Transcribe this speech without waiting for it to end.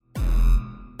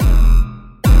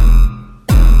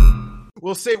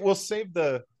We'll save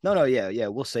the. No, yeah,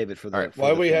 we'll save it for All the right. for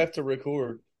Why the we thing. have to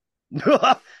record?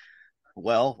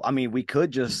 Well, I mean, we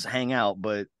could just hang out,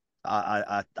 but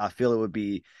I feel it would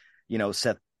be,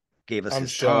 Seth gave us I'm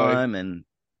his shy. time, and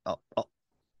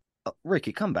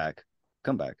Ricky, come back,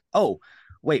 come back. Oh,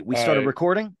 wait, we All started right.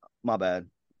 recording. My bad.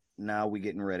 Now we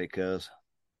getting ready, cuz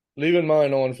Leaving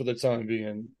mine on for the time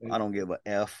being. I don't give a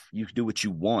f. You do what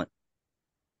you want.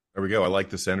 There we go. I like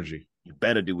this energy. You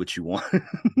better do what you want.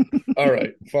 All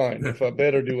right, fine. If I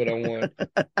better do what I want,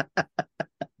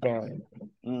 fine.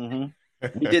 hmm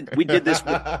We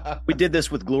did this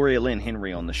with Gloria Lynn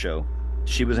Henry on the show.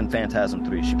 She was in Phantasm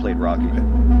 3. She played Rocky.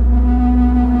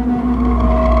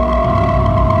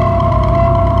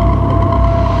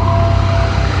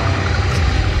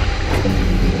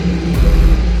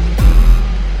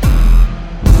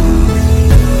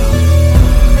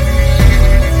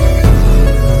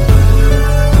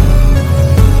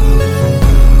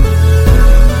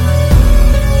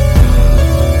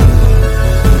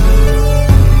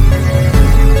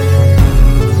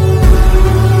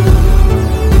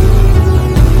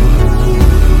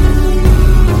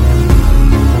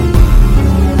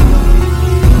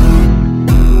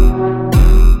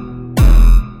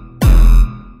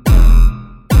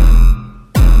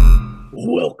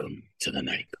 Welcome to the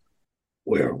night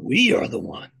where we are the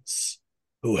ones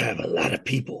who have a lot of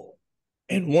people,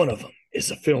 and one of them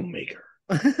is a filmmaker.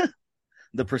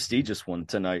 The prestigious one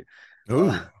tonight.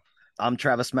 Ooh. I'm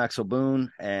Travis Maxwell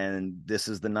Boone, and this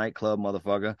is the nightclub,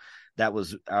 motherfucker. That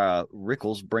was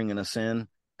Rickles bringing us in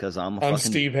because I'm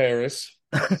Steve Harris.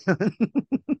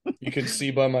 You can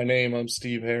see by my name, I'm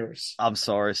Steve Harris. I'm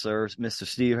sorry, sir. Mr.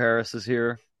 Steve Harris is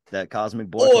here. That cosmic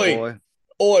boy. Oi,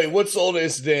 oi, what's all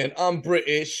this then? I'm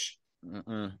British.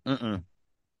 You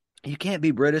can't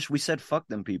be British. We said fuck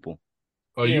them people.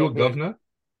 Are you a governor?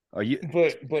 Are you?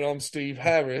 But I'm Steve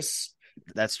Harris.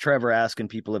 That's Trevor asking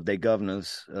people if they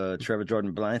governors. Trevor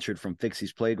Jordan Blanchard from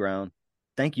Fixie's Playground.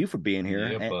 Thank you for being here.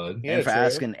 Yeah, bud. And Yeah, for Trev.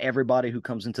 asking everybody who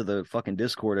comes into the fucking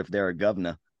Discord if they're a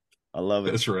governor. I love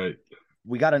it. That's right.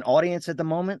 We got an audience at the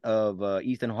moment of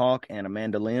Ethan Hawke and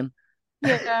Amanda Lynn.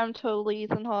 Yeah, I'm totally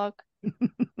Ethan Hawke.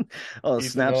 Oh, Ethan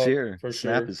Snap's Hawke, here. for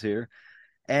Snap sure. is here.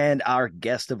 And our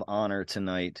guest of honor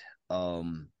tonight.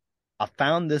 I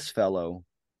found this fellow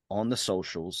on the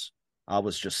socials. I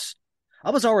was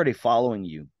already following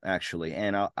you actually,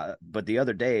 and but the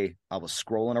other day I was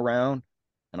scrolling around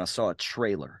and I saw a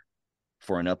trailer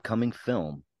for an upcoming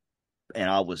film, and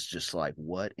I was just like,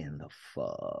 "What in the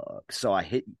fuck?" So I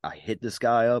hit this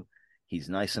guy up. He's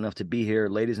nice enough to be here,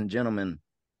 ladies and gentlemen.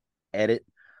 Edit.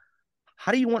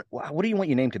 What do you want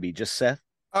your name to be? Just Seth?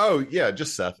 Oh yeah,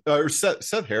 just Seth or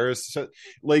Seth Harris.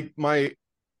 Like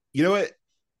you know what?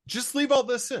 Just leave all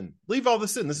this in. Leave all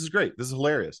this in. This is great. This is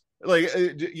hilarious. Like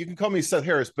you can call me Seth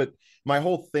Harris, but my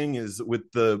whole thing is with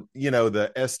the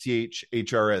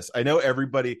STHHRS. I know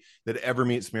everybody that ever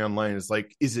meets me online is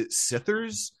like, is it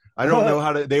Sithers? I don't know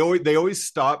how to. They always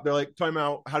stop. They're like, time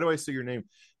out. How do I say your name?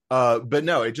 But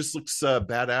no, it just looks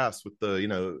badass with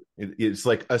the it's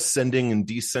like ascending and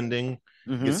descending.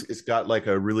 Mhm. It's got like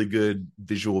a really good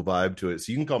visual vibe to it.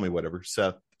 So you can call me whatever,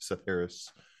 Seth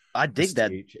Harris. I dig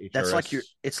that. STHHRS.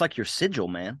 It's like your sigil,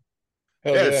 man.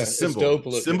 Hell Yeah, yeah, it's a symbol. dope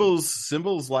looking.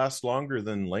 Symbols last longer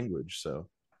than language. So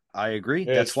I agree.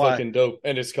 Yeah, That's it's why. fucking dope,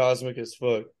 and it's cosmic as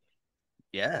fuck.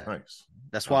 Yeah, nice.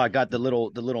 that's why I got the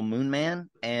little moon man,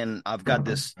 and I've got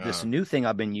this new thing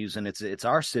I've been using. It's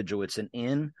our sigil. It's an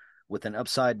N with an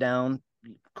upside down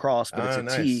cross, but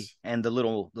it's a T nice. and the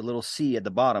little C at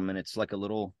the bottom, and it's like a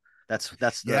little. That's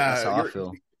how I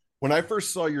feel. When I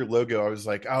first saw your logo, I was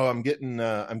like, "Oh, I'm getting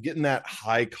that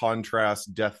high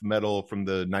contrast death metal from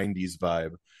the '90s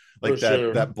vibe, like For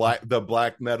sure. the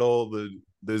black metal,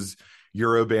 those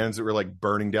Euro bands that were like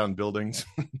burning down buildings."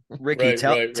 Ricky, Right,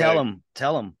 tell right.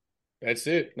 him. That's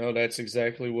it. No, that's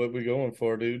exactly what we're going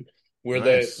for, dude. We're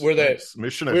Nice, that. We're that. nice.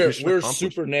 Mission We're accomplished.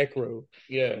 super necro.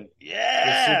 Yeah, we're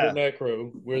Yeah. super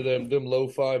necro. We're them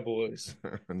lo-fi boys.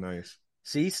 Nice.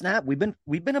 See, Snap, we've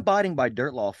been abiding by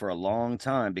dirt law for a long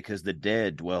time because the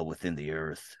dead dwell within the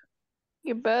earth.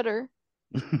 You better.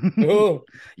 Oh,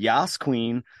 Yas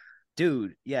Queen.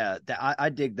 Dude, yeah, I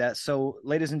dig that. So,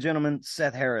 ladies and gentlemen,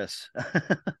 Seth Harris,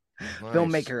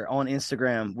 filmmaker on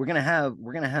Instagram. We're gonna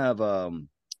have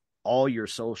all your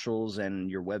socials and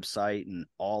your website and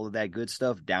all of that good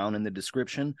stuff down in the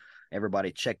description.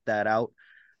 Everybody check that out.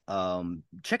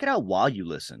 Check it out while you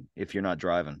listen if you're not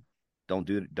driving. Don't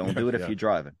do it if Yeah. you're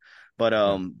driving. But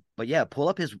yeah, pull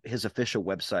up his official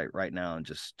website right now and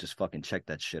just fucking check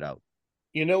that shit out.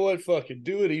 You know what? Fuck it.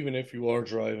 Do it even if you are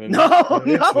driving. No,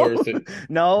 It's no, worth it.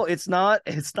 no, it's not.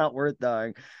 It's not worth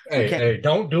dying. Hey,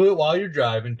 don't do it while you're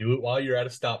driving. Do it while you're at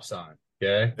a stop sign.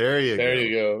 Okay. There you There go.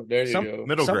 you go. There you Some- go.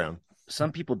 Middle Some- ground.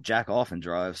 Some people jack off and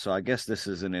drive, so I guess this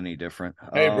isn't any different.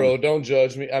 Hey, bro, don't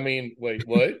judge me. I mean, wait,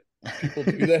 what? People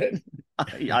do that?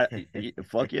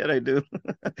 Fuck yeah, they do.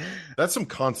 That's some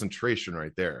concentration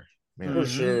right there. Man. For Mhm.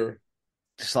 sure.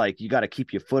 Just like you got to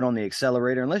keep your foot on the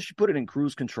accelerator, unless you put it in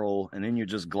cruise control, and then you're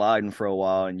just gliding for a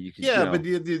while, and you can. Yeah, you know,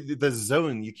 but the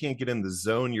zone, you can't get in the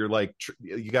zone. You're like,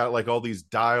 you got like all these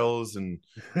dials and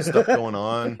stuff going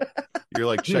on. You're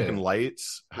like checking Yeah.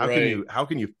 lights. How Right.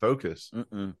 can you focus?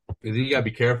 mm-mm. You gotta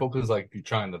be careful because like if you're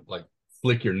trying to like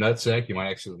flick your nutsack, you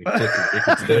might actually flick your dick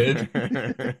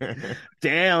instead.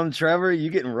 Damn, Trevor,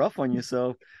 you getting rough on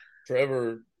yourself.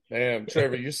 Trevor, damn,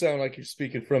 Trevor, you sound like you're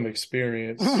speaking from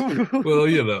experience. Well,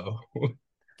 you know.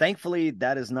 Thankfully,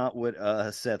 that is not what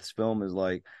Seth's film is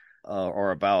like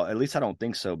or about. At least I don't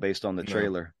think so, based on the No.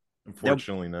 trailer.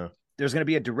 Unfortunately, no. There's going to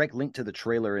be a direct link to the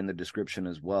trailer in the description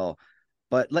as well.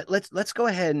 But let's go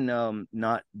ahead and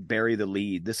not bury the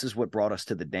lead. This is what brought us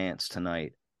to the dance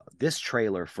tonight. This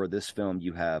trailer for this film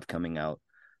you have coming out,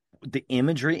 the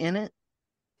imagery in it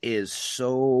is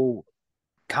so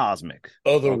cosmic.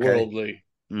 Otherworldly.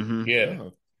 Mm-hmm. Yeah.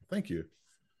 Oh, thank you.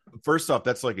 First off,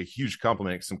 that's like a huge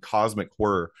compliment. Some cosmic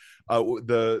horror.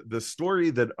 The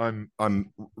story that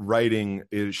I'm writing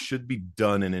should be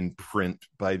done and in print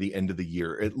by the end of the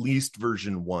year, at least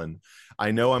version 1.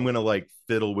 I know I'm gonna like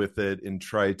fiddle with it and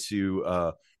try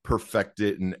to perfect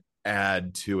it and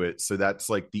add to it. So that's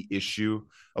like the issue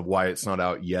of why it's not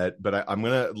out yet. But I'm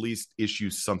gonna at least issue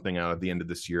something out at the end of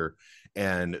this year.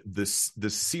 And the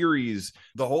series,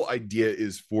 the whole idea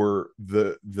is for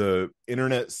the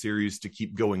internet series to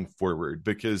keep going forward,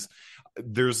 because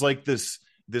there's like this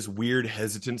weird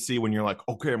hesitancy when you're like,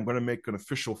 okay, I'm going to make an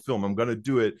official film, I'm going to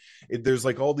do it. There's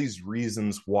like all these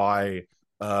reasons why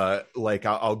like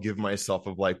I'll give myself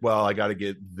of like, well, I got to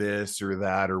get this or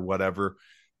that or whatever.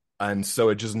 And so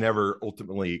it just never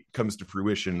ultimately comes to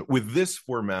fruition. With this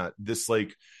format, this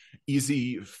like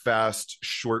easy, fast,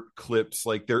 short clips,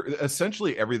 like they're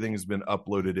essentially everything has been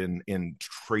uploaded in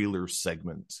trailer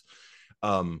segments.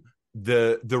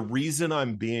 The reason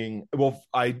I'm being, well,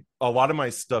 a lot of my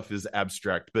stuff is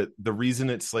abstract, but the reason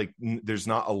it's like there's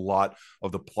not a lot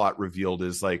of the plot revealed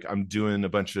is like I'm doing a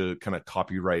bunch of kind of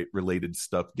copyright related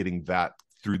stuff, getting that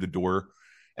through the door.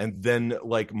 And then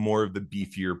like more of the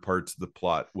beefier parts of the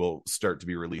plot will start to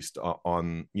be released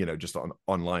on just on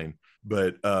online.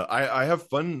 But I have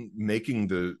fun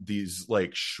making these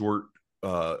like short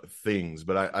things,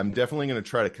 but I'm definitely going to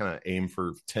try to kind of aim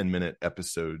for 10-minute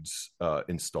episodes,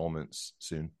 installments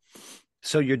soon.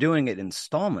 So you're doing it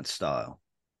installment style.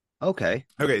 Okay.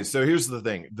 So here's the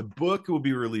thing. The book will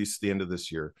be released the end of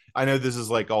this year. I know this is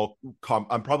like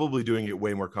I'm probably doing it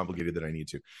way more complicated than I need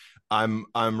to. I'm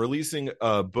releasing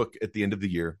a book at the end of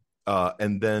the year.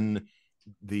 And then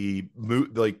the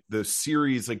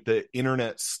series, like the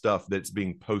internet stuff that's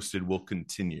being posted will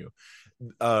continue.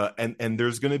 And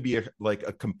there's going to be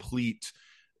a complete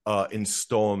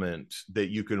installment that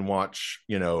you can watch,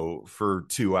 for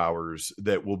 2 hours,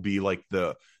 that will be like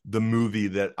the movie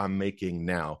that I'm making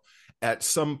now. At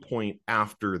some point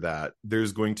after that,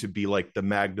 there's going to be like the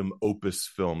magnum opus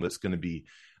film that's going to be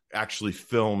actually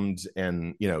filmed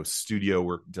and studio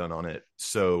work done on it.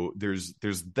 So there's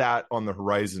that on the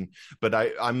horizon. But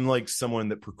I'm like someone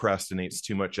that procrastinates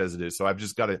too much as it is. So I've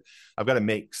got to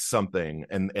make something,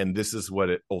 and this is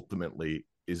what it ultimately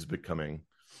is becoming.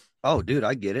 Oh, dude,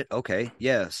 I get it. Okay.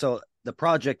 Yeah. So the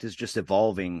project is just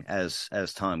evolving as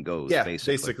time goes. Yeah,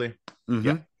 basically. basically.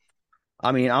 Yeah.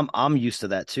 I mean, I'm used to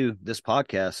that too. This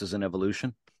podcast is an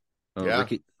evolution. Yeah.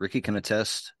 Ricky can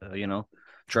attest.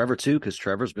 Trevor too, because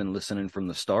Trevor's been listening from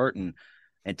the start, and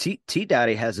T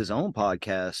Daddy has his own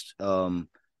podcast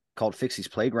called Fixie's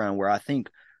Playground, where I think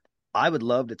I would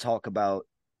love to talk about.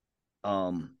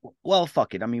 Well,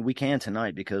 fuck it. I mean, we can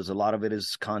tonight because a lot of it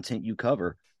is content you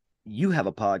cover. You have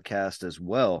a podcast as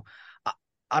well.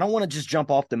 I don't want to just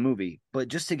jump off the movie, but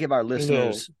just to give our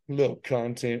listeners little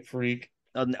content freak.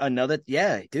 another,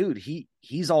 yeah, dude,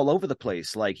 he's all over the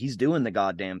place. Like he's doing the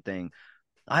goddamn thing.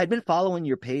 I had been following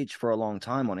your page for a long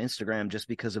time on Instagram just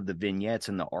because of the vignettes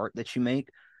and the art that you make.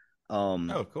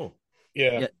 Oh, cool.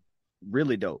 Yeah.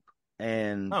 Really dope.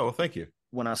 And Oh, well, thank you.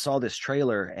 when I saw this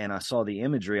trailer and I saw the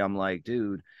imagery, I'm like,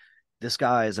 dude, this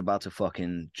guy is about to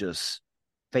fucking just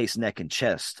face, neck, and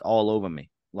chest all over me.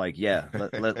 Like, yeah,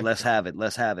 let's have it.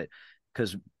 Let's have it.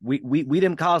 Because we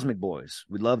them cosmic boys.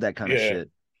 We love that kind of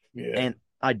shit. Yeah. And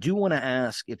I do want to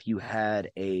ask if you had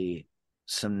a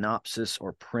synopsis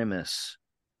or premise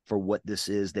for what this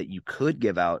is that you could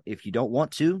give out if you don't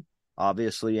want to.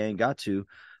 Obviously, you ain't got to.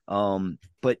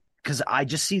 But because I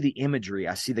just see the imagery,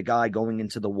 I see the guy going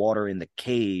into the water in the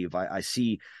cave. I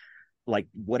see like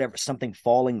whatever, something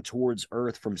falling towards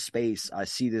Earth from space. I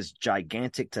see this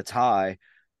gigantic Tatai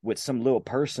with some little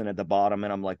person at the bottom,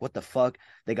 and I'm like, what the fuck?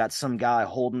 They got some guy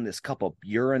holding this cup of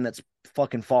urine that's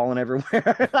fucking falling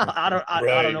everywhere. I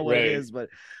don't know what it is, but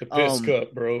the piss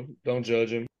cup, bro. Don't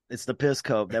judge him. it's the piss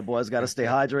cup. That boy's got to stay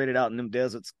hydrated out in them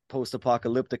deserts,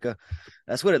 post-apocalyptica.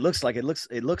 That's what it looks like. It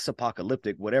looks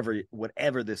apocalyptic,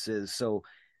 whatever this is. So,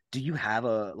 do you have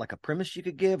a premise you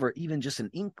could give, or even just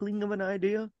an inkling of an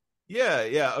idea?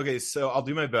 Yeah. Okay, so I'll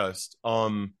do my best.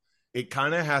 It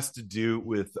kind of has to do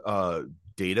with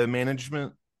data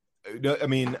management. I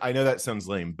mean, I know that sounds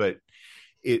lame, but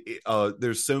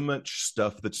there's so much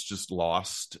stuff that's just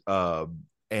lost.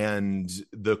 And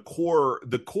the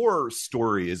core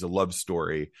story is a love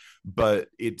story, but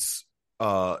it's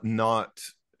not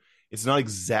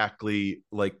exactly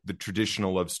like the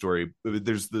traditional love story.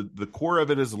 There's the core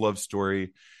of it is a love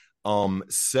story,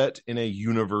 set in a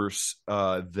universe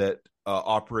that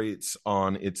operates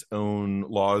on its own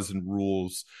laws and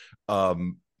rules,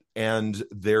 and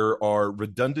there are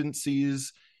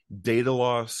redundancies, data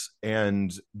loss,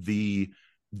 and the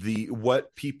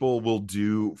what people will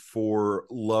do for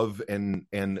love and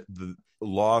the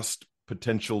lost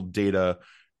potential data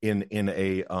in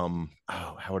a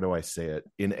how do I say it,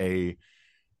 in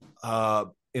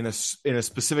a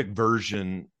specific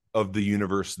version of the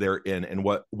universe they're in, and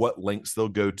what lengths they'll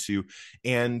go to.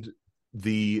 And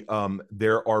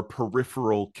there are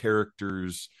peripheral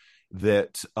characters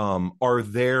that are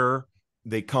there.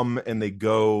 They come and they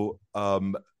go.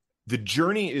 The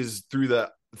journey is through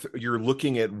you're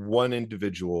looking at one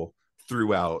individual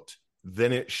throughout,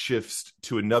 then it shifts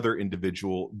to another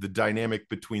individual, the dynamic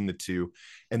between the two,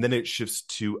 and then it shifts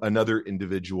to another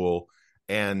individual,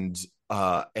 and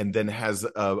then has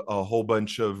a whole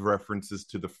bunch of references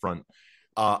to the front.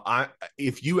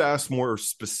 If you ask more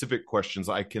specific questions,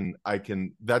 I can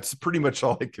that's pretty much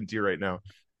all I can do right now.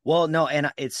 Well, no,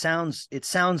 and it sounds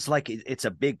like it's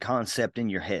a big concept in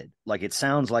your head. Like it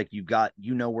sounds like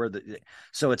where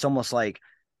so it's almost like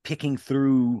picking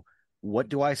through, what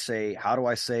do I say? How do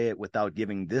I say it without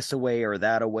giving this away or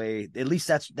that away? At least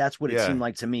that's what it seemed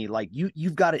like to me. Like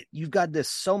you've got this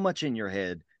so much in your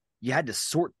head. You had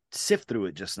to sift through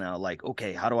it just now. Like,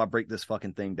 okay, how do I break this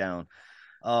fucking thing down?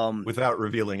 Without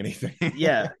revealing anything.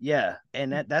 yeah.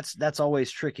 And that's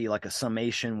always tricky. Like a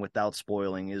summation without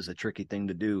spoiling is a tricky thing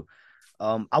to do.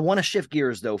 I want to shift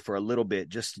gears though for a little bit,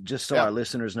 just so our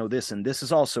listeners know this, and this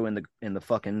is also in the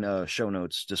fucking show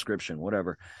notes description,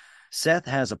 whatever. Seth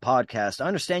has a podcast. I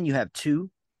understand you have two,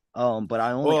 but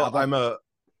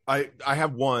I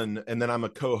have one, and then I'm a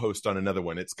co-host on another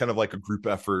one. It's kind of like a group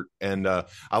effort, and I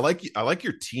like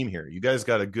your team here. You guys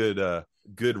got a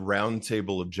good round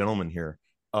table of gentlemen here.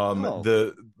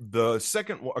 The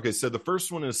second one, okay, so the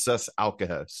first one is Seth's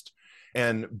Alkahest.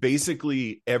 And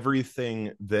basically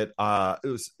everything that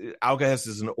alkahest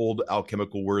is an old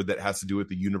alchemical word that has to do with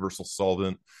the universal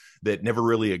solvent that never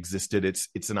really existed.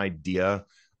 It's an idea,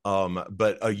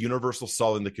 but a universal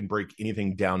solvent that can break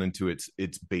anything down into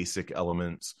its basic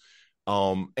elements.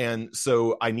 And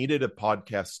so I needed a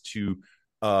podcast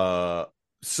to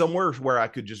somewhere where I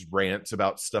could just rant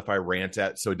about stuff I rant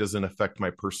at, so it doesn't affect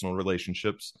my personal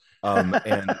relationships.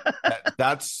 And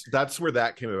that's where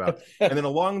that came about. And then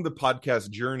along the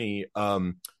podcast journey,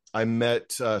 I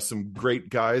met some great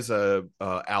guys,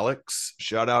 Alex,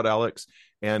 shout out Alex,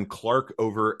 and Clark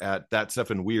over at That's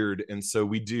Effing Weird. And so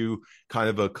we do kind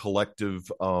of a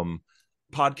collective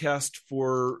podcast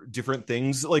for different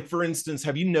things. Like, for instance,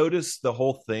 have you noticed the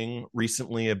whole thing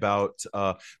recently about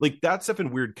like That's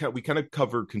Effing Weird? We kind of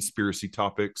cover conspiracy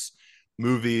topics,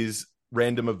 movies,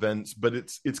 random events, but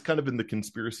it's kind of in the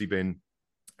conspiracy vein.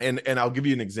 And I'll give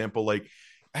you an example. Like,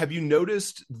 have you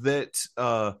noticed that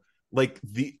like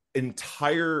the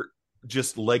entire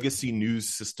just legacy news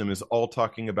system is all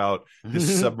talking about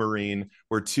this submarine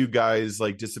where two guys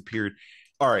like disappeared?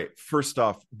 All right, first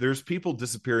off, there's people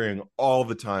disappearing all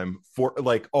the time, for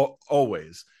like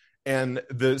always. And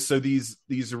so these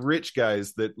rich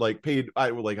guys that like paid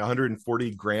like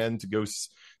 140 grand to go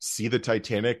see the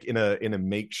Titanic in a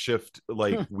makeshift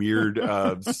like weird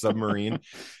submarine.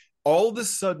 All of a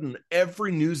sudden,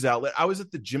 every news outlet, I was at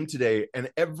the gym today, and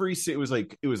it was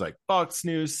like Fox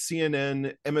News,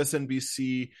 CNN,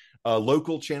 MSNBC,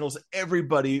 local channels,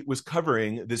 everybody was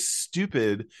covering this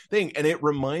stupid thing. And it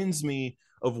reminds me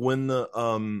of when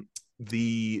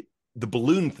the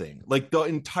balloon thing, like the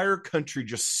entire country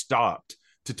just stopped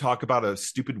to talk about a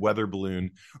stupid weather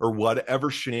balloon or whatever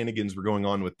shenanigans were going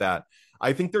on with that.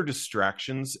 I think they're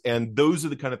distractions, and those are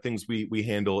the kind of things we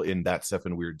handle in That Stuff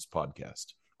and Weirds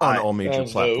podcast on all major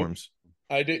Sounds platforms.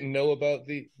 dope. I didn't know about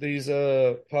these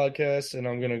podcasts, and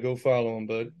I'm gonna go follow them,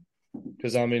 bud,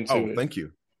 because I'm into it. Thank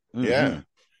you. Mhm.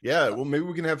 Yeah. Well, maybe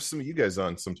we can have some of you guys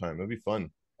on sometime. That'd be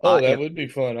fun. Oh, that if- would be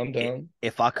fun. I'm down.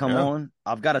 If I come Yeah. on,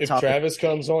 I've got a If topic. Travis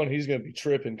comes on, he's gonna be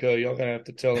tripping. Cause y'all gonna have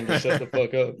to tell him to shut the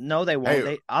fuck up. No, they won't.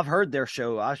 Hey. I've heard their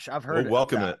show. I've heard We'll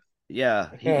welcome it. Yeah,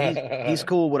 he's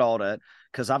cool with all that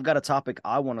because I've got a topic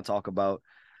I want to talk about.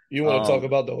 You want to talk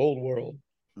about the old world?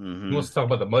 Mhm. Let's talk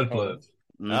about the mud floods.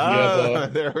 Mhm. Yeah,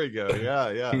 There we go.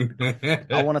 Yeah.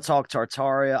 I want to talk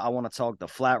Tartaria. I want to talk the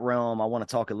flat realm. I want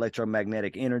to talk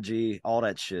electromagnetic energy, all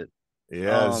that shit,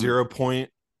 Yeah. 0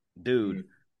 point. dude.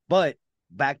 But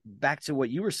back to what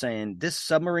you were saying, this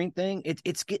submarine thing,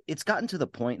 it's gotten to the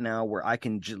point now where I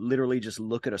can literally just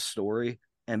look at a story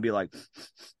and be like,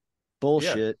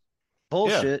 bullshit,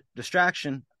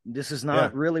 distraction. This is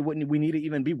not really what we need to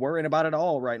even be worrying about at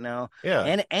all right now.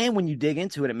 Yeah. And when you dig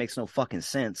into it, it makes no fucking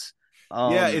sense.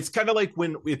 It's kind of like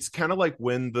when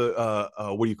the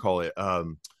what do you call it?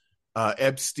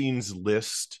 Epstein's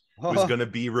list was going to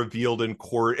be revealed in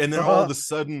court, and then all of a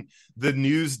sudden the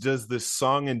news does this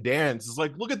song and dance. It's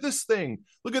like, look at this thing,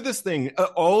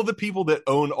 all the people that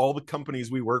own all the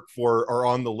companies we work for are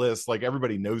on the list. Like,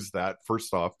 everybody knows that,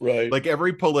 first off, Right. like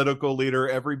every political leader,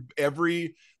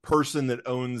 every person that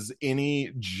owns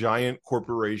any giant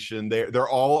corporation, they're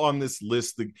all on this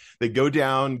list. They go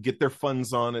down, get their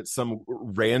funds on at some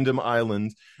random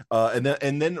island,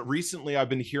 and then recently I've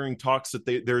been hearing talks that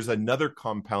there's another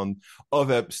compound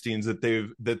of Epstein's that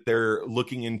they're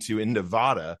looking into in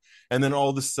Nevada, and then all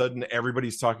of a sudden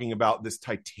everybody's talking about this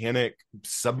Titanic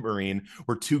submarine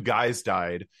where 2 guys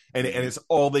died, and it's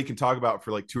all they can talk about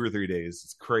for like 2 or 3 days.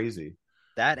 It's crazy.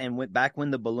 That and went back when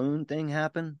the balloon thing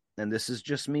happened, and this is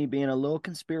just me being a little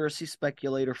conspiracy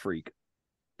speculator freak.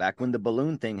 Back when the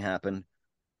balloon thing happened,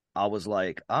 I was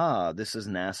like, this is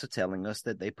NASA telling us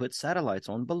that they put satellites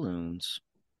on balloons.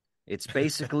 It's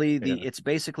basically it's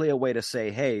basically a way to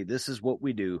say, hey, this is what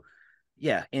we do.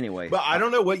 Yeah, anyway. But I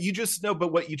don't know what you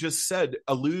just said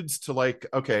alludes to, like,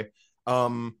 okay,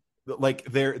 like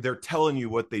they're telling you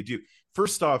what they do.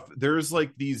 First off, there's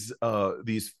like these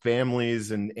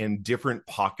families and different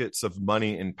pockets of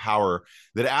money and power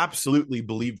that absolutely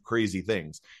believe crazy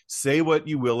things. Say what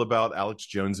you will about Alex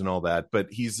Jones and all that, but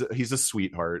he's a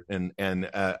sweetheart, and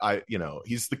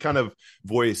he's the kind of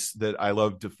voice that I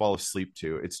love to fall asleep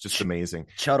to. It's just amazing.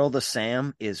 Chuddle the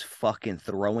Sam is fucking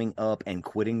throwing up and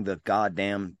quitting the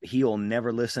goddamn. He'll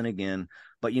never listen again.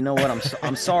 But you know what?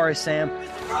 I'm sorry, Sam.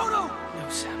 Frodo! No,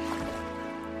 Sam.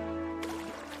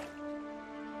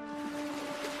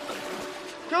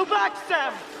 Go back,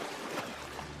 Sam!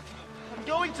 I'm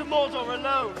going to Mordor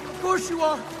alone. Of course you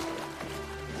are.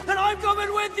 And I'm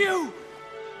coming with you!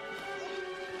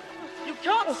 You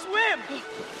can't swim!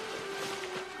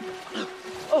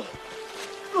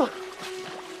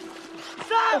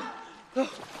 Sam!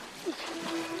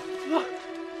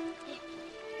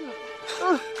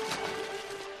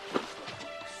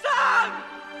 Sam!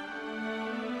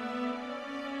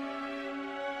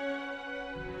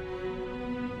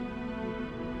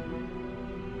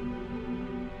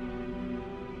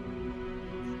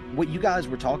 What you guys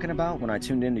were talking about when I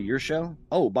tuned into your show.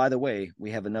 Oh, by the way,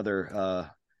 we have another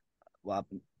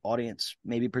audience,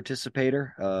 maybe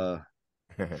participator.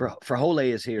 For Hole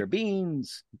is here.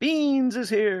 Beans is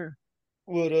here.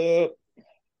 What up?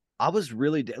 I was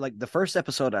really like, the first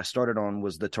episode I started on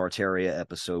was the Tartaria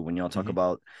episode, when y'all talk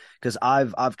about, because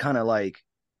I've kind of like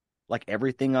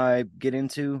everything I get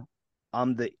into,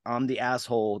 I'm the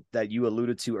asshole that you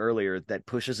alluded to earlier that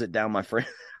pushes it down my friends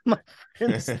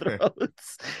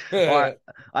throats. Or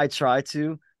I try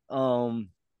to.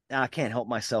 I can't help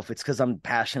myself. It's because I'm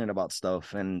passionate about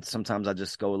stuff, and sometimes I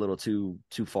just go a little too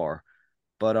far.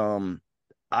 But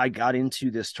I got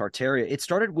into this Tartaria. It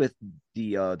started with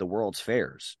the World's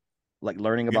Fairs, like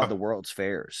learning about the World's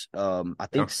Fairs. I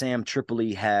think Sam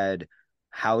Tripoli had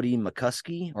Howdy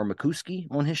McCuskey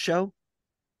on his show,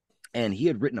 and he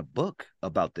had written a book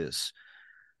about this.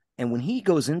 And when he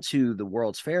goes into the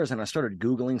World's Fairs, and I started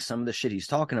Googling some of the shit he's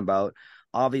talking about,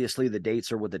 obviously the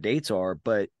dates are what the dates are,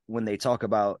 but when they talk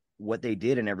about what they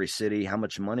did in every city, how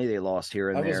much money they lost here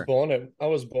and there. I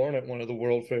was born at one of the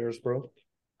World Fairs, bro.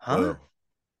 Huh?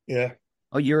 Yeah.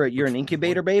 Oh, you're an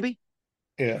incubator baby?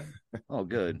 Yeah. Oh,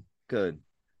 good.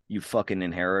 You fucking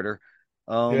inheritor.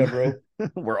 Yeah, bro.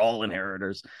 We're all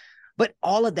inheritors. But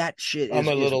all of that shit I'm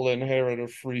a little inheritor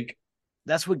freak.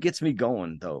 that's what gets me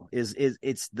going though. Is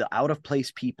it's the out of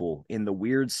place people in the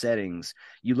weird settings.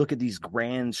 You look at these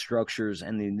grand structures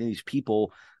and these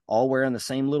people all wearing the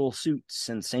same little suits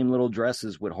and same little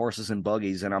dresses with horses and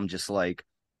buggies, and I'm just like,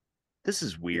 this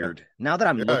is weird. Now that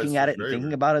I'm looking at it and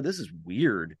thinking about it, this is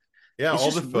weird. Yeah, It's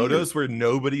all the just photos where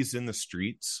nobody's in the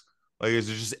streets, like it's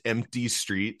just empty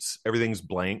streets, everything's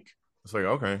blank. It's like,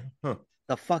 okay, huh.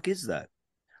 The fuck is that?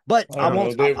 But I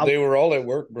don't know. They were all at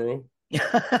work, bro.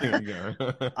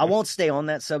 I won't stay on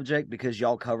that subject because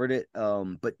y'all covered it.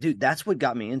 But dude, that's what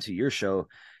got me into your show.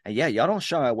 And yeah, y'all don't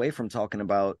shy away from talking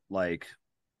about, like,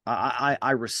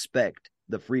 I respect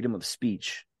the freedom of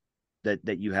speech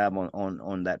that you have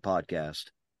on that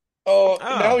podcast. Oh,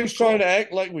 now he's trying to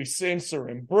act like we censor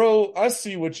him. Bro, I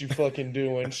see what you fucking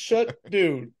doing.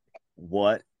 Dude.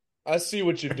 What? I see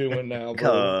what you're doing now,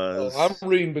 bro. I'm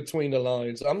reading between the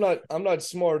lines. I'm not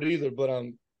smart either, but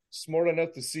I'm smart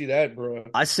enough to see that, bro.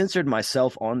 I censored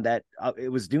myself on that. It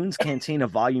was Dune's Cantina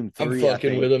Volume 3. I'm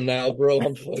fucking with him now, bro.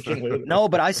 I'm fucking with him. No,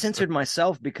 but I censored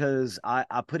myself because I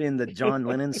put in the John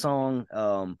Lennon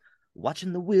song,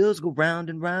 watching the wheels go round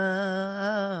and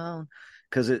round.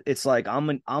 Because it's like I'm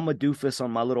a doofus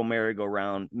on my little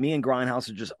merry-go-round. Me and Grindhouse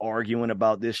are just arguing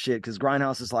about this shit because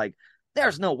Grindhouse is like,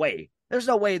 there's no way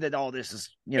that all this is,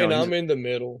 And I'm in the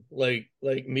middle. Like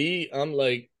me, I'm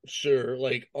like, sure,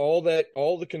 like all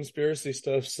the conspiracy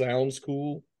stuff sounds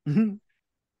cool.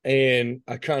 And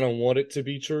I kind of want it to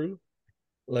be true,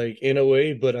 like in a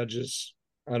way, but I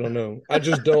don't know. I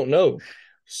just don't know.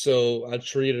 So I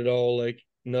treat it all like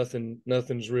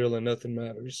nothing's real and nothing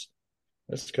matters.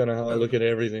 That's kind of how I look at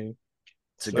everything.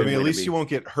 I mean, at least you won't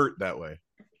get hurt that way.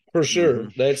 For sure.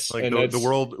 That's like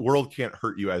the world can't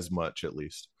hurt you as much, at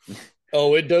least.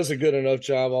 Oh, it does a good enough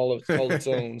job all its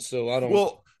own. So I don't.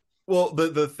 Well,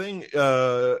 the thing,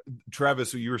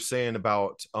 Travis, what you were saying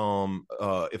about,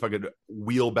 if I could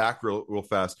wheel back real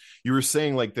fast, you were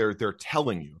saying like they're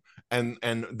telling you, and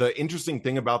the interesting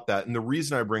thing about that, and the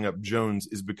reason I bring up Jones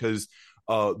is because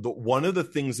one of the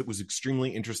things that was extremely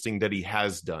interesting that he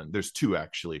has done. There's two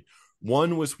actually.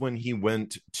 One was when he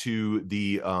went to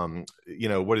the,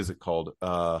 what is it called?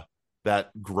 That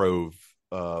grove,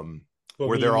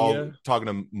 where they're all talking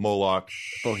to Moloch.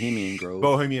 Bohemian Grove.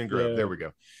 Yeah. There we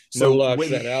go. So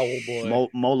Moloch's that owl boy.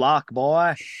 Moloch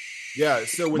boy. Yeah.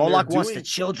 So when Moloch wants the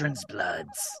children's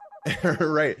bloods.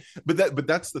 Right. But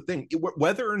that's the thing.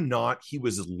 Whether or not he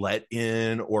was let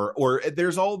in or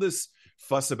there's all this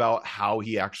fuss about how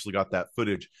he actually got that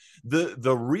footage.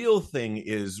 The real thing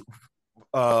is,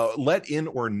 let in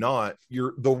or not,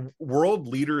 the world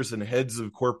leaders and heads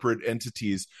of corporate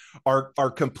entities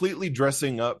are completely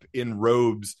dressing up in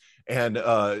robes and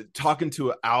talking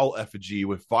to an owl effigy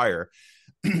with fire.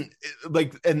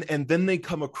 Like and then they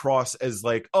come across as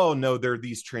like, oh no, they're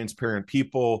these transparent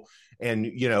people, and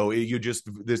you just,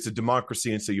 there's a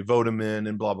democracy, and so you vote them in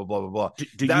and blah blah blah blah blah.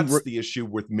 That's the issue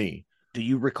with me. Do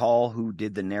you recall who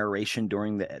did the narration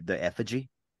during the effigy?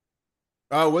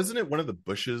 Wasn't it one of the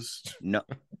Bushes?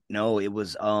 No, it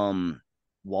was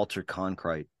Walter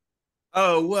Cronkite.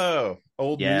 Oh, whoa,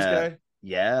 old news guy.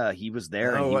 Yeah, he was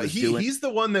there. Oh, and he's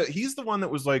the one that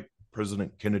was like,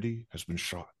 President Kennedy has been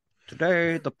shot.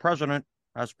 Today, the president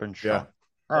has been shot.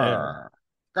 Yeah.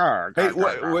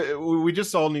 We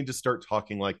just all need to start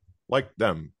talking like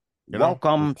them.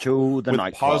 Welcome to the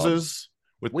night pauses,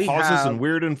 club. With pauses and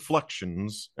weird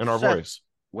inflections in our voice.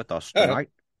 With us tonight,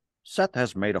 Seth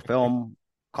has made a film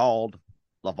called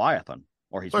Leviathan,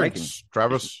 or he's making.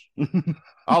 Travis.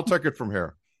 I'll take it from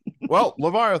here. Well,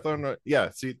 Leviathan, yeah.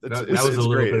 See, that was a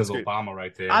little bit of Obama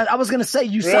right there. I was going to say,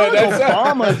 you sound like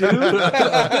Obama, dude.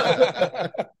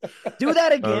 Do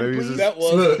that again, please. That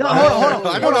was. No, hold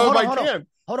on. I don't know if I can.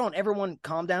 Hold on, everyone,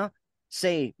 calm down.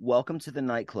 Say "Welcome to the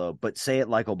nightclub," but say it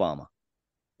like Obama.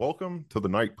 Welcome to the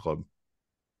nightclub.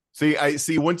 See, I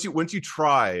see. Once you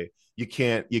try, you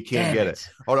can't get it.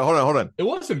 Hold on. It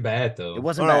wasn't bad though. It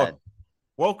wasn't bad.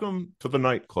 Welcome to the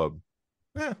nightclub.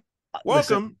 Yeah.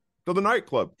 Welcome to the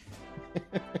nightclub.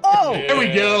 Oh, there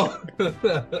we go. He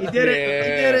did it. He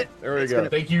did it. There we go.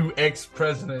 Thank you,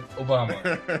 ex-President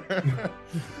Obama.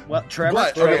 Well,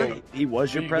 Trevor, he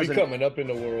was your president. We coming up in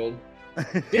the world.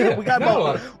 Yeah, we got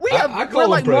we're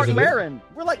like Mark Maron.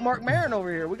 We're like Mark Maron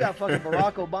over here. We got fucking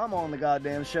Barack Obama on the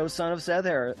goddamn show, son of Sam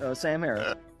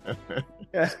Harris.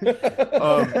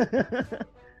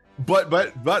 But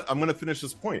I'm going to finish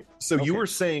this point. So okay. You were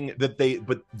saying that they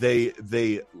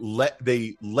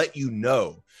let you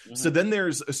know. Mm-hmm. So then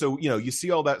you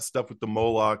see all that stuff with the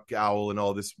Moloch owl and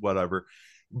all this whatever.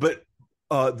 But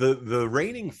the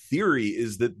reigning theory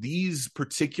is that these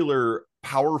particular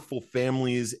powerful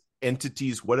families,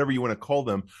 entities, whatever you want to call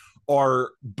them,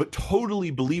 but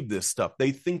totally believe this stuff.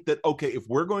 They think that, okay, if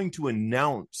we're going to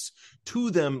announce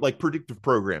to them, like predictive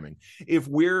programming, if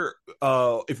we're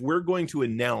going to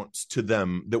announce to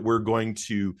them that we're going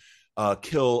to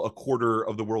kill a quarter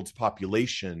of the world's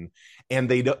population, and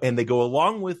they go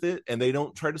along with it, and they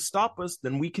don't try to stop us,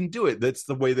 then we can do it. That's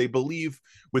the way they believe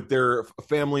with their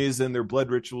families and their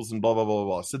blood rituals and blah blah blah blah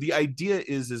blah. So the idea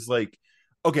is like,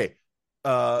 okay,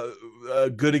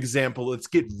 a good example. Let's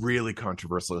get really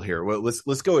controversial here. Well,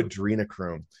 let's go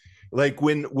adrenochrome. Like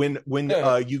when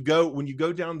you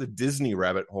go down the Disney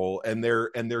rabbit hole, and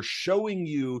they're showing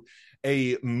you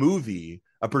a movie,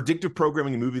 a predictive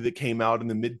programming movie that came out in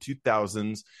the mid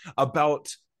 2000s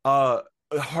about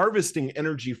harvesting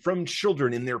energy from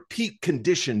children in their peak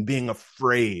condition, being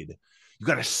afraid. You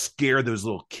got to scare those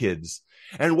little kids.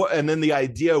 And then the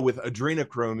idea with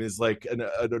adrenochrome is like an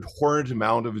abhorrent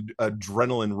amount of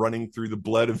adrenaline running through the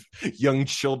blood of young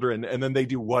children, and then they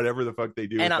do whatever the fuck they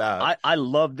do and with that. I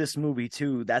love this movie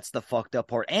too. That's the fucked up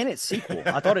part. And its sequel.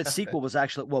 I thought its sequel was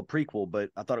actually, well, prequel,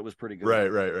 but I thought it was pretty good.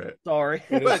 Right. Sorry.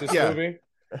 What is this movie?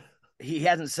 He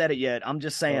hasn't said it yet. I'm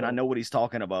just saying I know what he's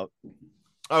talking about.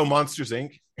 Oh, Monsters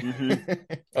Inc. Mm-hmm.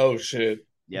 Oh shit.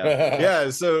 Yeah. Yeah,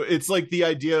 so it's like the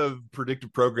idea of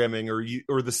predictive programming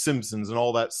or the Simpsons and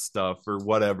all that stuff or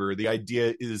whatever. The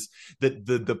idea is that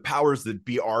the powers that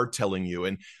be are telling you,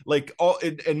 and like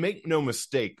and make no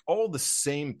mistake, all the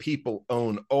same people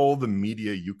own all the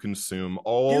media you consume,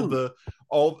 all the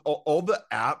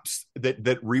apps that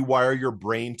rewire your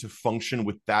brain to function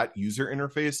with that user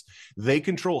interface. They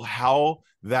control how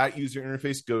that user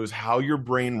interface goes, how your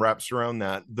brain wraps around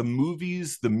that, the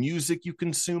movies, the music you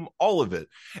consume, all of it.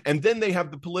 And then they have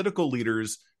the political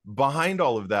leaders behind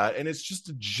all of that, and it's just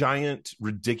a giant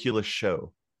ridiculous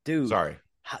show. Dude, sorry.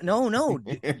 No.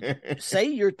 Say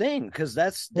your thing, because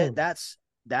that's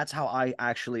how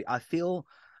I feel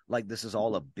like this is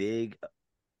all a big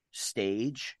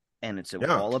stage, and it's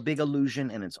all a big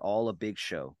illusion, and it's all a big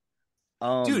show.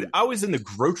 Dude, I was in the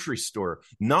grocery store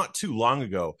not too long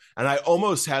ago, and I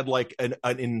almost had like an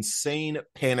insane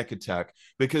panic attack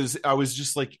because I was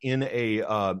just like in a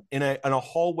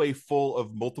hallway full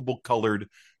of multiple colored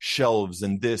shelves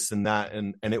and this and that,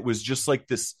 and it was just like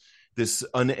this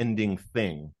unending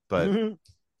thing. But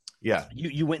yeah,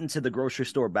 you went into the grocery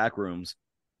store back rooms.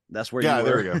 That's where you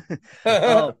were.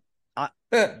 There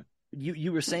we go.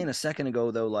 You were saying a second ago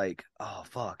though, like, oh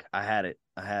fuck, I had it.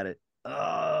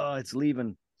 Oh, it's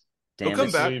leaving. Damn, it'll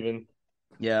come back. Leaving.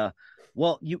 Yeah.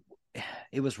 Well,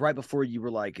 it was right before you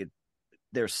were like,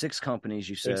 there's 6 companies.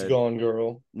 You said it's gone,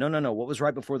 girl. No. What was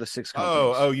right before the 6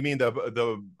 companies? Oh, you mean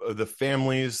the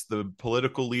families, the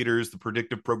political leaders, the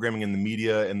predictive programming in the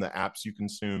media, and the apps you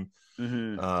consume,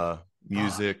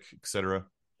 music, etc.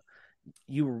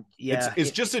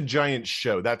 It's just a giant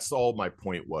show. That's all my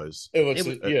point was. Yeah.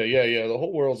 The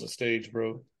whole world's a stage,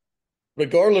 bro.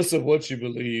 Regardless of what you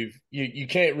believe, you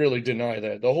can't really deny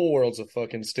that the whole world's a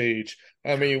fucking stage.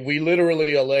 I mean, we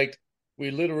literally elect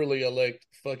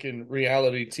fucking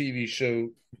reality TV show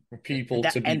people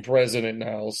to be president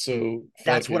now. So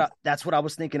that's what I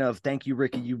was thinking of. Thank you,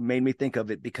 Ricky. You made me think of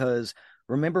it, because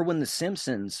remember when The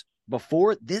Simpsons,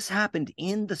 before this happened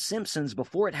in The Simpsons,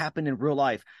 before it happened in real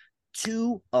life,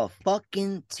 to a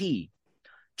fucking T,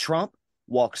 Trump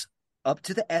walks up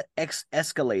to the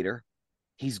escalator.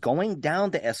 He's going down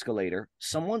the escalator.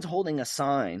 Someone's holding a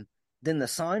sign. Then the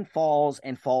sign falls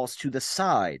to the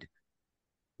side.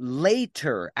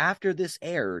 Later, after this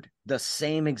aired, the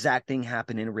same exact thing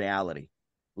happened in reality.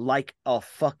 Like a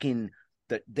fucking,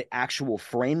 the actual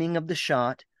framing of the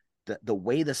shot, the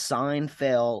way the sign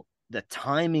fell, the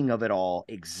timing of it all,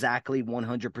 exactly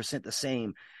 100% the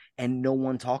same. And no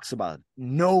one talks about it.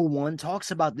 No one talks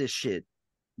about this shit.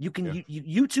 You can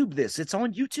YouTube this. It's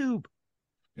on YouTube.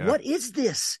 Yeah. What is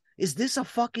this? Is this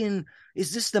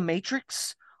the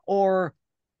Matrix? Or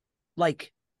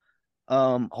like,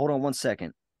 hold on one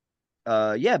second.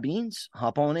 Beans,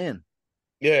 hop on in.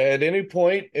 Yeah, at any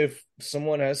point, if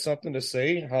someone has something to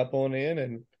say, hop on in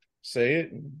and say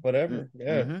it, whatever.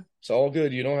 Yeah, It's all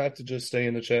good. You don't have to just stay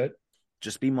in the chat.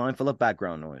 Just be mindful of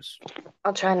background noise.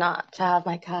 I'll try not to have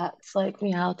my cats like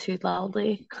meow too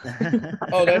loudly.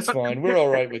 Oh, that's fine. We're all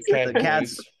right with cat noise.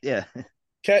 Cats, yeah.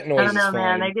 Cat noise. I don't know, is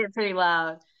man. fine. They get pretty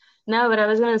loud. No, but I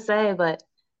was gonna say, but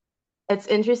it's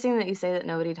interesting that you say that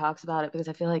nobody talks about it, because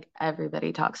I feel like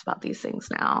everybody talks about these things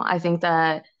now. I think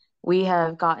that we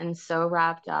have gotten so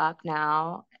wrapped up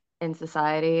now in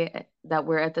society that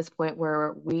we're at this point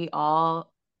where we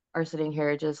all are sitting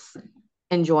here just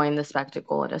enjoying the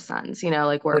spectacle in a sense,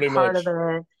 like we're Pretty a part much. of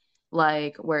it.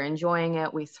 Like, we're enjoying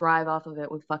it. We thrive off of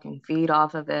it. We fucking feed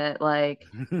off of it. Like,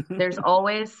 there's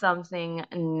always something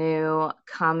new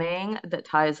coming that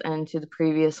ties into the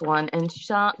previous one in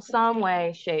some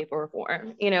way, shape, or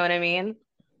form. You know what I mean?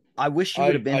 I wish you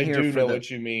would have been I here do for know the. what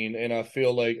you mean, and I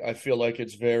feel like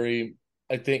it's very.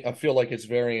 I feel like it's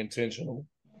very intentional.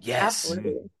 Yes,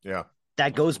 Absolutely. Yeah.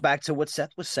 that goes back to what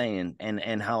Seth was saying,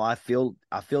 and how I feel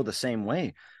the same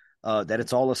way, that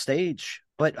it's all a stage.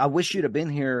 But I wish you'd have been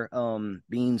here,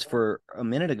 Beans. For a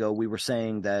minute ago, we were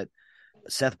saying that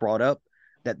Seth brought up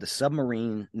that the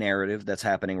submarine narrative that's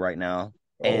happening right now,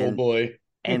 Oh and boy.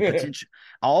 and potential.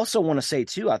 I also want to say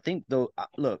too, I think though,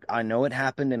 look, I know it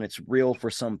happened and it's real for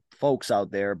some folks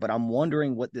out there, but I'm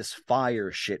wondering what this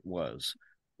fire shit was,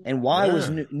 and why was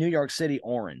Yeah. New York City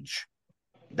orange?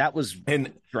 That was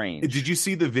And strange. did you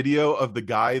see the video of the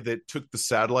guy that took the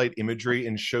satellite imagery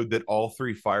and showed that all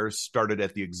three fires started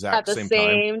at the exact At the same time?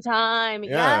 same time.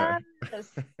 Yeah. Yes.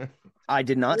 I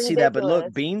did not see that, but look,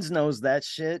 Ridiculous. Beans knows that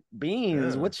shit.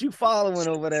 Beans, Yeah. what you following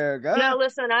over there, guy? No,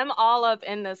 listen, I'm all up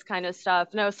in this kind of stuff.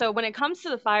 No, so when it comes to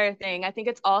the fire thing, I think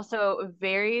it's also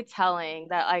very telling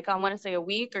that, like, I want to say a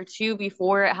week or two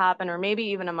before it happened, or maybe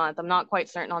even a month. I'm not quite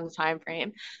certain on the time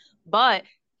frame, but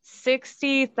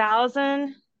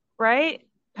 60,000, right?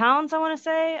 Pounds, I want to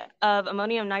say, of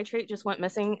ammonium nitrate just went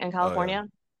missing in California.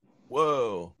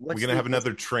 Whoa. What's We're gonna the- have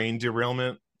another train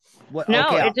derailment. What? No,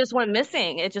 Okay, it just went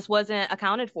missing. It just wasn't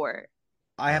accounted for.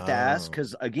 I have to ask Oh.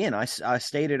 because again, I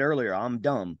stated earlier, I'm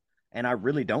dumb and I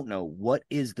really don't know what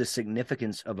is the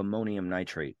significance of ammonium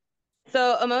nitrate.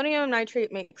 So ammonium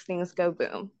nitrate makes things go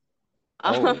boom.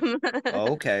 Oh.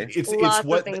 Okay. Lots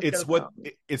of things go wrong.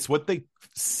 It's what they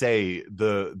say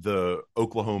the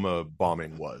Oklahoma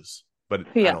bombing was, but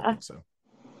I Yeah. don't think so.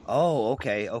 Oh,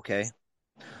 okay.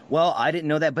 Well, I didn't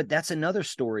know that, but that's another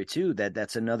story too.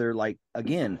 That's another, like,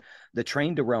 again, the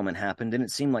train derailment happened, and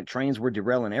it seemed like trains were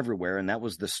derailing everywhere, and that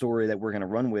was the story that we're gonna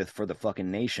run with for the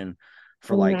fucking nation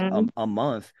for like a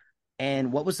month.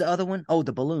 And what was the other one? Oh,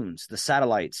 the balloons, the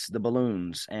satellites, the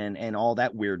balloons, and all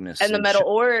that weirdness. And the metal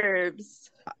orbs.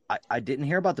 I didn't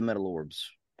hear about the metal orbs.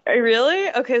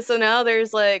 Really? Okay, so now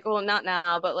there's like, well, not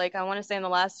now, but like I want to say in the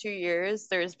last 2 years,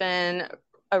 there's been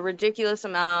a ridiculous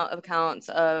amount of accounts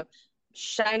of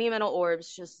shiny metal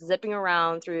orbs just zipping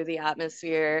around through the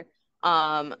atmosphere,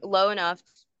 low enough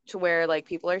to where like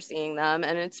people are seeing them,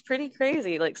 and it's pretty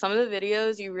crazy. Like some of the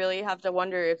videos, you really have to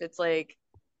wonder if it's like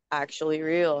actually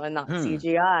real and not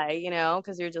CGI, you know,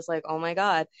 because you're just like, oh my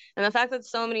God. And the fact that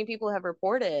so many people have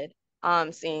reported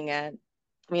seeing it.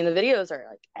 I mean, the videos are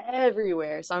like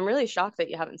everywhere, so I'm really shocked that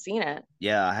you haven't seen it.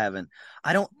 Yeah, I haven't.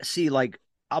 I don't see, like,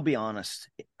 I'll be honest,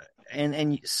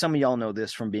 and some of y'all know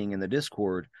this from being in the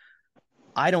Discord.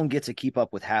 I don't get to keep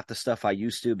up with half the stuff I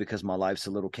used to because my life's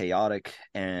a little chaotic,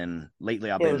 and lately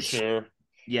I've For been sure.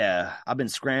 yeah, I've been You're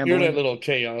scrambling. that little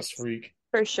chaos freak.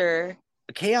 For sure.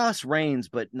 Chaos reigns,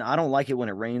 but I don't like it when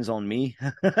it rains on me.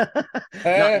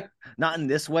 not in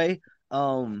this way.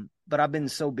 But I've been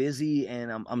so busy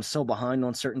and I'm so behind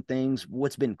on certain things.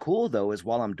 What's been cool though is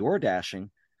while I'm door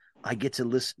dashing, I get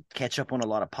to catch up on a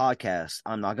lot of podcasts.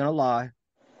 I'm not gonna lie,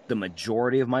 the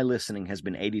majority of my listening has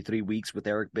been 83 Weeks with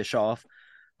Eric Bischoff.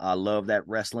 I love that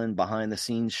wrestling behind the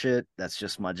scenes shit. That's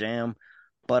just my jam.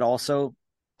 But also,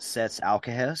 Seth's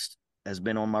Alcahest has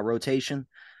been on my rotation.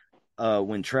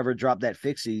 When Trevor dropped that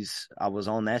Fixies, I was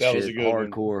on that That was shit a good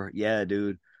hardcore. one. Yeah,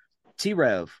 dude.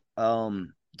 T-Rev,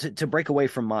 to break away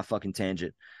from my fucking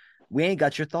tangent, we ain't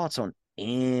got your thoughts on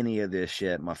any of this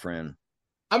shit, my friend.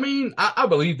 I mean, I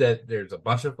believe that there's a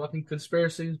bunch of fucking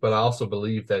conspiracies, but I also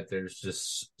believe that there's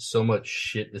just so much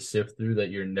shit to sift through that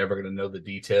you're never going to know the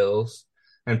details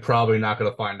and probably not going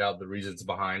to find out the reasons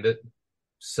behind it.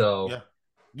 So Yeah.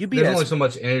 there's only so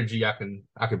much energy I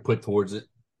can put towards it,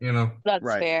 you know? That's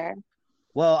Right. fair.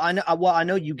 Well, I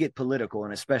know you get political,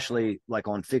 and especially like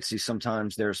on Fixie,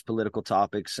 sometimes there's political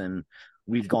topics, and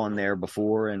we've gone there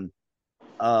before. And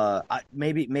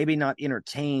maybe not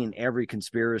entertain every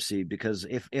conspiracy, because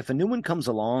if a new one comes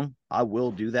along, I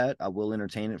will do that. I will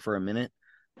entertain it for a minute.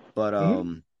 But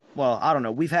well, I don't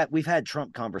know. We've had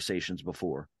Trump conversations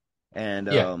before, and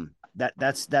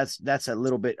that's a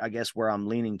little bit, I guess, where I'm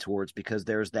leaning towards, because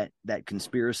there's that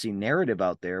conspiracy narrative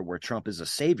out there where Trump is a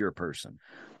savior person.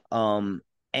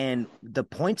 And the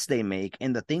points they make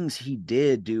and the things he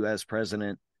did do as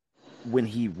president when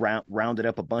he rounded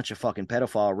up a bunch of fucking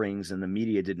pedophile rings and the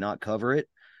media did not cover it.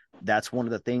 That's one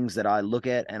of the things that I look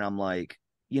at and I'm like,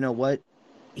 you know what?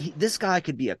 This guy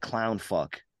could be a clown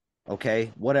fuck.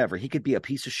 Okay. Whatever. He could be a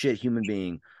piece of shit human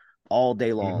being all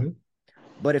day long.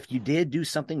 But if you did do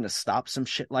something to stop some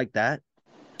shit like that,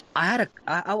 I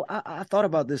thought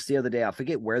about this the other day. I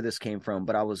forget where this came from,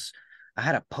 but I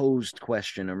had a posed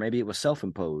question, or maybe it was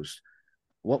self-imposed.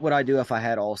 What would I do if I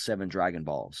had all 7 Dragon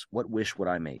Balls? What wish would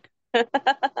I make?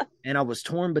 And I was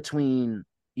torn between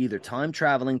either time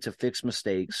traveling to fix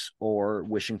mistakes or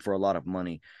wishing for a lot of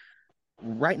money.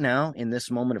 Right now, in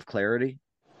this moment of clarity,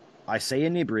 I say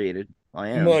inebriated. I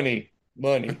am. Money.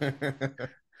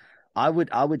 I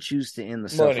would choose to end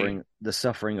the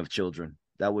suffering of children.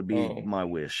 That would be my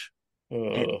wish.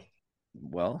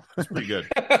 Well, that's pretty good.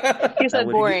 You said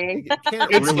boring.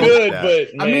 It's good,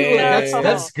 but I mean, man.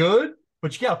 that's good.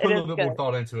 But you got to put a little bit more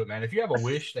thought into it, man. If you have a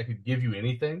wish that could give you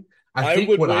anything, I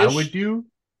think what I would do.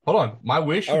 Hold on, my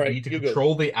wish would be to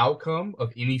control the outcome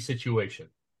of any situation.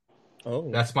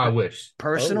 Oh, that's my wish.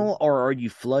 Personal, or are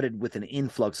you flooded with an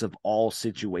influx of all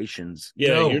situations?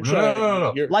 Yeah, no, you're trying.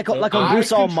 No. Like on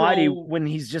Bruce Almighty when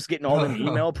he's just getting all them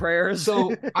email prayers.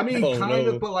 So I mean, kind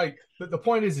of, but like the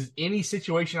point is any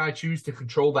situation I choose to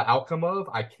control the outcome of,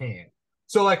 I can.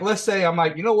 So like, let's say I'm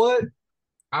like, you know what,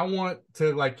 I want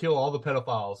to like kill all the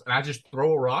pedophiles, and I just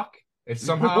throw a rock, and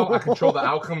somehow I control the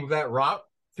outcome of that rock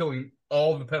killing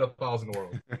all the pedophiles in the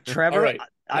world. Trevor, all right.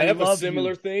 I have a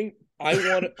similar you. thing.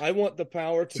 I want the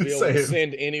power to be able to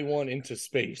send anyone into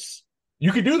space.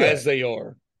 You can do that as they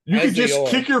are. You can just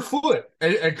kick your foot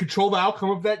and control the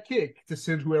outcome of that kick to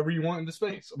send whoever you want into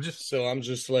space. I'm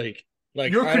just like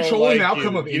you're controlling the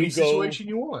outcome of any situation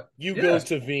you want. You go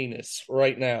to Venus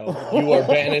right now. You are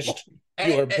banished.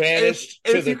 You are banished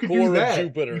to the core of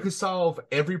Jupiter. You can solve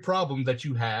every problem that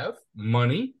you have: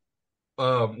 money,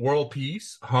 world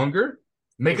peace, hunger.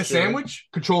 Make a sandwich.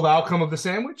 Control the outcome of the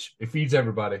sandwich. It feeds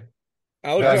everybody.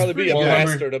 I would probably be a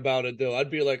bastard about it, though. I'd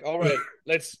be like, "All right,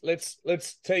 let's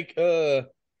take." Trevor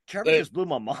just blew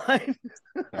my mind.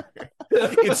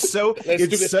 It's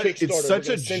such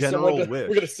a general wish.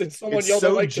 We're gonna send someone. It's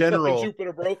so general,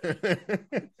 Jupiter, bro.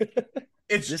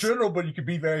 It's general, but you can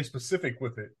be very specific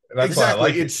with it. That's exactly. Why I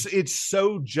like it's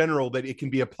so general that it can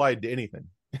be applied to anything.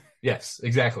 Yes,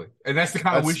 exactly. And that's the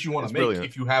kind of wish you want to make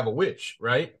if you have a wish,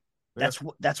 right?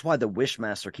 That's why the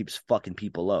Wishmaster keeps fucking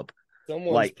people up.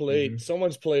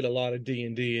 Someone's played a lot of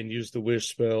D&D and used the wish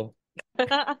spell.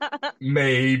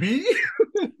 Maybe.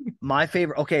 My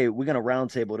favorite. Okay, we're gonna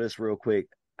roundtable this real quick.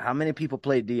 How many people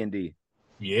play D&D?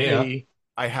 Yeah,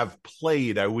 I have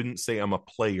played. I wouldn't say I'm a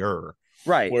player.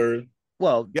 Right.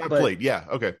 Well, yeah, I played. Yeah.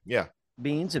 Okay. Yeah.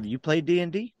 Beans, have you played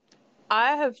D&D?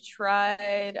 I have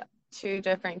tried 2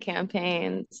 different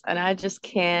campaigns and I just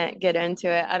can't get into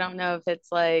it. I don't know if it's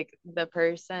like the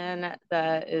person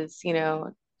that is,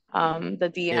 the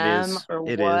DM or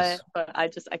what, but I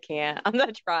can't. I'm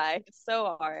gonna try. It's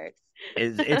so hard.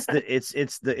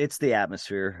 It's the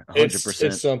atmosphere. 100%.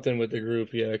 It's something with the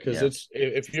group, because it's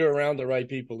if you're around the right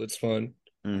people, it's fun.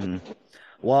 Mm-hmm.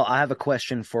 Well, I have a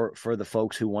question for the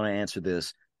folks who want to answer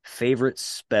this. Favorite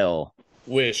spell?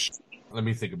 Wish. Let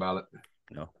me think about it.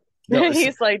 No,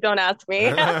 he's like, don't ask me.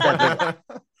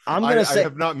 I'm gonna say I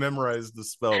have not memorized the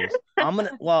spells.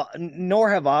 Nor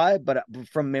have I, but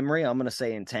from memory, I'm gonna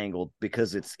say Entangled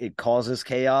because it causes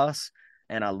chaos,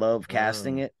 and I love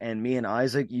casting it. And me and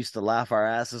Isaac used to laugh our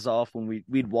asses off when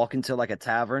we'd walk into like a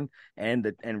tavern, and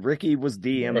Ricky was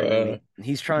DMing, and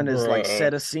he's trying to like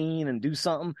set a scene and do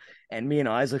something, and me and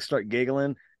Isaac start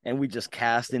giggling. And we just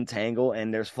cast Entangle,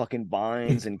 and there's fucking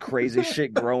vines and crazy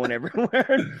shit growing everywhere.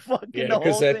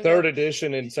 Because that 3rd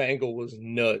edition Entangle was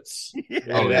nuts.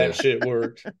 That shit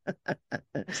worked.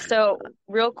 So,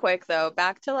 real quick though,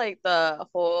 back to like the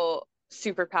whole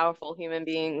super powerful human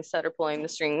beings that are pulling the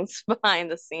strings behind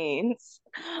the scenes.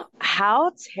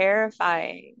 How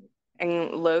terrifying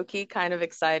and low-key kind of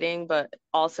exciting, but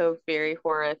also very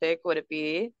horrific would it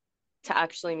be to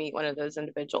actually meet one of those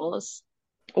individuals?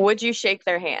 Would you shake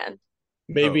their hand?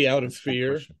 Maybe out of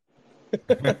fear.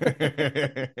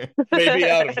 Maybe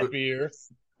out of fear.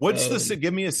 What's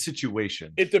give me a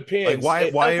situation. It depends.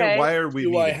 Like why are we?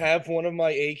 Do I have one of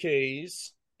my AKs?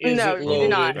 No, you do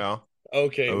not. No.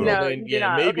 Okay. Well, then,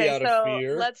 maybe out of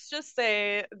fear. Let's just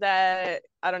say that,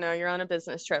 I don't know, you're on a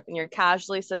business trip and you're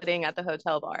casually sitting at the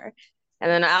hotel bar.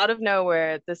 And then out of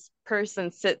nowhere, this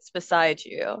person sits beside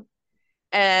you.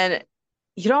 And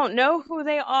you don't know who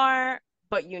they are,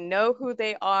 but you know who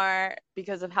they are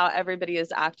because of how everybody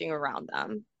is acting around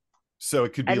them. So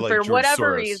it could be and like for George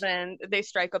whatever Soros. reason, they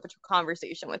strike up a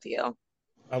conversation with you.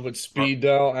 I would speed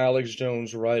dial Alex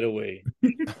Jones right away.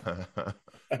 I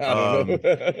don't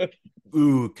know.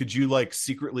 Ooh, could you like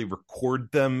secretly record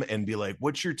them and be like,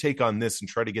 "What's your take on this?" and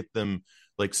try to get them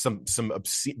like some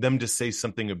obscene them to say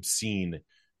something obscene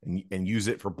and use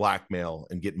it for blackmail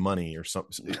and get money or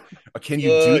something. Can you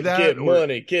do that?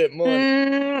 Get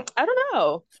money. I don't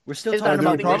know. We're still Is talking that about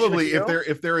something Probably we should do?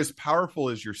 if they're as powerful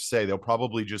as you say, they'll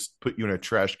probably just put you in a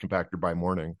trash compactor by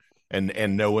morning, and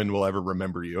no one will ever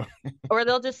remember you. Or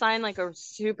they'll just sign like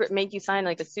make you sign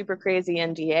like a super crazy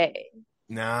NDA.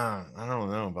 Nah, I don't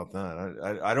know about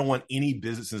that. I don't want any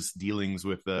business dealings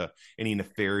with any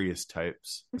nefarious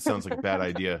types. It sounds like a bad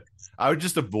idea. I would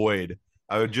just avoid.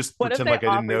 I would just What if pretend they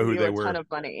like I didn't know offered who you they a were. ton of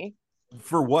money?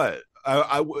 For what?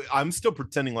 I'm still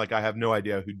pretending like I have no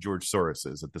idea who George Soros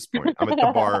is at this point. I'm at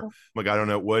the bar. I'm like, I don't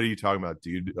know. What are you talking about,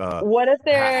 dude? What if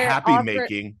they're happy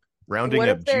making, rounding what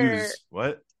up if they're- Jews.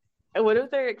 What? What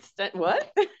if they're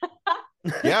what?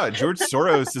 Yeah, George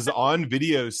Soros is on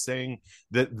video saying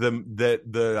that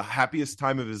the happiest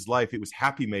time of his life, it was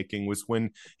happy making, was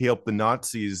when he helped the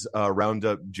Nazis round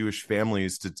up Jewish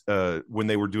families to when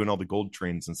they were doing all the gold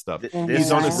trains and stuff.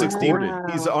 He's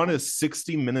on a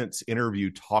 60 minutes interview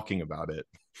talking about it.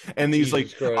 And he's Jesus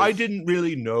like, Christ. I didn't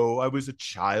really know. I was a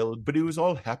child, but it was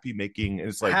all happy making. And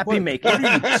it's like, Happy making.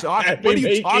 What are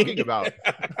you talking about?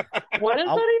 What is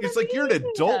that even It's like you're an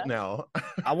mean? adult now.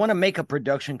 I want to make a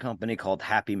production company called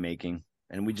Happy Making,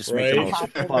 and we just make the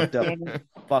Right. most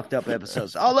fucked up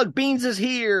episodes. Oh, look, Beans is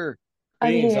here.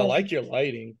 Beans, I like your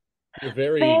lighting. You're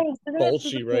very Thanks. Isn't that bolshy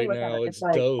super right cool? now. It's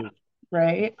like, dope.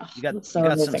 right? You got, So you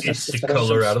got some. amazing. It's the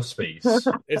color out of space. It's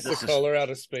the This is- color out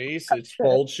of space. It's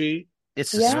bolshy.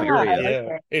 It's Yeah, Suspiria. I like Yeah.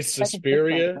 it. It's Like a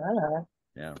Suspiria. different-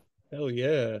 Yeah. Hell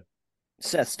yeah.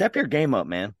 Seth, step your game up,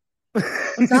 man.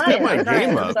 I'm trying, Step my I'm trying,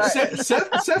 game I'm up. sorry.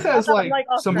 Seth has like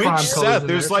some Which prime colors Seth? in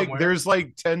There's there like somewhere. there's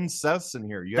like 10 Seths in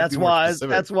here. You have That's to be more why. specific.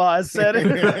 That's why I said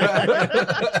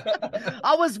it.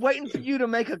 I was waiting for you to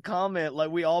make a comment. Like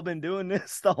we all been doing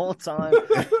this the whole time.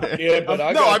 Yeah, but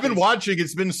I no, got I've been this- watching.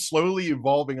 It's been slowly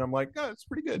evolving. I'm like, oh, it's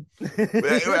pretty good.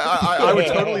 I would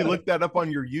totally look that up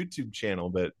on your YouTube channel,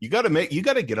 but you got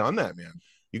to get on that, man.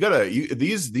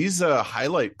 These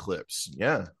highlight clips.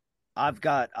 Yeah. I'm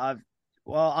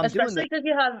doing Especially the, because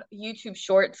you have YouTube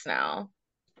Shorts now.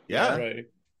 Yeah. Right.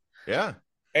 Yeah.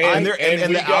 And, And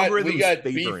we the got algorithm's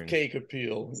favoring. beefcake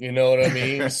appeal. You know what I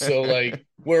mean? So like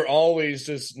we're always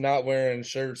just not wearing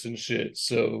shirts and shit.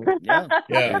 So yeah.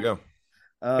 There yeah. you go.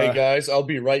 Hey guys, I'll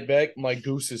be right back. My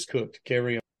goose is cooked.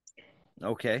 Carry on.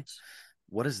 Okay.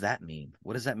 What does that mean?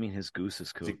 What does that mean? His goose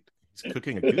is cooked. It's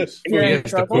cooking a goose. You're in Yes, the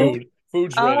trouble? food.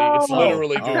 Food's ready. It's Oh.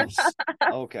 literally Oh. goose.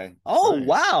 Okay. Oh Nice.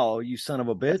 wow, you son of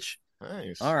a bitch.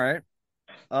 Nice. All right.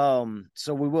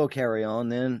 So we will carry on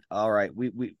then. All right.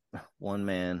 We one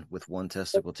man with one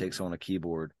testicle takes on a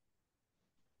keyboard.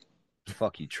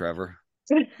 Fuck you, Trevor.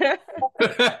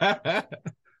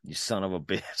 You son of a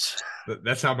bitch.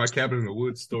 That's how my cabin in the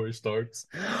woods story starts.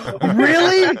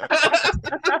 Really?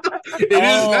 It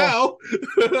is now.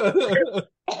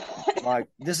 Like,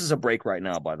 this is a break right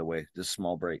now, by the way. This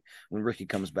small break. When Ricky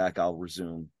comes back, I'll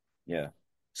resume. Yeah.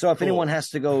 So if Cool. anyone has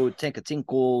to go take a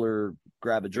tinkle or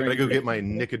grab a I drink, gotta go get my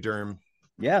Nicoderm.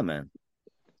 yeah, man.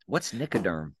 What's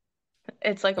Nicoderm?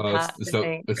 It's like a patch. It's I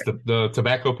think. the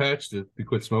tobacco patch that you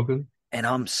quit smoking. And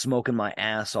I'm smoking my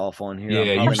ass off on here. Yeah, I'm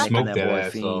you probably smoked making that boy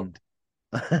ass fiend.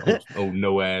 Oh,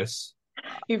 no ass.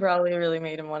 You probably really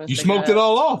made him want to. You smoked it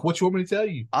all off. What you want me to tell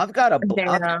you? I've got a.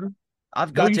 Damn. I've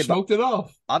No, got you to. smoked it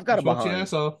off. I've got You a smoked your behind.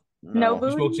 ass off. No You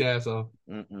booty? smoked your ass off.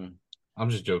 Mm-mm. I'm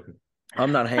just joking.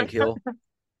 I'm not Hank Hill.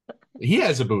 He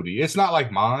has a booty. It's not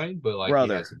like mine, but like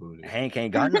Brother, he has a booty. Hank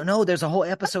ain't got no. There's a whole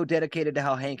episode dedicated to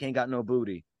how Hank ain't got no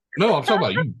booty. No, I'm talking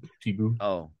about you, T-Boo.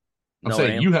 Oh, I'm no,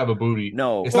 saying you have a booty.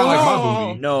 No, It's not like my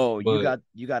booty. no. but-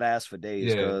 You got ass for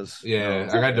days, Yeah, cuz. yeah,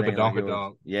 no, I got the it ain't like badonkadonk.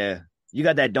 yours. Yeah, you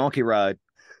got that donkey ride.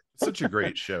 Such a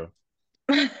great show.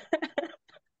 King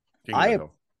I- of the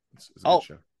Hill. It's a good Oh.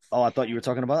 show. Oh, I thought you were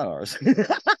talking about ours.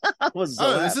 I was so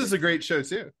Oh, this happy. is a great show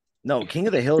too. No, King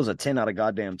of the Hill is a 10 out of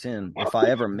goddamn 10. If I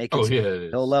ever make it Oh to yeah, it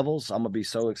is. Hill levels, I'm gonna be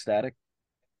so ecstatic.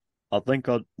 I think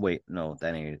I'll wait. No,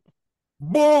 that ain't it.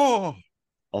 Boah!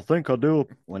 I think I'll do.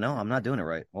 Well, no, I'm not doing it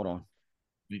right. Hold on.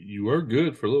 You were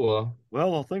good for a little while.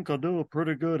 Well, I think I'll do it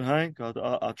pretty good, Hank.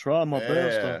 I try my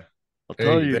best. Yeah. I'll Hey,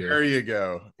 tell you. There you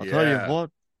go. I'll tell you what.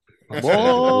 I'm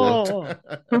Whoa!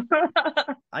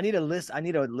 I need to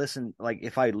listen. Like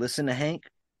if I listen to Hank,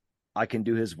 I can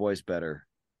do his voice better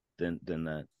than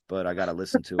that. But I gotta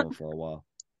listen to him for a while.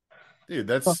 Dude,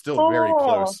 that's still very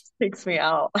close. Takes me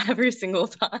out every single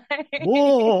time.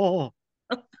 Whoa!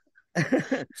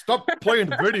 Stop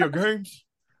playing video games.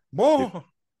 Boah!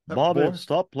 Bobby,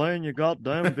 stop playing your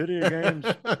goddamn video games,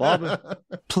 Bobby.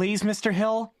 Please, Mr.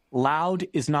 Hill, loud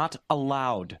is not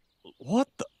allowed. What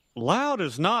the? Loud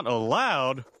is not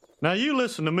allowed? Now you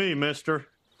listen to me, mister.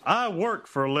 I work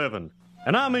for a living.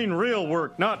 And I mean real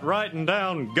work, not writing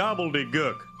down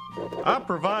gobbledygook. I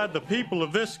provide the people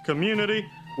of this community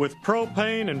with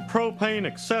propane and propane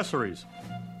accessories.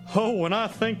 Oh, when I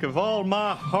think of all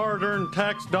my hard-earned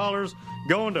tax dollars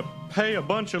going to pay a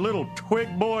bunch of little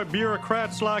twig boy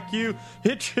bureaucrats like you,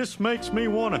 it just makes me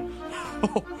want to...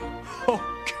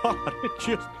 Oh, God, it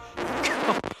just...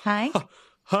 Hi?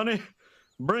 Honey,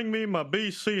 bring me my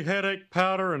BC headache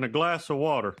powder and a glass of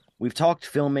water. We've talked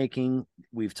filmmaking,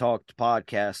 we've talked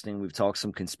podcasting, we've talked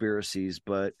some conspiracies,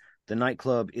 but the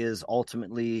nightclub is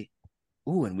ultimately...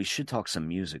 Ooh, and we should talk some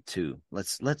music too.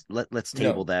 Let's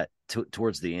table that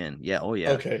towards the end. Yeah. Oh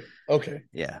yeah. Okay.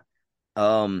 Yeah.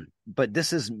 But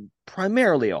this is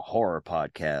primarily a horror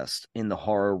podcast in the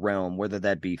horror realm, whether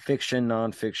that be fiction,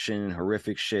 nonfiction,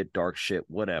 horrific shit, dark shit,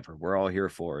 whatever. We're all here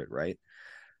for it, right?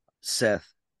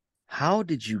 Seth, how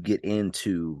did you get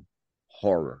into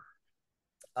horror?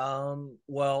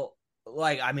 Well,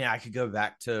 I could go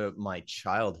back to my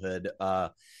childhood.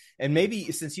 And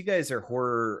maybe since you guys are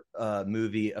horror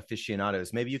movie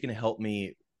aficionados, maybe you can help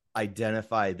me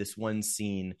identify this one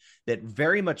scene that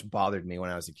very much bothered me when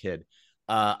I was a kid.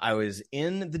 I was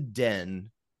in the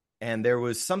den and there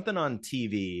was something on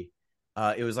TV.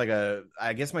 It was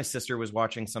I guess my sister was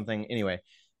watching something. Anyway,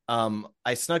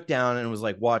 I snuck down and was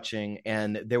watching,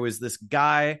 and there was this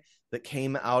guy that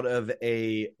came out of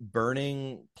a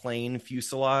burning plane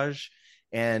fuselage,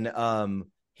 and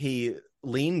he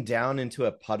leaned down into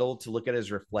a puddle to look at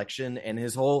his reflection, and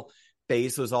his whole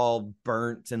face was all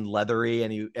burnt and leathery,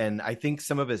 and I think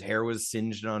some of his hair was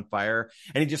singed and on fire,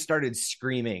 and he just started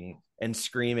screaming and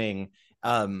screaming.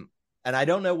 And I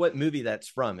don't know what movie that's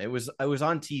from. It was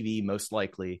on TV most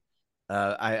likely.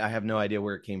 I have no idea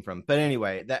where it came from, but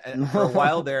anyway, that for a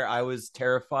while there, I was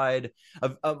terrified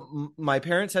of. My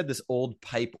parents had this old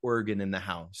pipe organ in the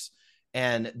house,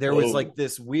 and there was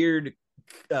this weird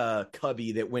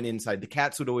cubby that went inside. The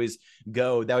cats would always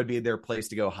go. That would be their place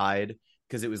to go hide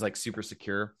because it was super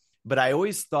secure. But I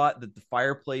always thought that the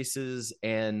fireplaces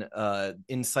and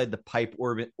inside the pipe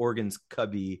organ's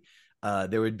cubby,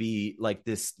 there would be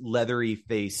this leathery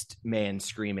faced man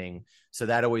screaming. So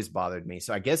that always bothered me.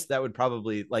 So I guess that would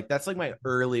probably that's my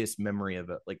earliest memory of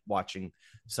it, watching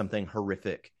something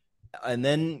horrific. And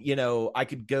then, I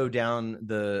could go down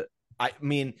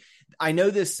I know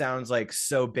this sounds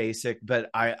so basic, but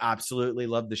I absolutely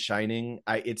love The Shining.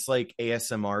 It's like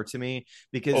ASMR to me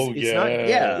because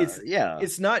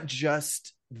it's not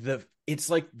just it's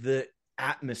the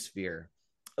atmosphere.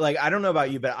 I don't know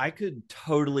about you, but I could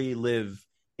totally live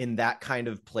in that kind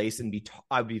of place and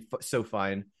I'd be so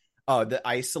fine. The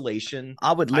isolation.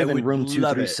 I would live in room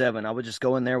 237. I would just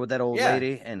go in there with that old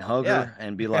lady and hug her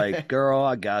and be like, "Girl,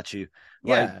 I got you."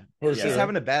 She's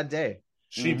having a bad day.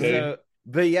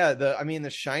 But yeah, The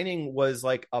Shining was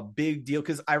a big deal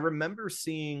because I remember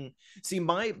seeing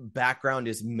my background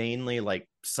is mainly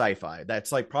sci-fi.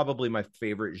 That's probably my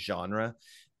favorite genre.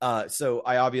 So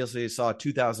I obviously saw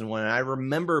 2001, and I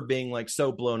remember being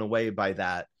so blown away by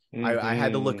that. Mm-hmm. I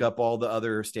had to look up all the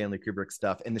other Stanley Kubrick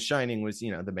stuff, and The Shining was,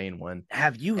 the main one.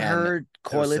 Have you heard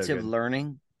Correlative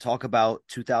Learning talk about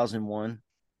 2001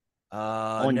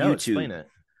 on YouTube? Explain it.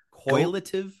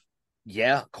 Correlative?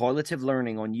 Yeah, Correlative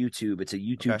Learning on YouTube. It's a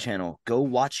YouTube channel. Go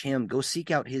watch him. Go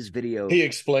seek out his video. He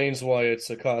explains why it's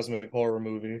a cosmic horror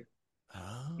movie.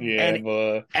 Oh.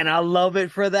 Yeah, and I love it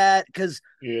for that because,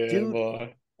 dude,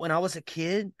 when I was a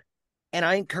kid, and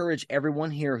I encourage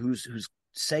everyone here who's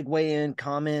segue in,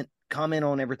 comment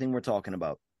on everything we're talking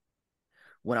about.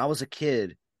 When I was a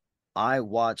kid, I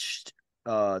watched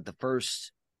the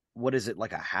first,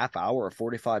 a half hour or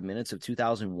 45 minutes of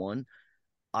 2001.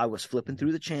 I was flipping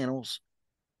through the channels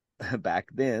back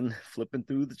then,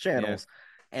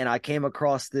 and I came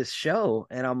across this show,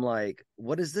 and I'm like,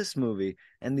 what is this movie?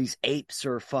 And these apes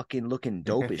are fucking looking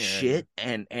dope as shit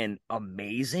and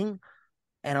amazing.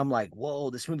 And I'm like, whoa,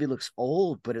 this movie looks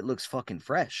old, but it looks fucking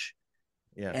fresh.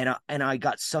 Yeah. And I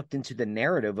got sucked into the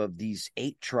narrative of these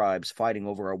ape tribes fighting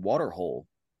over a water hole.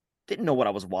 Didn't know what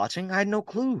I was watching. I had no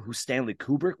clue who Stanley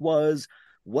Kubrick was,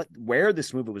 where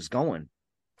this movie was going.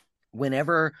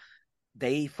 Whenever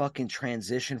they fucking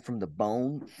transition from the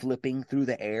bone flipping through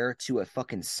the air to a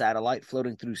fucking satellite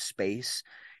floating through space,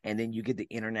 and then you get the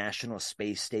International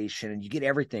Space Station, and you get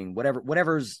everything,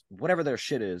 whatever their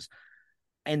shit is,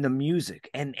 and the music,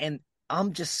 and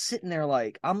I'm just sitting there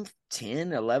I'm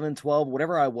 10, 11, 12,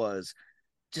 whatever I was,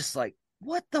 just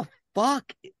what the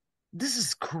fuck? This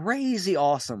is crazy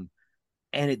awesome.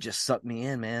 And it just sucked me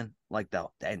in, man.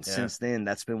 Since then,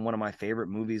 that's been one of my favorite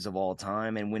movies of all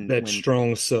time. And when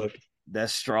strong suck.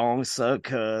 That's strong, suck,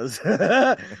 cuz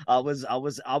I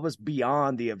was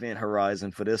beyond the event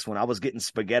horizon for this one. I was getting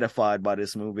spaghettified by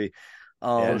this movie.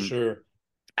 For sure.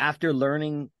 After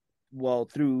learning, well,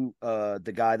 through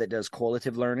the guy that does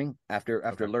qualitative learning,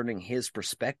 after learning his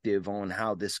perspective on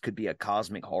how this could be a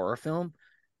cosmic horror film,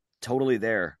 totally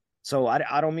there. So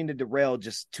I don't mean to derail.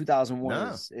 Just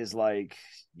 2001 is like,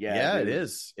 yeah, dude, it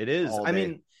is. It is. all I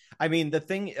day. mean, the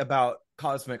thing about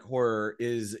cosmic horror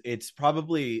is it's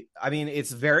probably, I mean,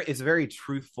 it's a very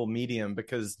truthful medium,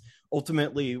 because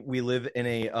ultimately we live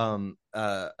in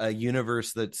a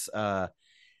universe that's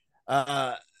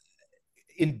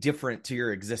indifferent to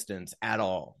your existence at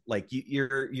all. Like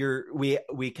we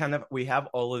have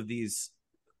all of these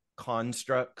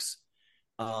constructs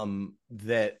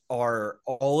that are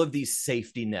all of these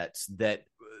safety nets that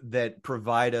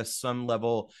provide us some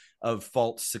level of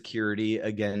false security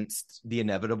against the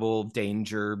inevitable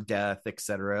danger, death,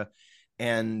 etc.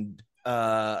 And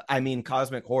I mean,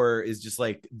 cosmic horror is just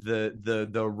like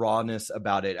the rawness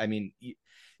about it. I mean,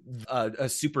 a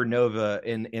supernova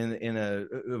in a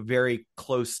very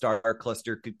close star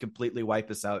cluster could completely wipe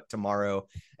us out tomorrow,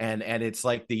 and it's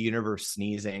like the universe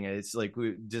sneezing, and it's like,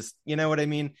 we just, you know what I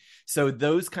mean? So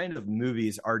those kind of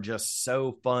movies are just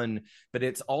so fun. But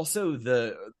it's also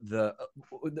the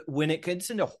when it gets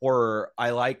into horror,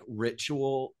 I like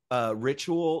ritual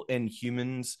and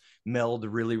humans meld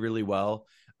really, really well.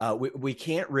 We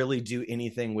can't really do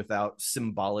anything without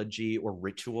symbology or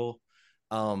ritual.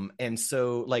 And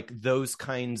so like those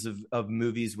kinds of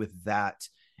movies with that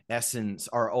essence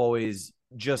are always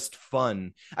just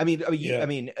fun. I mean,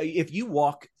 if you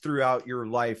walk throughout your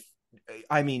life,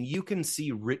 I mean, you can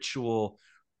see ritual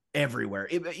everywhere.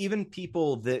 Even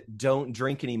people that don't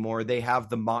drink anymore, they have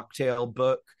the mocktail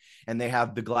book and they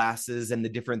have the glasses and the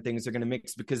different things they're going to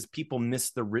mix, because people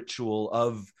miss the ritual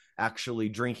of actually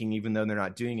drinking, even though they're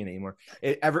not doing it anymore.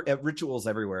 Rituals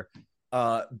everywhere.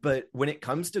 But when it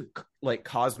comes to like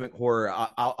cosmic horror,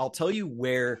 I'll tell you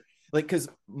where, like, because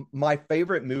my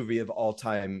favorite movie of all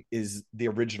time is the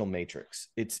original Matrix.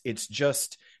 It's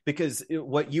just because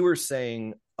what you were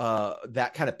saying,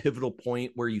 that kind of pivotal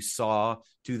point where you saw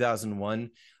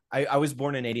 2001. I was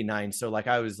born in 89, so like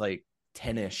I was like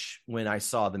 10ish when I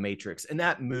saw the Matrix, and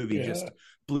that movie just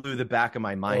blew the back of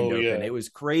my mind open. It was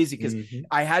crazy because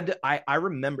I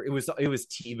remember it was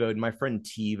TiVoed. My friend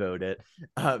TiVoed it,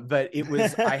 but it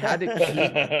was, I had to keep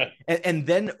and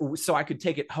then so I could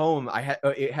take it home.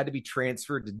 It had to be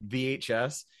transferred to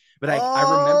VHS. But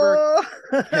I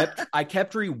remember I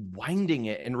kept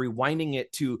rewinding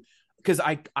it to, because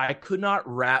I could not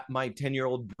wrap my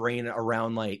 10-year-old brain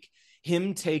around like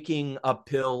him taking a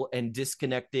pill and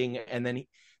disconnecting, and then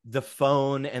the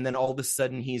phone, and then all of a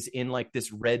sudden he's in like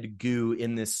this red goo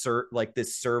in this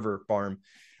this server farm.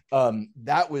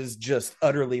 That was just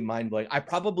utterly mind-blowing. I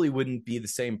probably wouldn't be the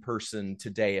same person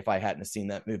today if I hadn't seen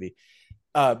that movie.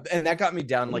 And that got me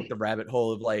down like the rabbit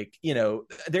hole of like, you know,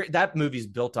 that movie's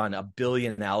built on a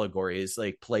billion allegories,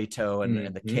 like Plato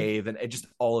and the cave and just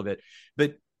all of it.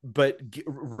 But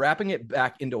wrapping it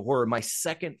back into horror, my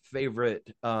second favorite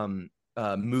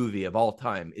movie of all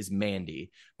time is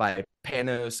Mandy by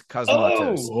Panos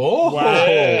Cosmatos. Oh, wow.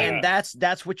 And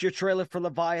that's what your trailer for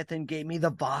Leviathan gave me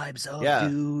the vibes of,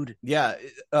 dude. Yeah.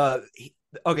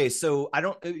 Okay, so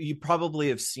you probably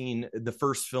have seen the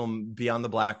first film, Beyond the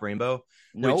Black Rainbow.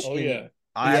 Nope.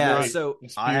 I beautiful.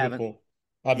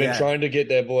 I've been trying to get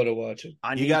that boy to watch it.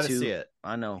 You got to see it.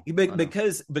 I know.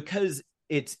 Because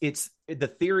it's the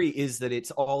theory is that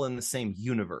it's all in the same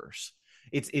universe.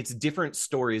 It's different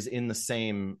stories in the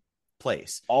same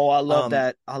place. Oh, I love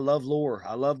that. I love lore.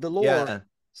 I love the lore. Yeah.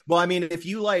 Well, I mean, if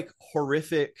you like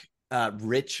horrific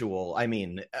ritual, I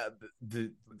mean,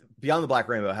 the Beyond the Black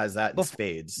Rainbow has that in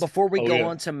spades. Before we go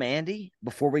on to Mandy,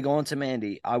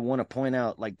 I want to point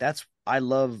out, like, I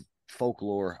love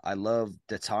folklore. I love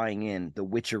the tying in, the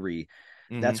witchery.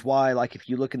 That's why, like, if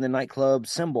you look in the nightclub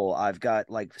symbol, I've got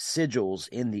like sigils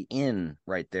in the inn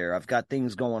right there. I've got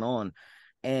things going on.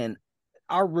 And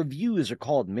our reviews are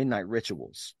called Midnight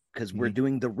Rituals because we're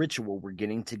doing the ritual. We're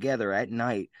getting together at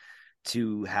night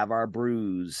to have our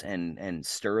brews and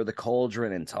stir the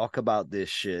cauldron and talk about this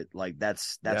shit. Like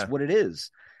that's what it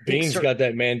is. Bean's got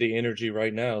that Mandy energy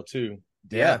right now too.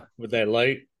 Yeah. With that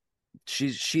light.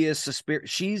 She is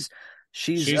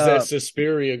She's that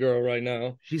Suspiria girl right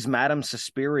now. She's Madame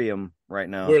Suspirium right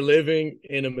now. We're living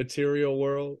in a material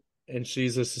world and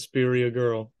she's a Suspiria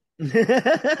girl.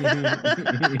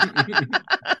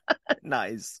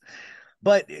 Nice.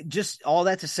 But just all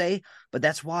that to say, but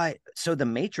that's why. So the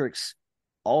Matrix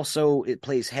also, it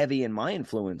plays heavy in my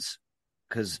influence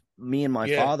because me and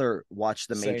my father watched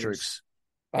the Matrix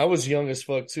I was young as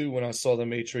fuck too when I saw The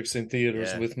Matrix in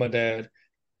theaters Yeah. with my dad.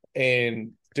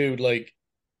 And dude, like,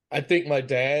 I think my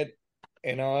dad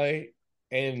and I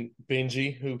and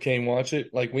Benji, who came watch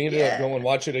it, like, we ended up going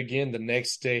watch it again the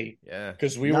next day. Yeah.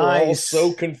 Because we were all Nice.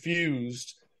 so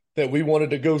confused that we wanted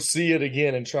to go see it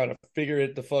again and try to figure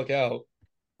it the fuck out.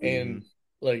 And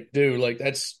like, dude, like,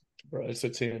 bro, it's a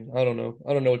 10. I don't know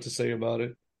what to say about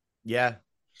it. Yeah.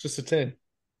 It's just a 10.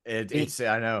 It's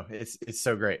I know. It's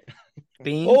so great.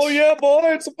 Beans? Oh yeah, boy,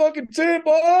 it's a fucking 10,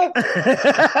 boy.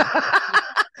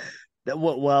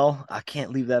 Well, I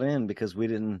can't leave that in because we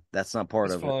didn't. That's not part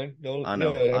It's of fine. it. No, I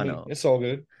know. yeah, I mean, know. it's all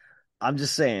good. I'm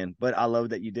just saying, but I love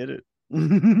that you did it.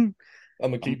 I'm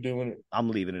gonna keep doing it. I'm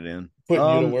leaving it in. Putting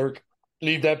you to work.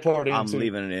 Leave that part in. I'm too.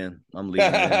 leaving it in. I'm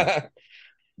leaving it in.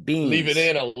 Beans. Leave it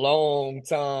in a long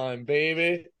time,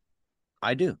 baby.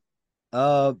 I do.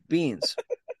 Beans.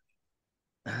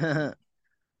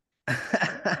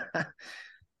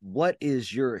 What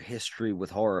is your history with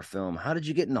horror film? How did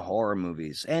you get into horror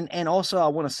movies? And also, I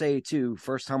want to say too,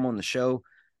 first time on the show,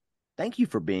 thank you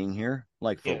for being here.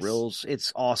 Like, for Yes. reals,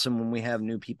 it's awesome when we have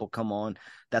new people come on.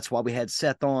 That's why we had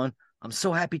Seth on. I'm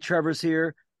so happy Trevor's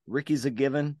here. Ricky's a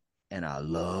given, and I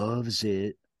loves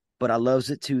it. But I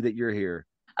loves it too that you're here.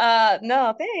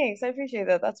 No, thanks. I appreciate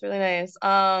that. That's really nice.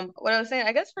 What I was saying,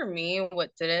 I guess for me,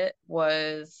 what did it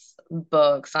was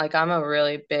books. Like, I'm a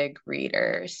really big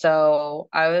reader. So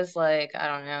I was like, I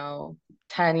don't know,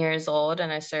 10 years old,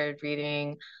 and I started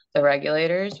reading The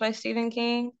Regulators by Stephen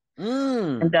King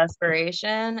and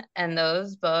Desperation. And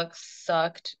those books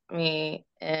sucked me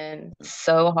in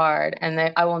so hard.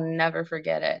 And I will never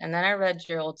forget it. And then I read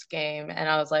Gerald's Game, and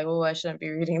I was like, oh, I shouldn't be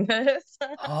reading this.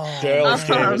 Gerald's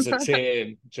Game is a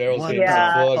 10. Gerald's Game is a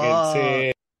fucking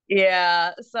 10.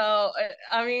 Yeah. So,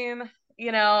 I mean,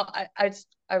 you know,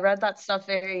 I read that stuff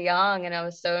very young, and I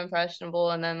was so impressionable.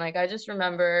 And then, like, I just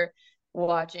remember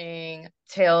watching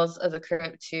Tales of the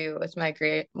Crypt 2 with my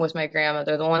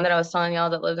grandmother, the one that I was telling y'all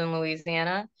that lived in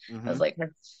Louisiana. It was like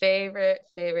her favorite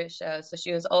show. So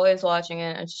she was always watching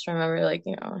it. I just remember, like,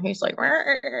 you know, he's like,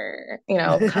 you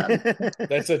know,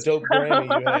 That's a dope granny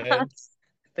you had.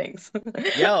 Thanks.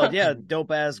 Yeah,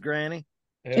 dope ass granny.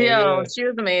 Yo, she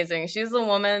was amazing. She's the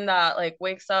woman that, like,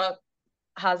 wakes up,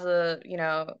 has a, you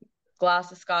know,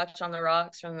 glass of scotch on the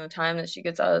rocks from the time that she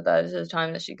gets out of bed to the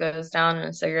time that she goes down, and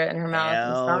a cigarette in her mouth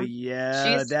and Hell stuff.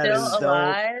 yeah, She's that still is dope.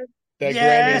 alive. That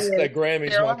Yes.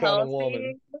 Grammy's Still my kind of healthy.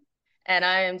 woman. And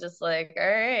I am just like, all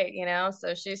right, you know. So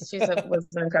was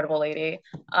an incredible lady.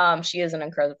 She is an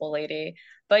incredible lady.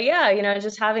 But yeah, you know,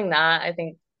 just having that, I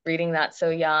think reading that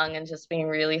so young and just being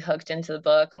really hooked into the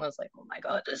book was like, oh my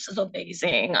God, this is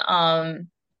amazing.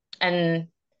 And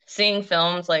seeing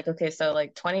films like, okay, so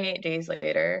like 28 Days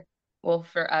Later will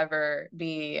forever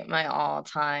be my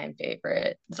all-time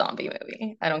favorite zombie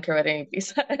movie. I don't care what anybody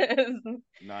says.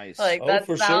 Nice. Like, Oh, that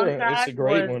for sure. It's soundtrack a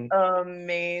great was one.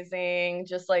 amazing.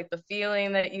 Just like the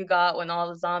feeling that you got when all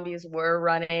the zombies were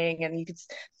running, and you could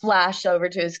flash over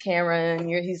to his camera, and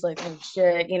he's like, oh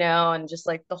shit, you know, and just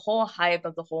like the whole hype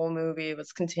of the whole movie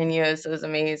was continuous. It was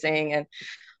amazing, and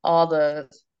all the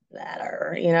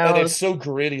ladder, you know. And it's so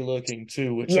gritty looking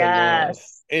too, which I love.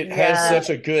 Yes. It has such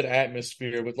a good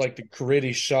atmosphere with like the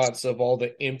gritty shots of all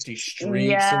the empty streets and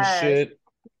Yes. shit.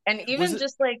 And even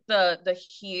just like the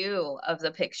hue of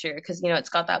the picture, because, you know, it's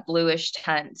got that bluish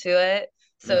tint to it.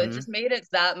 So it just made it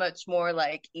that much more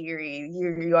like eerie.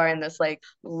 You are in this like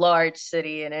large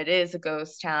city, and it is a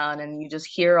ghost town, and you just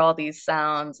hear all these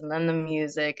sounds, and then the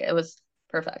music. It was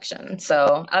perfection.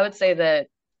 So I would say that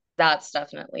that's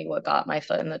definitely what got my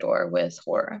foot in the door with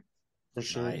horror. For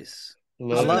sure. Nice.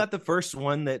 Wasn't that the first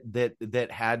one that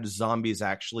had zombies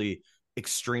actually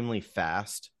extremely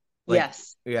fast? Like,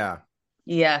 Yes. Yeah.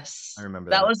 Yes. I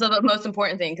remember that that. was the most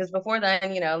important thing, because before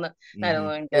then, you know, Night of the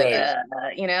Living Dead,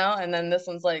 you know, and then this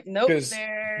one's like, nope, Because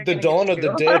they're the gonna Dawn get of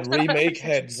the you. Dead remake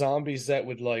had zombies that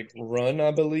would like run,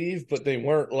 I believe, but they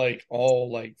weren't like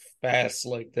all like fast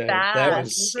like that. That was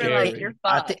These are like, scary. you're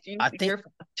I fucked. think- You're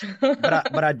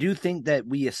fucked. but I do think that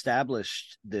we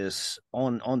established this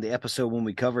on the episode when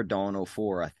we covered Dawn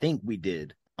 04. I think we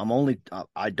did.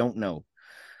 I don't know,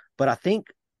 but I think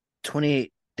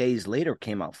 28 Days Later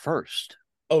came out first.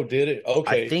 Oh, did it?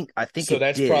 Okay. I think so. it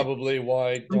That's did. probably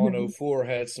why Dawn 04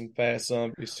 had some fast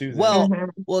zombies too. then.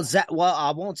 Well, Zach. Well,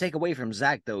 I won't take away from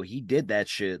Zach though. He did that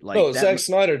shit. Like, no, that Zack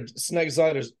Snyder, Snack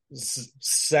Zyder's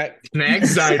Snack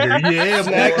Zyder, yeah,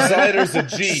 Snack boy. Zyder's a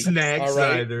G. Snack all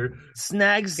right? Zyder.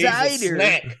 Snack He's a Zyder.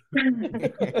 snack.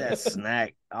 That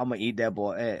snack. I'm gonna eat that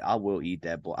boy. Hey, I will eat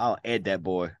that boy. I'll ed that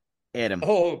boy. Ed him.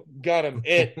 Oh, got him.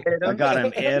 I got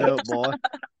him ed up, boy.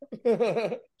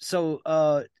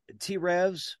 So, T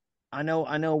Revs, I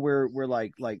know we're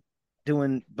like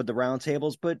doing but the round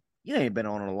tables, but you ain't been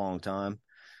on in a long time.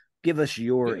 Give us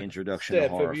your introduction to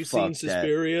Steph, horror. have you Fuck seen that.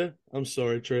 Suspiria? I'm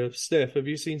sorry, Trev. Steph, have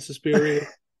you seen Suspiria?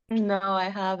 No, I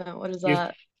haven't. What is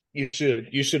that?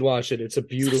 You should watch it.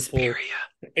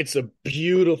 It's a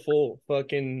beautiful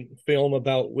fucking film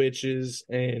about witches,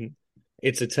 and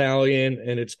it's Italian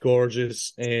and it's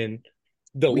gorgeous, and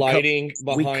the lighting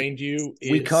behind you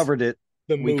is we covered it.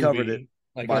 the movie. We covered it.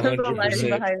 Like By- The lighting 100%.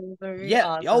 behind the movie. Yeah.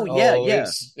 Awesome. Oh yeah, yeah.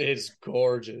 It's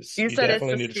gorgeous. You said it's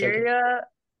definitely need to check it. Suspiria.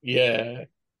 Yeah.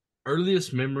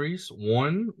 Earliest memories.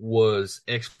 One was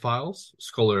X-Files,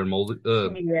 Sculler and Moldy.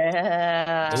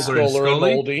 Yeah. Mulder and Sculler and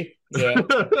Scully. Moldy. Yeah.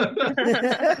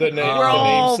 We're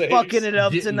all namesakes. fucking it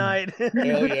up Getting- tonight.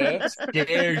 Hell yeah.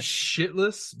 Scared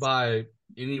shitless by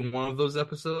any one of those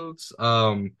episodes.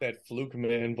 That fluke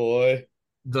man, boy.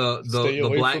 The Stay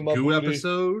away Black from my Goo booty.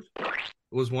 episode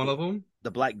was one of them.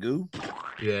 The Black Goo.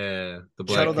 Yeah, the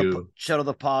Black Goo. Shuttle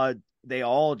the Pod. They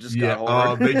all just Yeah, got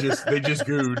hard. they just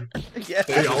gooed. Yeah.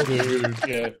 They all gooed.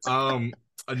 Yeah.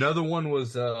 Another one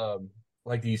was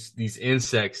like these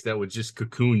insects that would just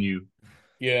cocoon you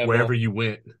Yeah. wherever bro. you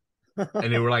went.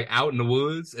 And they were like out in the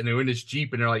woods, and they were in this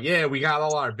Jeep, and they're like, "Yeah, we got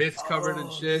all our vents covered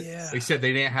and shit." yeah. Except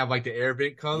they didn't have like the air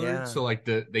vent covered, Yeah. so like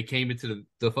they came into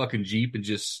the fucking Jeep and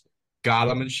just got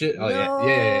them and shit. Oh No.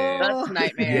 yeah. That's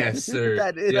nightmares. Yes, sir.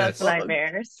 That is- yes. That's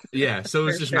nightmares. Yeah, so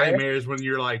it's For just sure. nightmares when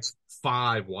you're like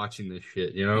 5 watching this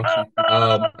shit, you know.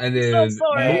 Oh, And then so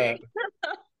sorry.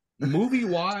 movie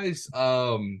wise,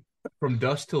 From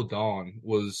Dusk Till Dawn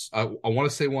was I want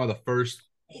to say one of the first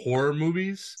horror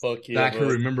movies Fuck yeah. that I can bro.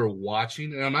 remember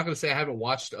watching, and I'm not gonna say I haven't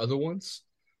watched other ones,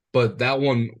 but that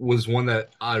one was one that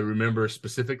I remember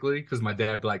specifically because my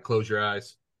dad would be like, close your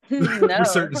eyes No. for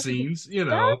certain scenes, you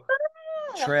know.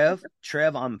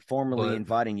 Trev, I'm formally What?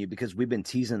 inviting you because we've been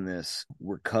teasing this.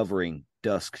 We're covering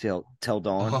Dusk Till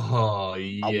Dawn. Oh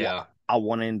yeah. I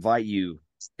want to invite you.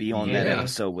 Be on that Yeah.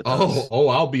 episode with us.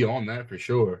 I'll be on that for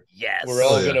sure. Yes. We're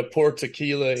all Oh, yeah. gonna pour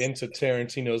tequila into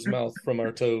Tarantino's mouth from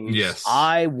our toes. Yes.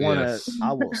 I wanna. Yes.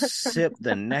 I will sip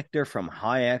the nectar from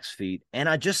Hayek's feet, and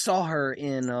I just saw her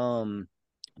in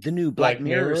the new Black Black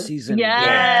Mirror Mirror? season. Yes,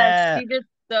 Yeah. she did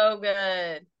so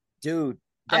good. Dude.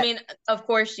 I that mean, of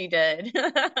course she did.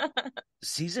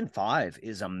 season 5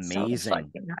 is So amazing.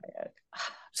 fucking Hayek. God.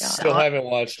 Still haven't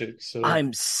watched it, so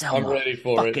I'm Selma ready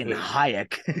for it. fucking but-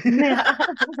 Hayek. Yeah.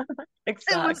 It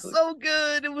Exactly. was so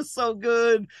good. It was so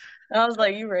good. I was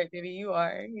like, "You right, baby. You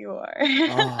are. You are."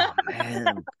 Oh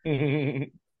man.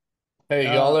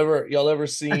 Hey, y'all ever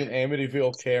seen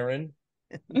Amityville Karen?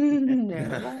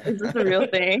 No. Is this a real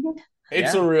thing?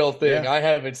 It's Yeah. a real thing. Yeah. I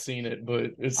haven't seen it,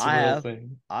 but it's a I real have.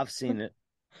 thing. I've seen it.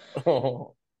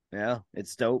 Oh, Yeah,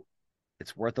 it's dope.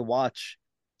 It's worth a watch.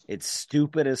 It's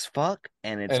stupid as fuck,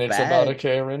 and it's and it's bad. about a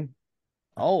Karen.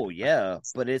 Oh yeah,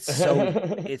 but it's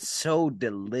so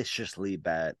deliciously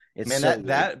bad. It's Man, so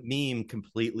that meme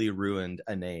completely ruined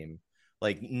a name.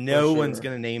 Like no For one's sure.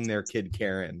 gonna name their kid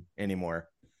Karen anymore.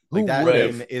 Who Like that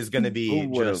would've? name is gonna be Who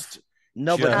would've? just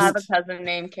no, but just- I have a cousin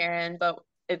named Karen, but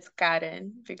it's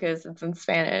Karen because it's in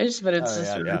Spanish. But it's Oh,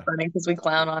 just yeah, really yeah. funny because we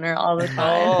clown on her all the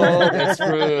time. Oh, that's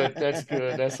good. That's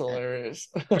good. That's hilarious.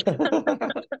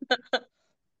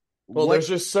 Well, what- there's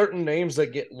just certain names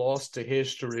that get lost to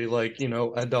history, like,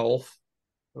 Adolf.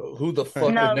 Who the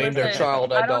fuck No, would name their listen,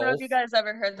 child I don't know Adolf? if you guys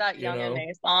ever heard that You Young know?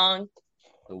 M.A. song.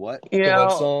 the what? You The what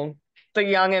know, song? the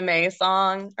Young M.A.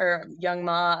 song or Young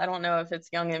Ma. I don't know if it's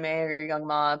Young M.A. or Young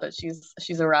Ma, but she's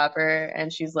a rapper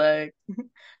and she's like,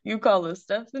 "You call her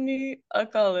Stephanie, I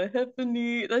call her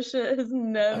Tiffany." That shit has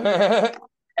never,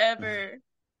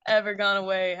 ever gone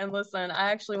away. And listen,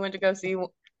 I actually went to go see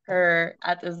her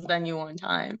at this venue one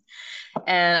time,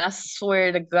 and I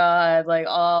swear to God, like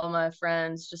all my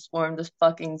friends just formed this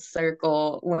fucking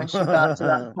circle when she got to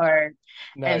that part.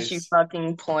 And she Nice.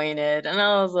 fucking pointed, and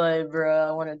I was like, bro,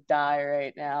 I want to die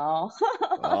right now.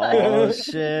 Oh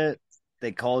shit!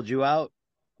 They called you out.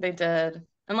 They did.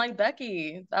 And like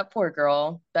Becky, that poor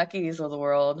girl. Becky's of the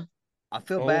world. I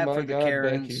feel Oh bad my for the God,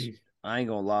 Karens. Becky. I ain't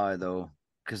gonna lie though,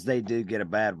 because they did get a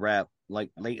bad rap. Like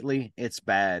lately, it's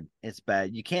bad. It's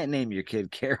bad. You can't name your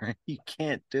kid Karen. You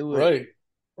can't do it.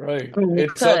 Right. You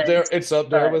It's up could, there. It's up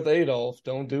there but- with Adolf.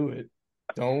 Don't do it.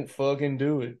 Don't fucking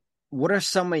do it. What are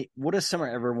some of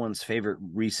everyone's favorite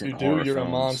recent You do, horror you're a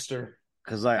films? monster.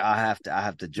 Because like I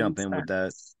have to jump in with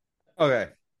that.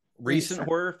 okay. Recent Recent.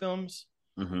 horror films.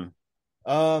 Hmm.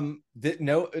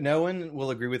 No one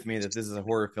will agree with me that this is a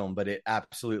horror film, but it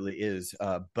absolutely is.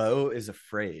 Beau is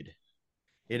Afraid.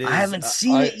 It is. I haven't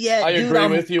seen it yet. I dude. agree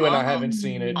I'm- with you, and I haven't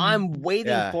seen it. I'm waiting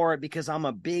Yeah. for it because I'm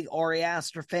a big Ari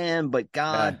Aster fan. But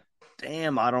God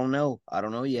Damn, I don't know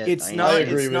yet. It's I not.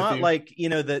 agree It's with not you. like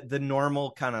the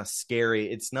normal kind of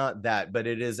scary. It's not that, but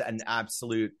it is an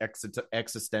absolute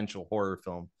existential horror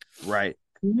film. right.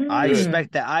 I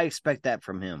expect that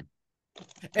from him.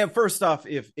 And first off,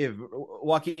 if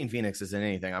Joaquin Phoenix is in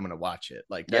anything, I'm gonna watch it.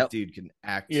 Like that Yep. dude can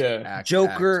act. Yeah. act,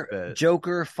 Joker, but-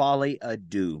 Joker, Folly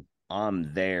Ado.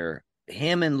 I'm there.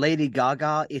 Him and Lady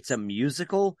Gaga. It's a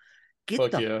musical. Get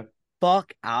Fuck the yeah.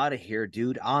 fuck out of here,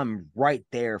 dude. I'm right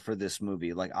there for this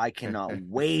movie. Like I cannot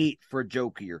wait for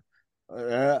Joker.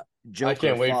 Joker, I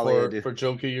can't wait Folly Ado. for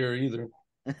Joker either.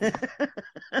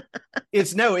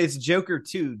 It's Joker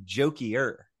 2,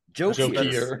 Jokier.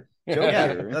 Jokier.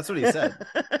 Yeah, that's what he said.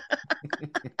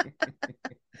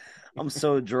 I'm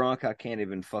so drunk I can't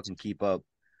even fucking keep up.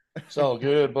 It's all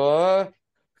good, boy.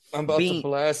 I'm about Bean- to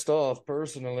blast off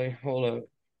personally. Hold up.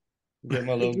 Get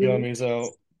my little gummies out.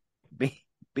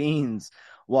 Beans,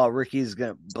 while Ricky's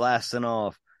blasting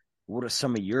off, what are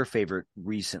some of your favorite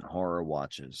recent horror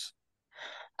watches?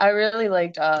 I really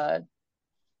liked God,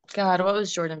 what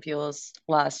was Jordan Peele's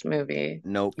last movie?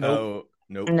 Nope. Oh,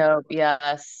 nope. Nope,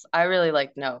 yes. I really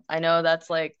like Nope. I know that's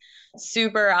like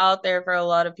super out there for a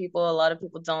lot of people. A lot of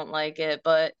people don't like it,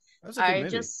 but That was a good I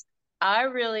movie. I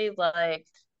really like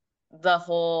the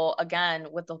whole, again,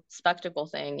 with the spectacle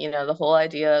thing, the whole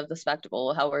idea of the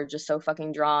spectacle, how we're just so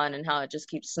fucking drawn and how it just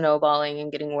keeps snowballing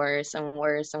and getting worse and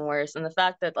worse and worse. And the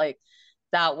fact that like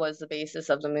that was the basis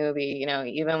of the movie,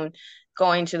 even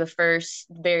going to the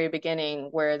very beginning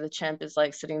where the chimp is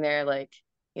like sitting there, like,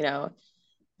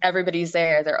 everybody's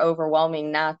there, they're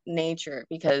overwhelming nature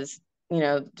because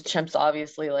the chimp's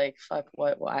obviously like, fuck,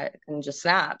 why, and just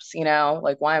snaps,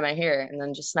 like, why am I here? And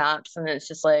then just snaps. And it's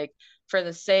just like, for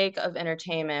the sake of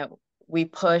entertainment, we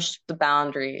push the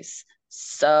boundaries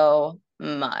so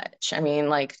much. I mean,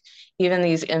 like, even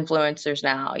these influencers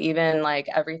now, even like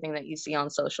everything that you see on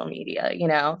social media,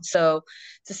 so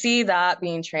to see that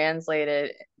being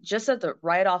translated just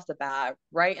right off the bat,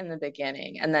 right in the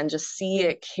beginning, and then just see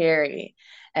it carry.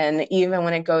 And even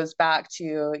when it goes back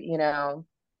to,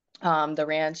 the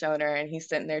ranch owner, and he's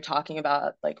sitting there talking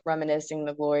about like reminiscing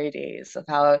the glory days of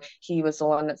how he was the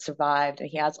one that survived, and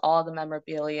he has all the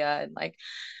memorabilia and like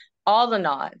all the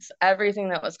nods, everything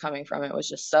that was coming from it was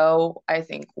just so, I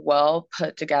think, well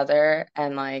put together,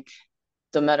 and like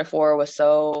the metaphor was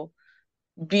so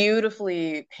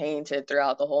beautifully painted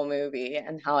throughout the whole movie,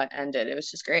 and how it ended, it was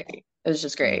just great. It was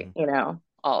just great,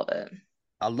 all of it.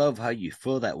 I love how you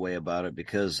feel that way about it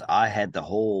because I had the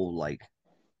whole like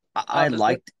I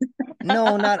liked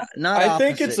no, not I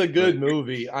think it's opposite, a good but-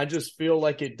 movie. I just feel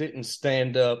like it didn't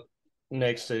stand up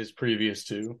next to his previous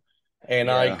two. And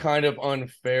I Yeah. kind of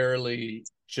unfairly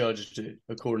judged it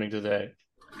according to that.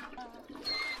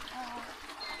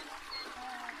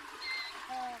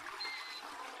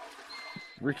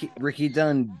 Ricky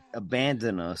done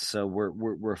abandoned us, so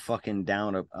we're fucking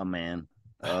down a man.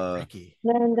 Ricky.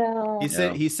 Lando.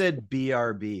 He said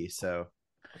BRB, so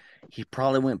He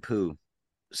probably went poo.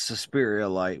 Suspiria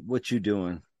light, what you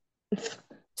doing?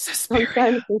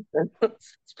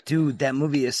 Dude, that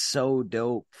movie is so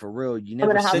dope for real. You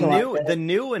never gonna have seen to it? watch the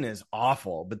new one is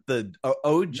awful, but the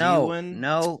OG No, one,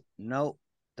 no,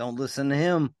 don't listen to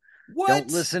him. What?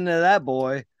 Don't listen to that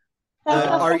boy.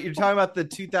 Are you talking about the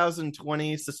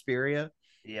 2020 Suspiria?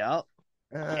 Yep.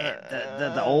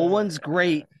 The old one's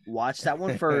great. Watch that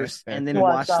one first, and then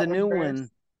Watch watch that the one new first. one.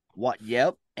 What?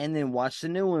 Yep, and then watch the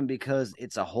new one because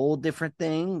it's a whole different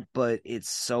thing, but it's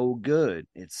so good.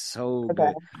 It's so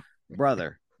Okay. good,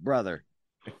 brother.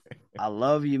 I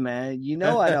love you, man. You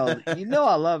know I know. You know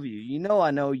I love you. You know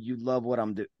I know you love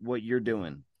what you're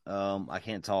doing. I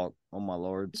can't talk. Oh my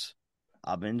lords,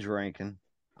 I've been drinking.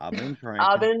 I've been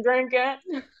drinking.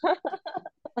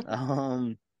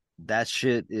 That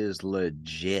shit is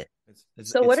legit.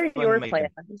 So what are fun your making.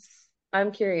 plans?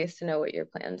 I'm curious to know what your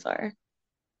plans are.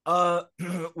 Well,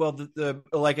 the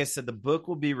like I said, the book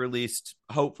will be released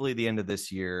hopefully the end of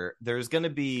this year. There's going to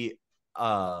be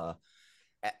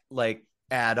like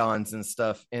add-ons and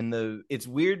stuff, and it's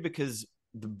weird because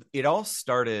it all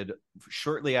started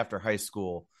shortly after high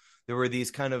school. There were these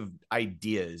kind of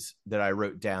ideas that I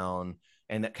wrote down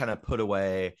and that kind of put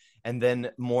away, and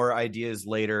then more ideas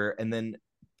later, and then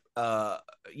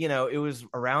it was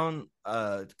around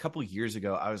a couple years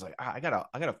ago. I was like, I got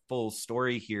a full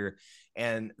story here,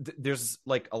 and there's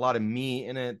like a lot of me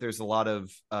in it. There's a lot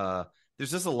of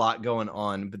there's just a lot going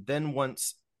on. But then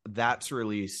once that's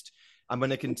released, I'm going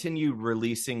to continue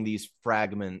releasing these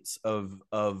fragments of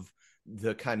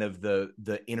the kind of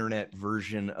the internet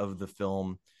version of the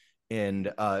film, and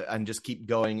just keep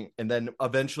going, and then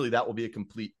eventually that will be a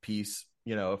complete piece,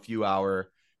 a few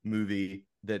hour movie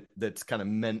that's kind of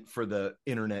meant for the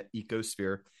internet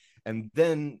ecosphere. And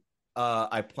then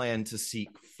I plan to seek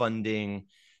funding,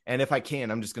 and if I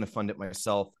can, I'm just going to fund it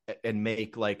myself and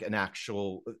make like an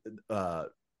actual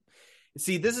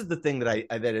see, this is the thing that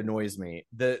that annoys me.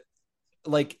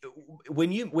 Like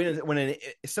when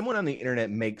someone on the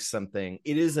internet makes something,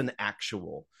 it is an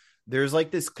actual. There's like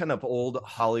this kind of old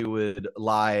Hollywood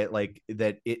lie, like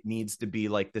that it needs to be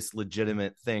like this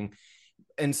legitimate thing.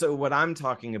 And so what I'm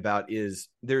talking about is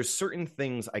there's certain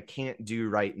things I can't do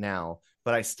right now,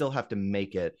 but I still have to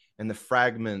make it. And the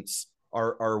fragments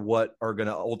are what are going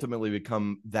to ultimately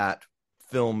become that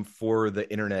film for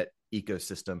the internet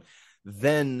ecosystem.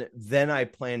 Then I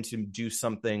plan to do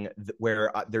something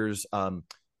where there's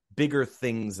bigger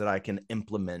things that I can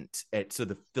implement it, so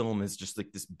the film is just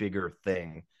like this bigger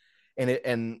thing.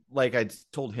 And like I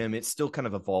told him, it's still kind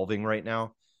of evolving right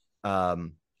now,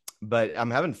 but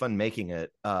I'm having fun making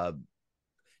it.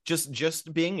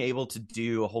 Just being able to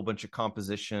do a whole bunch of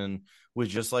composition with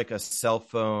just like a cell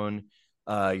phone,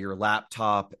 your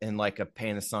laptop, and like a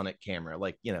Panasonic camera,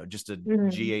 like, you know, just a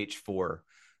GH4.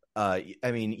 I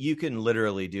mean, you can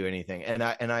literally do anything, and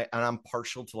I'm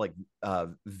partial to like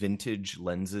vintage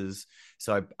lenses.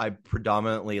 So I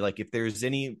predominantly, like, if there's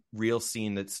any real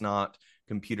scene that's not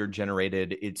computer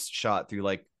generated, it's shot through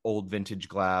like old vintage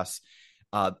glass.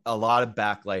 A lot of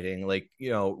backlighting, like,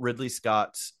 you know, Ridley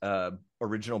Scott's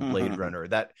original Blade Runner,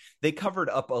 that they covered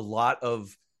up a lot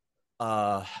of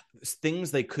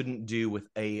things they couldn't do with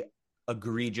a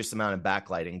egregious amount of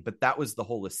backlighting, but that was the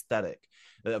whole aesthetic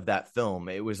of that film.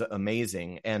 It was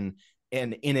amazing, and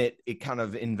in it kind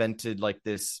of invented like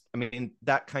this. I mean,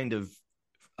 that kind of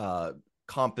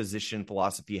composition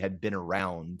philosophy had been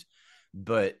around,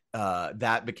 but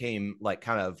that became like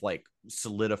kind of like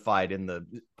solidified in the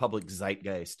public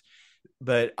zeitgeist.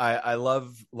 But I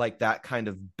love like that kind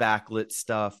of backlit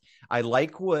stuff. I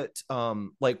like what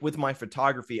like with my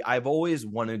photography, I've always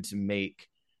wanted to make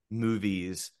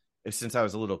movies since I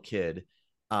was a little kid.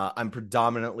 I'm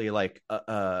predominantly like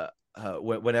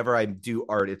whenever I do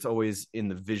art, it's always in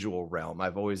the visual realm.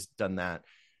 I've always done that.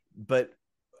 But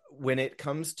when it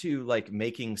comes to like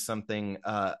making something,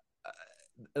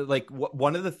 like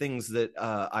one of the things that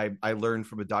I learned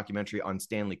from a documentary on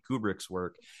Stanley Kubrick's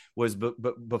work was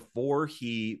before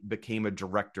he became a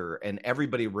director, and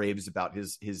everybody raves about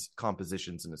his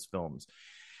compositions in his films.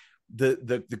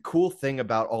 The cool thing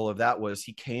about all of that was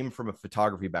he came from a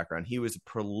photography background. He was a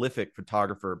prolific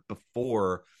photographer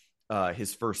before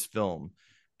his first film.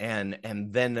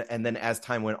 And then as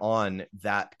time went on,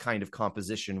 that kind of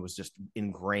composition was just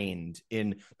ingrained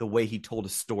in the way he told a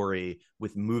story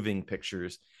with moving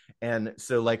pictures. And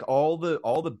so like all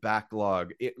the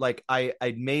backlog, it, like I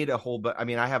made a whole, but I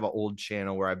mean, I have an old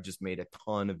channel where I've just made a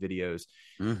ton of videos.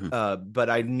 But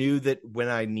I knew that when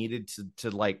I needed to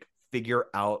like figure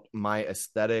out my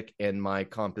aesthetic and my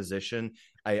composition,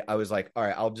 I was like, all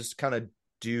right, I'll just kind of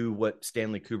do what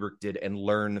Stanley Kubrick did and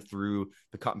learn through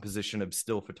the composition of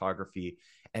still photography,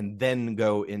 and then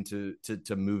go into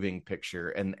to moving picture.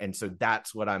 And so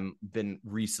that's what I'm been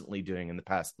recently doing in the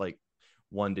past like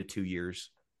 1 to 2 years.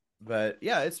 But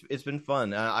yeah, it's been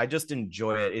fun. I just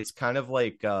enjoy it. It's kind of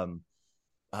like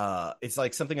it's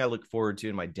like something I look forward to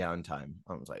in my downtime.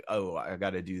 I was like, oh, I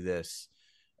got to do this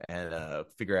and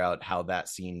figure out how that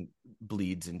scene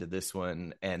bleeds into this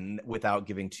one, and without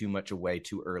giving too much away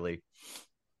too early.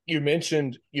 You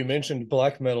mentioned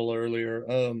black metal earlier.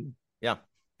 Yeah.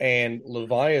 And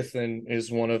Leviathan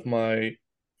is one of my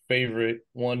favorite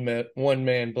one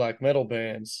man black metal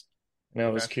bands. And I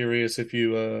was curious if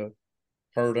you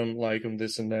heard them, like them,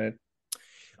 this and that.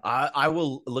 I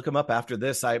will look them up after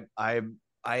this. I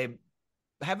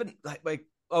haven't like.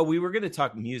 Oh, we were going to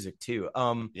talk music too.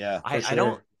 Yeah, I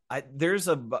don't. There's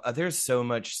so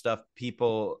much stuff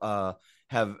people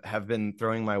have been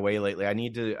throwing my way lately. I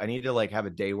need to like have a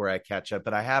day where I catch up,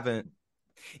 but I haven't.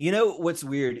 You know what's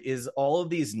weird is all of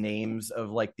these names of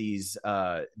like these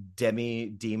demi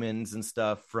demons and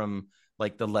stuff from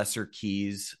like the lesser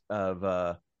keys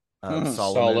of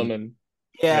Solomon.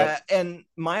 Yeah, yep. And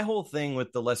my whole thing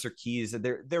with the lesser keys,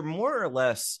 they're more or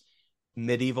less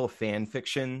medieval fan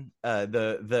fiction.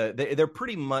 They're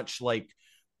pretty much like,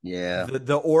 yeah,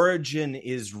 the origin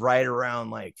is right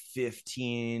around like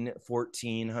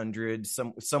 1400,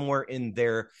 somewhere in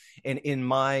there. And in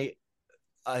my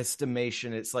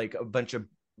estimation, it's like a bunch of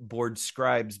bored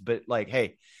scribes, but like,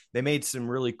 hey, they made some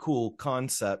really cool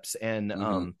concepts. And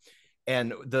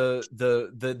and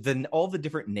the all the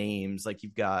different names, like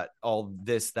you've got all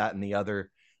this, that, and the other,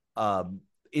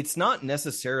 it's not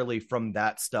necessarily from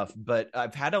that stuff, but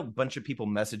I've had a bunch of people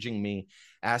messaging me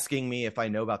asking me if I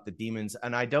know about the demons,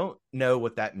 and I don't know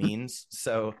what that means.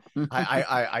 So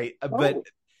but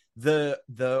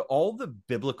the all the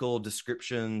biblical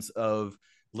descriptions of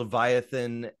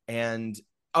Leviathan and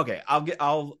okay,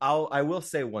 I will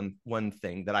say one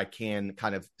thing that I can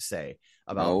kind of say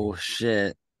about Oh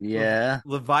shit. Yeah.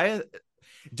 Leviathan.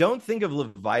 Don't think of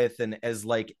Leviathan as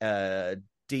like a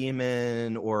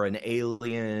demon or an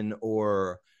alien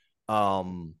or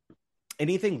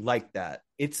anything like that.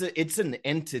 It's an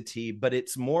entity, but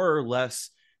it's more or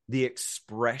less the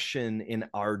expression in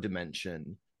our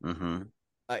dimension. Mm-hmm.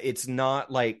 It's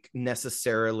not like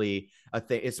necessarily a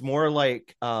thing. It's more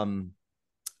like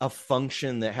a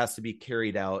function that has to be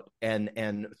carried out,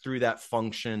 and through that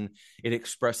function, it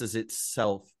expresses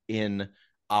itself in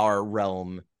our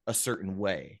realm a certain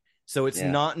way. So it's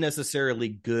not necessarily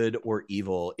good or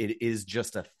evil. It is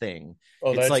just a thing.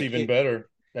 Oh, that's like, even better.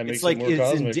 That makes it's like it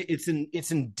more cosmic.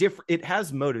 it's in different. It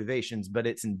has motivations, but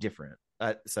it's indifferent.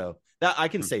 So that I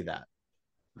can say that.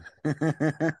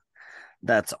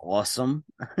 That's awesome.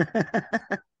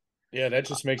 Yeah, that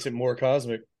just makes it more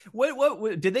cosmic.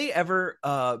 What did they ever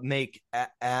make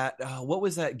at what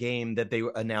was that game that they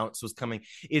announced was coming?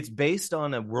 It's based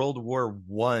on a World War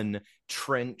One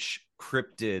trench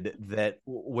cryptid that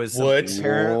was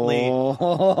apparently it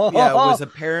was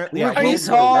apparently Ricky's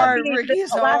hard.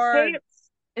 Ricky's hard.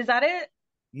 Is that it?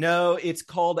 No, it's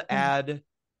called ad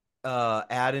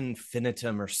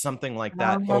infinitum or something like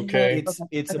that. Okay.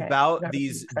 It's about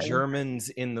these Germans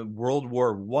in the World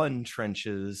War One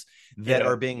trenches that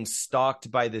are being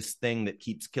stalked by this thing that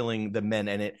keeps killing the men,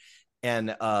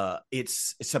 and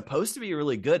it's supposed to be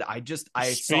really good.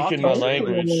 Speaking my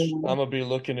language, I'm gonna be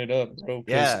looking it up, bro.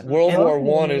 Yeah, World War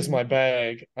One is my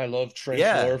bag. I love trench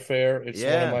warfare. It's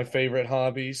one of my favorite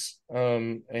hobbies.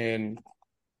 And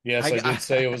yes, I did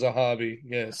say it was a hobby.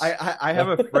 Yes. I have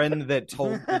a friend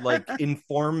that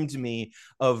informed me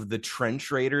of the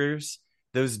trench raiders,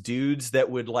 those dudes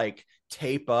that would like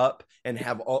tape up and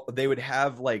they would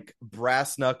have like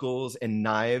brass knuckles and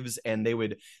knives, and they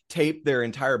would tape their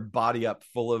entire body up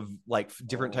full of like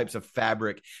different types of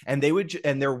fabric. And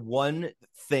their one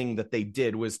thing that they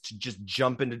did was to just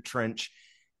jump into trench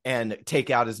and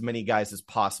take out as many guys as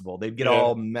possible. They'd get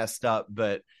all messed up,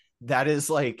 but that is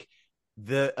like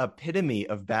the epitome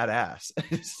of badass.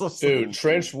 Dude,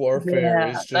 trench warfare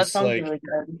is just like really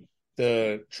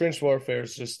the trench warfare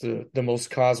is just the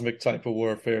most cosmic type of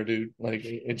warfare, dude. Like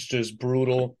it's just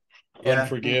brutal,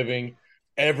 unforgiving.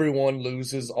 Everyone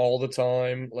loses all the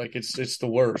time. Like it's the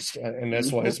worst, and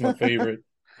that's why it's my favorite.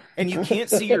 And you can't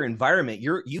see your environment.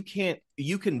 You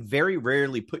can very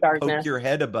rarely poke your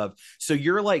head above. So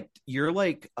you're like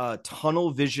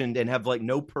tunnel visioned and have like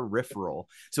no peripheral.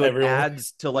 So it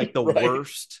adds to like the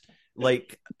worst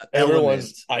like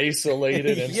everyone's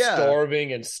isolated and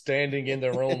starving and standing in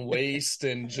their own waste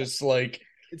and just like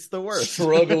it's the worst.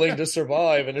 Struggling to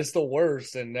survive, and it's the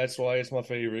worst, and that's why it's my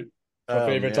favorite. My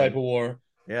favorite type of war.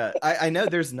 Yeah, I know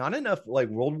there's not enough like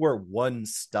World War One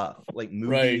stuff, like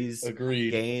movies,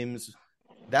 games.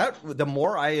 That the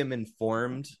more I am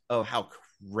informed of how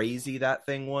crazy that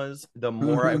thing was, the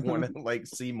more I want to like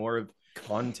see more of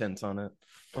content on it.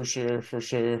 For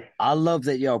sure. I love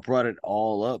that y'all brought it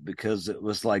all up because it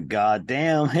was like, God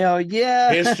damn, hell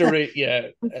yeah. History, yeah.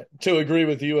 To agree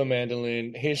with you, Amanda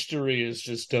Lynn, history is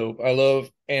just dope. I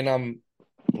love, and I'm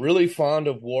really fond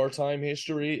of wartime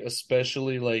history,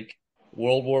 especially like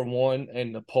World War One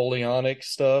and Napoleonic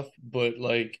stuff. But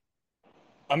like,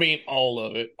 I mean, all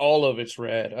of it's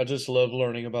rad. I just love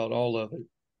learning about all of it.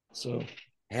 So,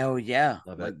 hell yeah,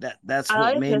 like that's I what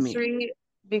like made history me.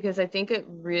 because I think it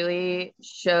really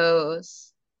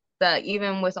shows that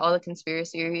even with all the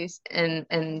conspiracies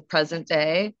in present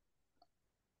day,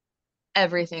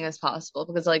 everything is possible,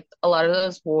 because like a lot of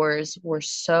those wars were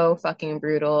so fucking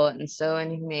brutal and so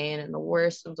inhumane and the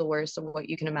worst of what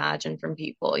you can imagine from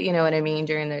people, you know what I mean,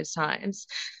 during those times.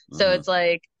 So it's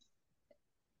like,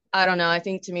 I don't know, I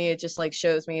think to me it just like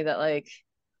shows me that like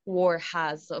war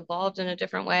has evolved in a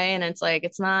different way, and it's like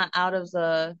it's not out of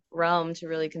the realm to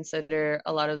really consider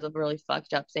a lot of the really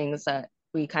fucked up things that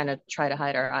we kind of try to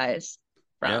hide our eyes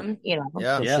from, you know.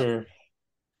 For sure.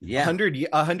 Yeah,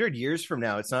 100 years from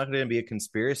now, it's not going to be a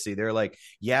conspiracy. They're like,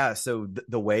 so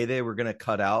the way they were going to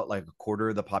cut out like a quarter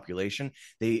of the population,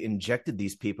 they injected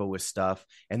these people with stuff,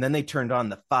 and then they turned on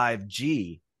the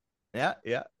 5G. No.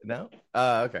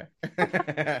 Okay.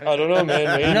 I don't know,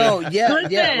 man. No,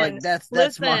 like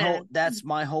that's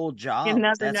my whole job. You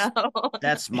never know.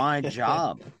 That's my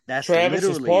job. That's Travis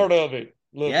literally is part of it.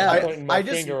 Look, Yeah. I'm pointing my I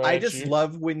just finger I at just you.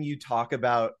 love when you talk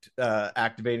about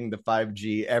activating the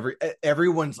 5G.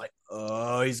 Everyone's like,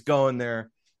 oh, he's going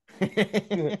there.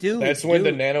 Dude, That's when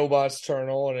the dude, nanobots turn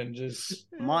on and just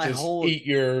my whole eat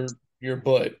your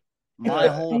butt. my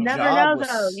whole You never job know,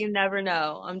 though. was You never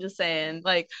know. I'm just saying,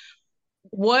 like,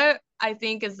 what I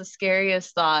think is the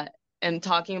scariest thought in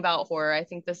talking about horror. I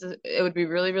think it would be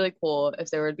really, really cool if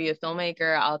there would be a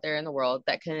filmmaker out there in the world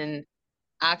that can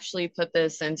actually put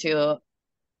this into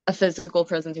a physical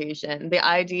presentation. The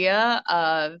idea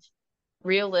of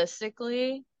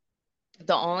realistically,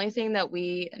 the only thing that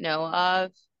we know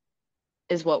of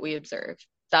is what we observe.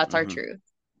 That's our Mhm. truth.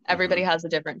 Everybody has a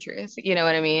different truth. You know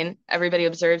what I mean? Everybody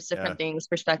observes different things.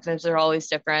 Perspectives are always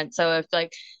different. So if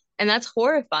like, and that's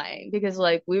horrifying because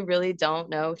like we really don't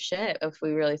know shit if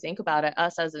we really think about it.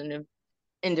 Us as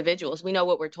individuals, we know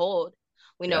what we're told.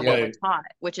 We know what we're Right. taught,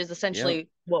 which is essentially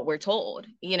what we're told.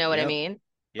 You know what I Yep. mean?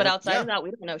 But Yep. outside of that,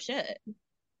 we don't know shit.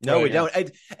 No, we Right.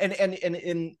 don't.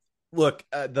 And look,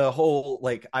 the whole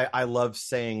like I love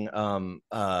saying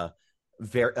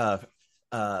ver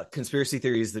conspiracy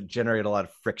theories that generate a lot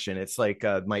of friction. It's like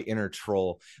my inner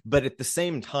troll. But at the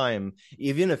same time,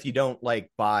 even if you don't like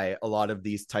buy a lot of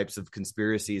these types of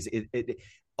conspiracies, it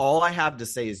all I have to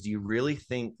say is, do you really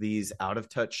think these out of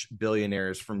touch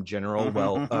billionaires from general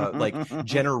wealth, like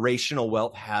generational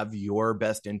wealth, have your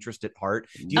best interest at heart?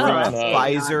 Do you Oh, think absolutely not.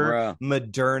 Pfizer,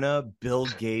 Moderna, Bill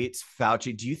Gates,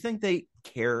 Fauci, do you think they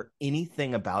care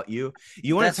anything about you?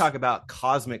 You want to talk about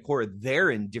cosmic horror? They're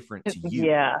indifferent to you.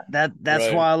 Yeah. That's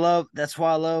Right. why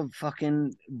I love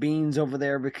fucking Beans over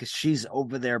there because she's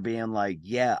over there being like,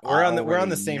 yeah, We're I on the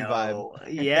already same know.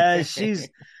 vibe. Yeah,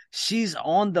 she's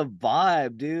on the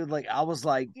vibe, dude. Like I was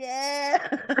like, yeah.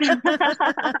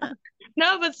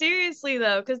 No, but seriously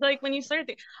though, because like when you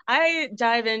I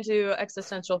dive into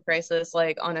existential crisis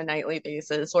like on a nightly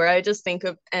basis, where I just think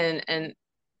of and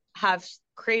have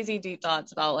crazy deep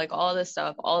thoughts about like all this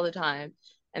stuff all the time,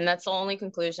 and that's the only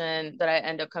conclusion that I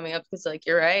end up coming up because like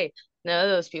you're right, none of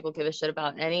those people give a shit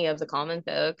about any of the common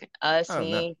folk, us, Oh, no.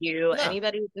 me, you, No.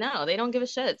 anybody. No, they don't give a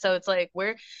shit. So it's like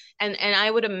and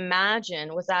I would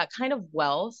imagine with that kind of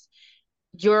wealth,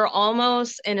 you're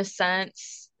almost in a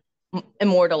sense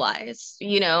immortalized,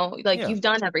 you know, like Yeah. you've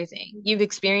done everything, you've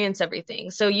experienced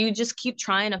everything, so you just keep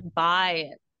trying to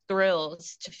buy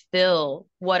thrills to fill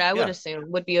what I would Yeah.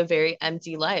 assume would be a very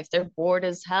empty life. They're bored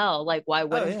as hell, like why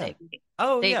wouldn't yeah. they?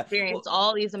 Oh, They yeah. experience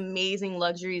all these amazing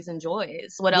luxuries and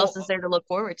joys. What else is there to look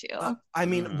forward to? I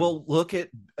mean, well, look at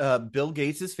Bill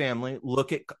Gates' family.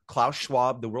 Look at Klaus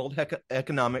Schwab, the World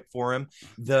Economic Forum,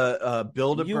 the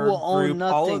Bilderberg You will own Group.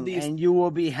 nothing, All of these, and you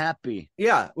will be happy.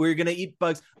 yeah, we're gonna eat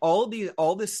bugs. All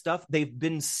this stuff they've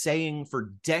been saying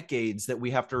for decades that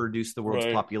we have to reduce the world's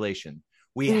Right. population.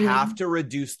 We have to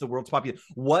reduce the world's population.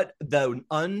 What the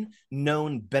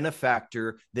unknown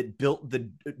benefactor that built the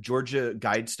Georgia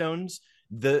Guidestones,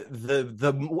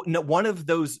 one of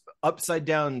those upside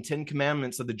down 10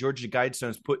 commandments of the Georgia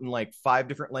Guidestones put in like 5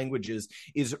 different languages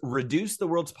is reduce the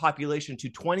world's population to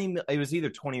 20. It was either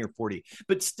 20 or 40,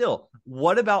 but still,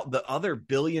 what about the other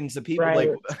billions of people? Right.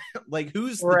 Like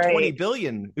who's the Right. 20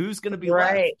 billion? Who's going to be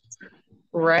Right. left?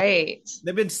 Right.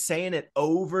 They've been saying it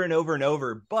over and over and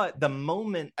over, but the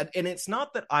moment, and it's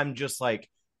not that I'm just like,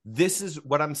 this is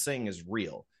what I'm saying is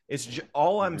real. It's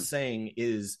all I'm saying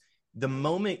is the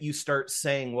moment you start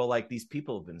saying, well, like these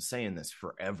people have been saying this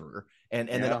forever, and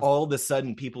then all of a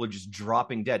sudden people are just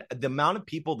dropping dead. The amount of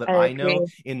people that I know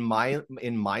in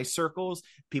my circles,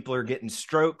 people are getting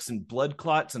strokes and blood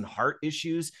clots and heart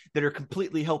issues that are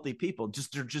completely healthy people.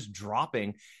 They're just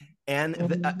dropping, and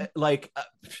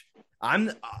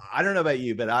I don't know about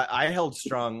you, but I held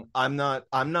strong. I'm not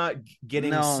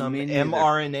getting some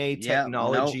mRNA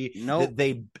technology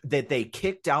that they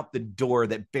kicked out the door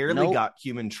that barely got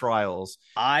human trials.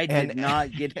 I did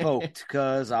not get poked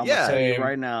because I'm gonna tell you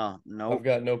right now. No, I've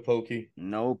got no pokey.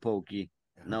 No pokey.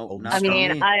 No, I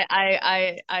mean,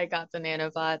 I got the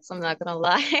nanobots. I'm not gonna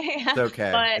lie. It's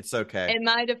okay. But it's okay. In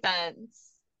my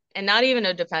defense, and not even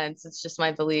a defense, it's just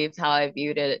my belief, how I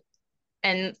viewed it.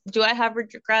 And do I have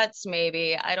regrets?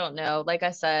 Maybe. I don't know. Like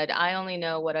I said, I only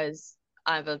know what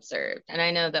I've observed. And I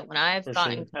know that when I've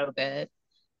gotten COVID,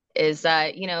 is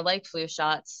that, you know, like flu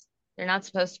shots, they're not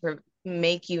supposed to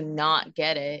make you not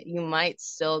get it. You might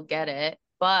still get it.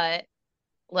 But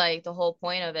like the whole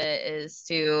point of it is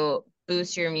to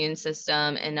boost your immune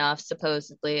system enough,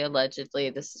 supposedly, allegedly,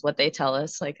 this is what they tell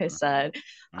us, like I said,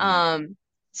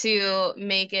 to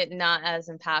make it not as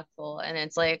impactful. And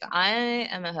it's like, I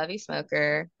am a heavy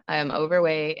smoker. I am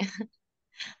overweight.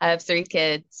 I have 3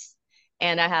 kids.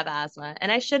 and I have asthma,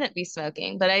 and I shouldn't be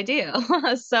smoking, but I do.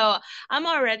 So I'm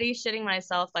already shitting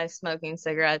myself by smoking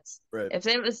cigarettes. Right. If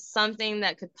it was something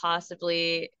that could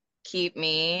possibly keep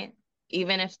me,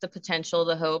 even if the potential,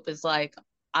 the hope is like,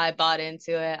 I bought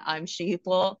into it, I'm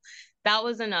sheeple, that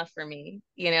was enough for me,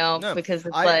 No, because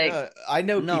it's I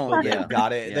know people that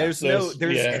got it. There's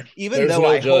even though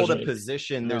I hold a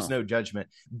position, there's no judgment.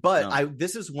 But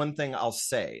this is one thing I'll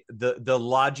say: the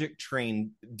logic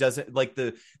train doesn't, like,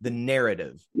 the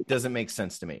narrative doesn't make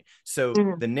sense to me. So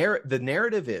the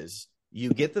narrative is,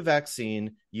 you get the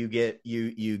vaccine, you get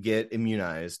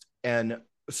immunized, and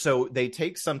so they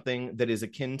take something that is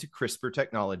akin to CRISPR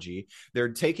technology.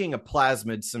 They're taking a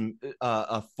plasmid,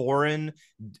 a foreign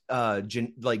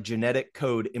genetic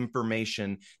code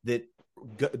information that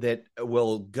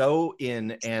will go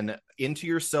in and into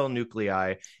your cell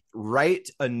nuclei, write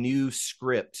a new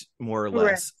script, more or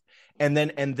less, and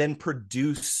then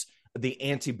produce the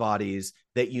antibodies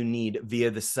that you need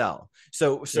via the cell.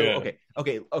 Okay.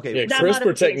 Yeah,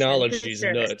 CRISPR technology is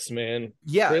nuts, man.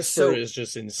 Yeah, CRISPR is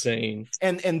just insane.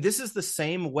 And this is the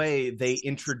same way they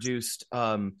introduced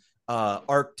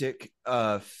Arctic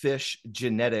fish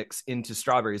genetics into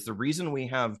strawberries. The reason we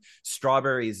have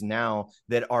strawberries now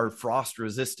that are frost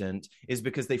resistant is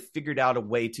because they figured out a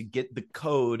way to get the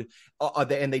code,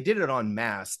 and they did it en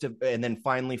masse, and then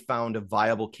finally found a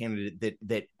viable candidate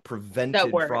that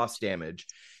prevented frost damage.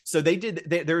 So they did.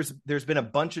 There's been a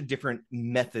bunch of different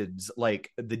methods, like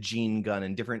the gene gun,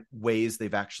 and different ways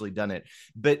they've actually done it.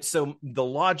 But so the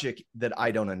logic that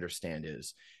I don't understand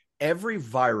is, every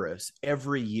virus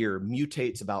every year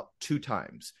mutates about 2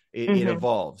 times. It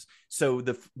evolves. So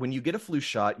when you get a flu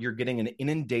shot, you're getting an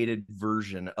inundated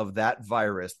version of that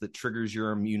virus that triggers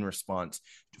your immune response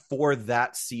for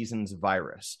that season's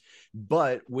virus.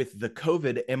 But with the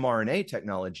COVID mRNA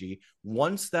technology,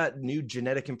 once that new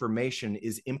genetic information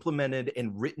is implemented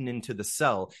and written into the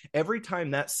cell, every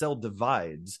time that cell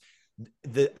divides,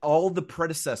 all the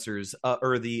predecessors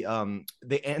or the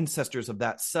ancestors of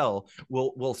that cell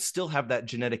will still have that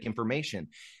genetic information.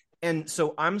 And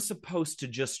so I'm supposed to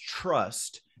just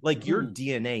trust, like, your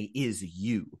DNA is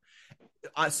you.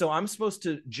 So I'm supposed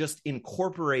to just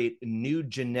incorporate new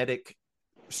genetic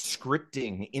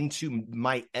scripting into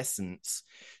my essence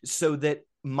so that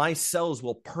my cells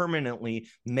will permanently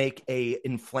make a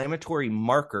inflammatory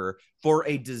marker for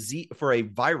a disease, for a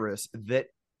virus that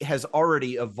has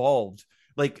already evolved.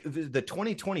 Like the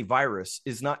 2020 virus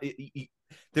is not,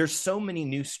 there's so many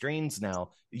new strains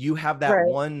now. You have that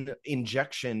one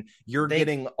injection, you're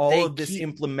getting all of this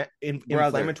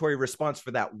inflammatory response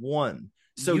for that one.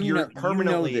 So you're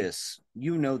permanently,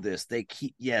 you know this.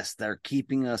 They're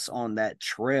keeping us on that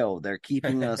trail. They're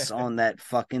keeping us on that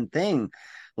fucking thing.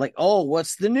 Like, oh,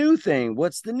 what's the new thing?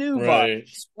 What's the new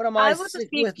virus? What am I sick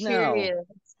with now?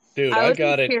 Dude, I would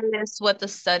be curious what the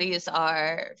studies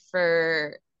are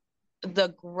for the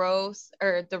growth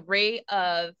or the rate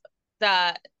of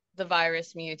that the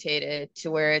virus mutated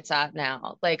to where it's at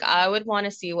now. Like, I would want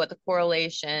to see what the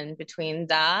correlation between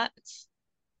that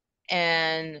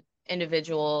and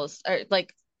individuals are,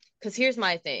 like, because here's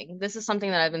my thing. This is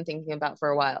something that I've been thinking about for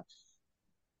a while.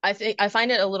 I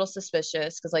find it a little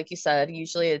suspicious because, like you said,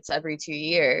 usually it's every 2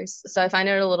 years. So I find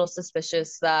it a little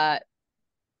suspicious that,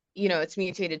 it's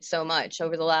mutated so much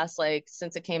over the last, like,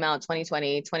 since it came out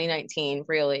 2020, 2019,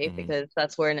 really, because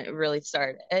that's when it really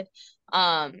started.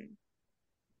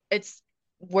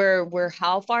 We're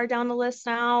how far down the list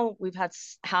now? We've had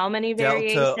how many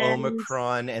variations? Delta,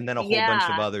 Omicron, and then a whole bunch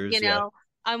of others.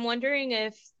 I'm wondering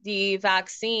if the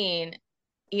vaccine,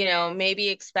 maybe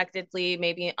expectedly,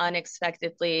 maybe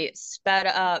unexpectedly sped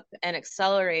up and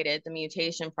accelerated the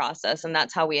mutation process. And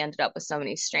that's how we ended up with so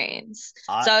many strains.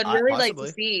 So I'd really like to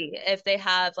see if they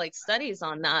have, like, studies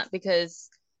on that, because,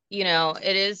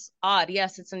 it is odd.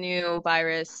 Yes, it's a new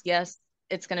virus. Yes,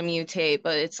 it's going to mutate,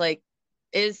 but it's like,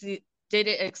 did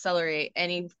it accelerate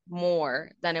any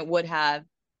more than it would have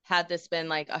had this been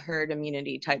like a herd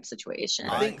immunity type situation?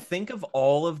 Think of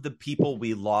all of the people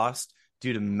we lost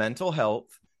due to mental health,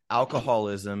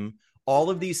 alcoholism, all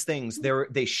of these things.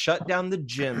 They shut down the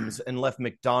gyms and left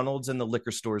McDonald's and the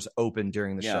liquor stores open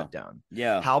during the shutdown.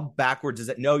 Yeah. How backwards is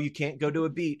it? No, you can't go to a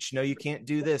beach. No, you can't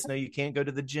do this. No, you can't go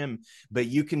to the gym, but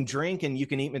you can drink and you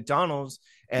can eat McDonald's.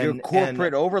 And your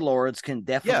corporate overlords can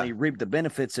definitely reap the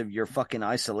benefits of your fucking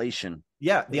isolation.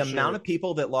 Yeah, the amount of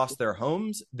people that lost their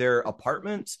homes, their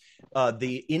apartments,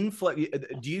 the influx.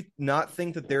 Do you not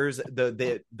think that there's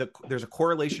there's a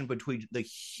correlation between the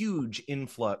huge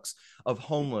influx of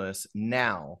homeless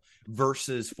now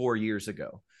versus 4 years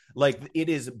ago? Like,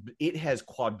 it has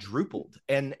quadrupled,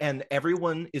 and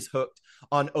everyone is hooked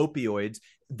on opioids.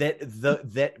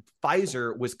 that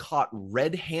Pfizer was caught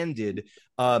red-handed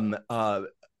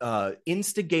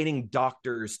instigating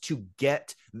doctors to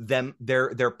get them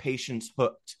their patients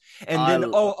hooked, and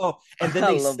then and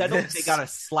then they settled. They got a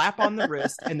slap on the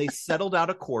wrist, and they settled out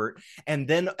of court. And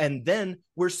then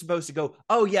we're supposed to go,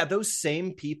 oh yeah, those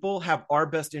same people have our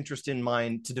best interest in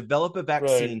mind to develop a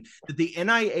vaccine that the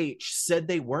NIH said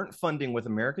they weren't funding with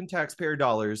American taxpayer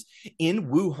dollars in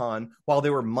Wuhan while they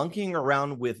were monkeying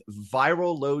around with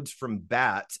viral loads from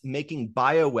bats, making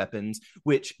bioweapons,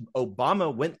 which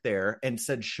Obama went there and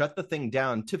said, shut the thing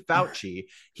down to Fauci.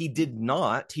 He did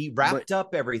not. He wrapped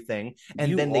up everything,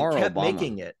 and then they kept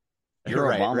making it. You're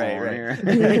right, Obama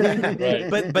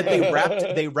right. But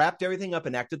they wrapped everything up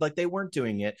and acted like they weren't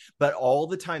doing it, but all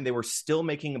the time they were still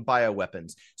making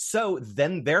bioweapons. So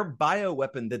then their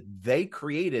bioweapon that they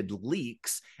created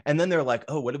leaks, and then they're like,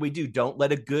 oh, what do we do? Don't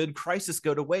let a good crisis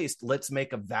go to waste. Let's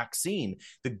make a vaccine.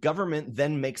 The government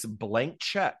then makes a blank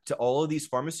check to all of these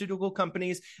pharmaceutical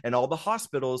companies and all the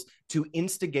hospitals to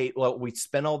instigate, well, we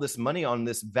spent all this money on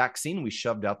this vaccine we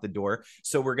shoved out the door,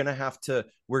 so we're gonna have to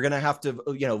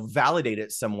validate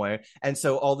it some way. And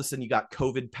so all of a sudden you got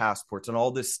COVID passports and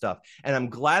all this stuff. And I'm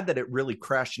glad that it really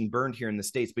crashed and burned here in the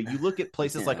States. But you look at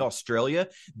places like Australia,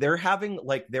 they're having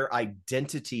like their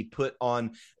identity put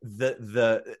on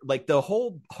the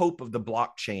whole hope of the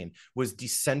blockchain was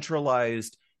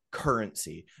decentralized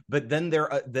currency, but then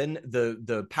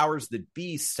the powers that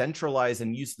be centralize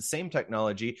and use the same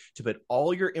technology to put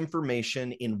all your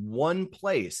information in one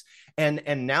place, and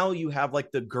now you have like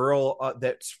the girl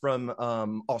that's from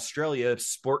Australia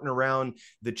sporting around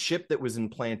the chip that was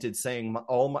implanted, saying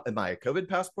my COVID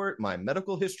passport, my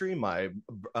medical history, my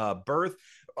birth,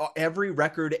 every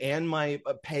record, and my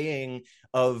paying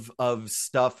of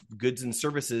stuff, goods and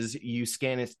services, you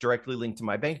scan it directly linked to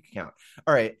my bank account.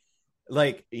 All right.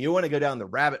 Like, you want to go down the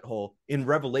rabbit hole in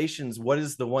Revelations, what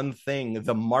is the one thing,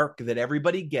 the mark that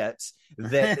everybody gets,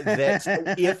 that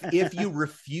if you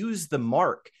refuse the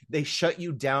mark, they shut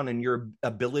you down in your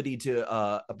ability to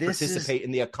participate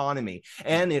in the economy.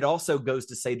 And it also goes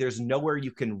to say there's nowhere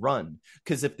you can run,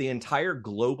 because if the entire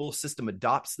global system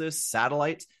adopts this,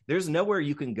 satellites, there's nowhere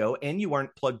you can go, and you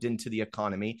aren't plugged into the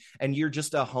economy, and you're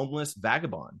just a homeless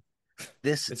vagabond.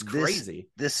 It's crazy.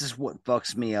 This is what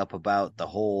fucks me up about the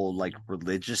whole like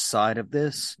religious side of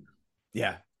this.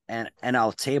 Yeah. And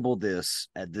I'll table this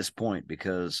at this point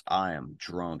because I am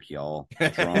drunk, y'all.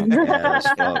 Drunk as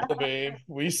fuck. Oh, babe,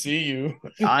 we see you.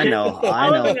 I know.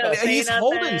 He's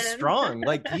holding strong.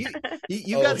 Like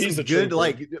you got some good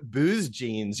like booze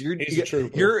genes.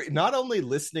 You're not only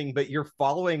listening, but you're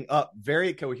following up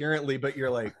very coherently. But you're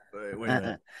like, wait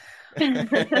a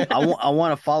minute. I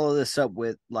want to follow this up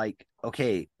with like,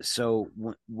 okay, so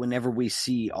whenever we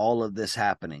see all of this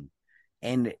happening,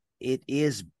 and it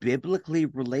is biblically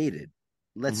related,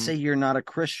 let's say you're not a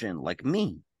Christian like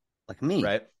me,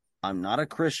 right? I'm not a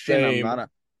Christian.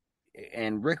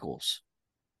 And Rickles,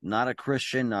 not a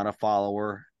Christian, not a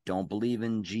follower, don't believe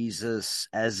in Jesus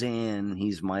as in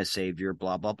he's my savior,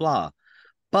 blah, blah, blah.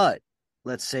 But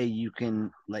let's say you can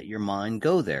let your mind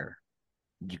go there.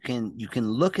 You can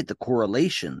look at the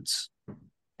correlations,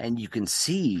 and you can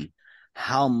see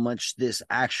how much this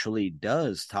actually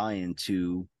does tie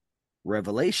into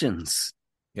Revelations.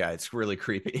 Yeah, it's really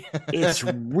creepy. It's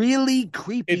really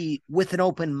creepy with an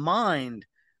open mind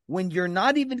when you're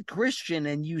not even Christian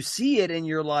and you see it and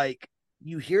you're like,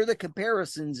 you hear the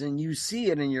comparisons and you see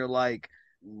it and you're like,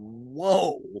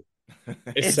 whoa.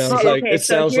 It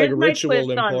sounds like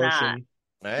ritual impartation.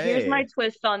 Hey. Here's my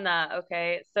twist on that,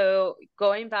 okay? So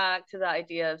going back to the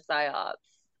idea of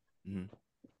PSYOPs,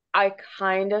 I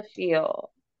kind of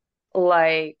feel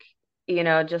like,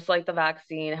 just like the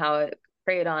vaccine, how it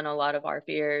preyed on a lot of our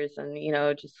fears and,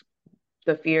 just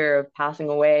the fear of passing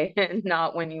away and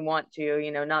not when you want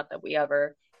to, not that we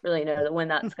ever really know when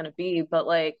that's going to be, but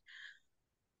like,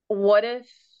 what if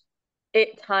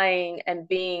it tying and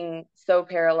being so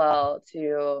parallel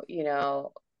to,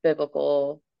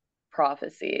 biblical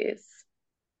prophecies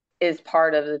is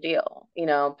part of the deal?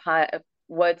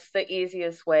 What's the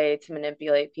easiest way to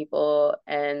manipulate people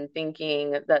and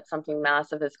thinking that something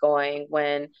massive is going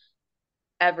when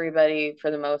everybody,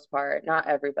 for the most part, not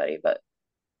everybody, but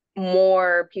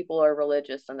more people are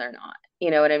religious than they're not, you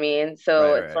know what I mean?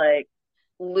 So it's like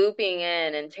looping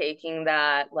in and taking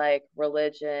that like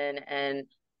religion and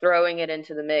throwing it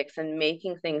into the mix and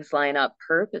making things line up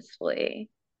purposefully.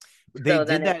 They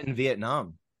did that in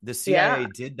Vietnam. The CIA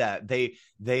did that.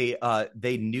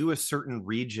 They knew a certain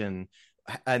region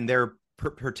and their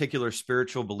particular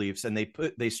spiritual beliefs, and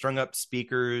they strung up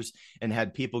speakers and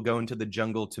had people go into the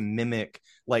jungle to mimic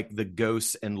like the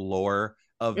ghosts and lore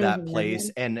of that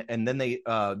place, and then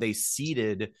they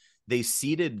seeded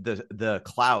the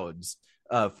clouds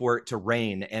for it to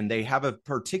rain, and they have a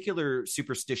particular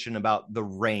superstition about the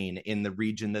rain in the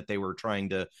region that they were trying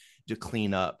to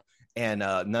clean up. And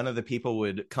none of the people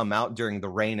would come out during the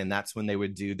rain, and that's when they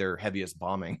would do their heaviest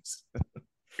bombings.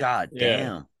 God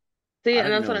damn. See,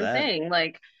 and that's what I'm saying.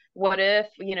 Like, what if,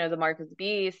 the mark of the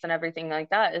beast and everything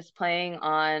like that is playing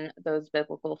on those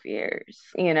biblical fears,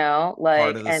 like,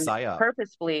 part of the and psyop.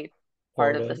 purposefully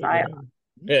part of the psyop.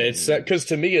 Yeah, it's because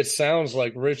to me it sounds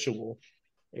like ritual.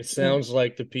 It sounds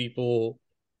like the people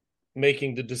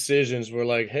making the decisions were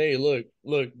like, "Hey, look,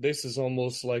 this is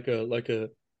almost like a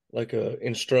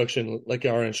instruction, like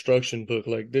our instruction book.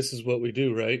 Like, this is what we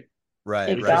do, right? Right,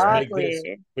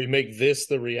 exactly. We make this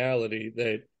the reality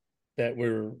that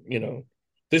we're,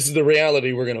 this is the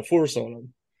reality we're going to force on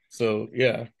them." So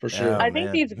yeah, for sure. I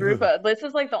think these this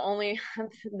is like the only.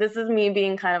 This is me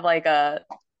being kind of like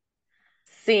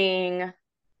seeing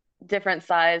different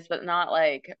sides, but not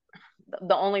like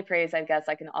the only praise I guess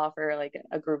I can offer like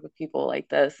a group of people like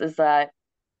this is that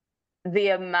the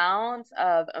amount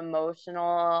of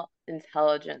emotional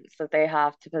intelligence that they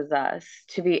have to possess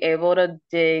to be able to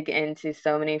dig into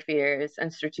so many fears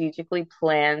and strategically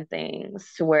plan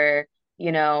things to where,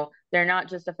 they're not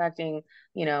just affecting,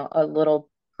 a little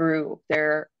group,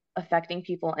 they're affecting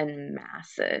people in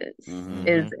masses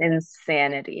is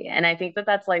insanity. And I think that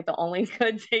that's like the only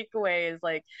good takeaway is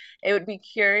like, it would be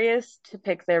curious to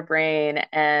pick their brain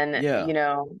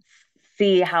and,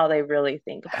 see how they really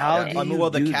think about it.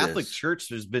 The Catholic Church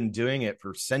has been doing it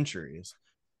for centuries.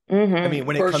 Mm-hmm. I mean,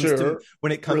 when it comes to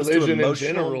religion emotional, in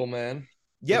general, man.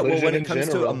 Yeah, religion when it comes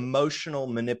to emotional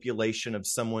manipulation of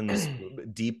someone's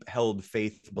deep held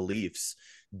faith beliefs,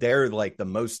 they're like the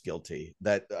most guilty.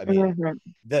 That I mean,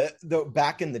 the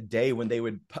back in the day when they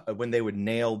would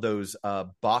nail those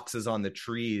boxes on the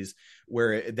trees,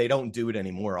 where they don't do it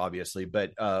anymore, obviously,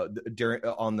 but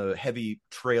on the heavy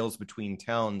trails between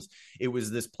towns, it was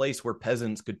this place where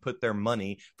peasants could put their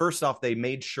money. First off, they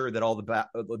made sure that all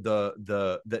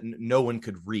that no one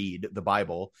could read the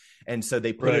Bible, and so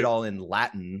they put it all in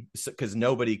Latin because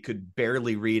nobody could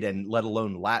barely read, and let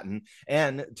alone Latin.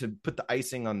 And to put the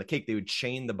icing on the cake, they would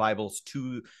chain the Bibles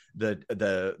to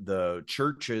the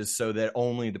churches so that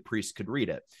only the priest could read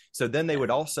it. So then they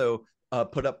would also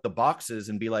put up the boxes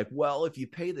and be like, well, if you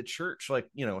pay the church like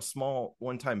a small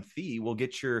one-time fee, we'll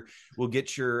get your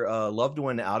loved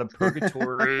one out of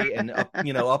purgatory and up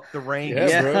the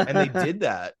ranks. Yeah, and they did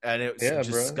that, and it was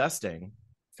disgusting.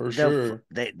 For sure.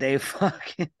 They've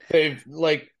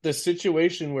like the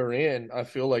situation we're in, I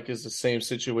feel like is the same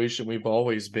situation we've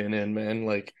always been in, man.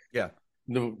 Like,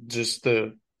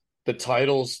 the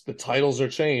titles are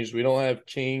changed. We don't have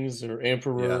kings or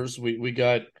emperors. We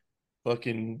got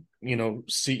fucking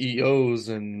CEOs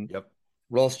and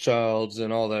Rothschilds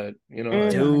and all that.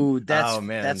 Dude,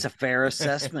 that's a fair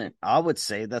assessment. I would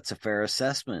say that's a fair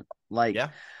assessment. Like,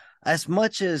 as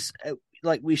much as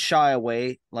like we shy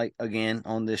away, like again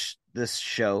on this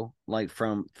show, like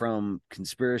from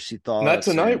conspiracy thoughts. Not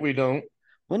tonight, we don't.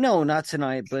 Well, no, not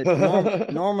tonight. But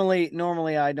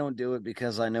normally I don't do it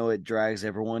because I know it drags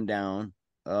everyone down.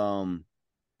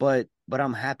 But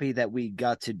I'm happy that we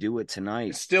got to do it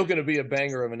tonight. It's still going to be a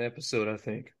banger of an episode, I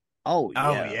think. Oh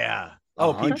yeah.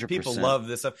 Oh, people love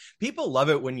this stuff. People love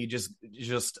it when you just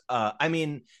I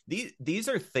mean, these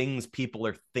are things people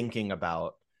are thinking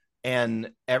about,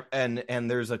 and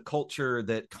there's a culture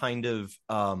that kind of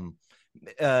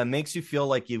makes you feel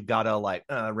like you've got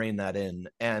to rein that in.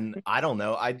 And I don't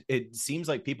know, it seems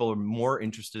like people are more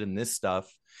interested in this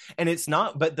stuff, and it's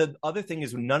not. But the other thing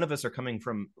is, none of us are coming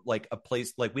from like a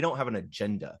place, like we don't have an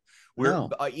agenda.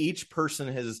 Each person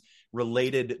has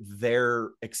related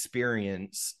their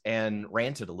experience and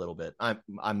ranted a little bit.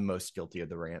 I'm most guilty of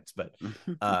the rants, but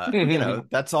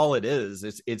that's all it is.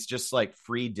 It's just like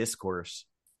free discourse.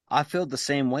 I feel the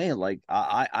same way. Like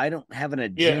I don't have an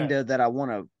agenda that I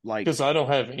want to like, because I don't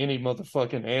have any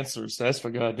motherfucking answers. That's for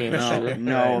goddamn sure.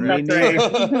 No, me neither.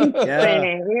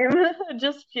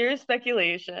 Just pure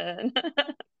speculation.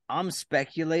 I'm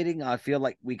speculating. I feel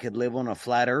like we could live on a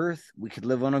flat Earth. We could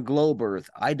live on a globe Earth.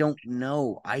 I don't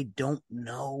know. I don't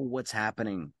know what's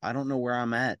happening. I don't know where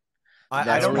I'm at.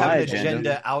 I don't have an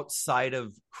agenda outside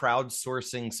of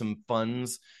crowdsourcing some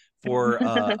funds for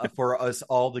us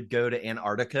all to go to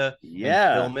Antarctica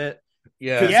and film it.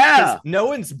 Yeah. No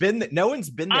one's been there.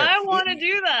 I want to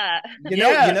do that.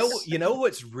 You know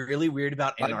what's really weird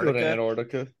about Antarctica? I'd go to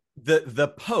Antarctica. The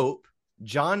Pope,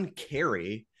 John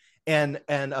Kerry, and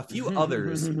a few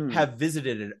others have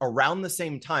visited it around the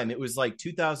same time. It was like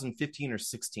 2015 or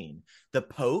 16. The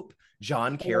Pope,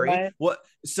 John Kerry. Right. What?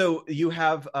 So you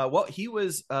have he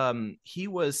was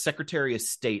Secretary of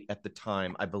State at the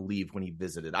time, I believe, when he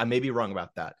visited. I may be wrong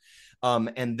about that.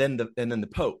 And then the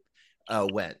Pope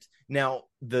went. Now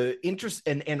the interest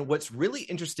and what's really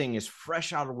interesting is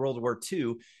fresh out of World War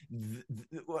II,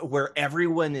 where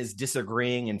everyone is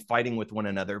disagreeing and fighting with one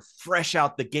another. Fresh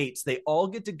out the gates, they all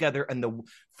get together, and the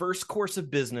first course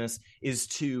of business is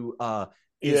to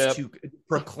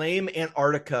proclaim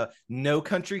Antarctica. No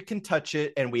country can touch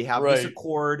it, and we have this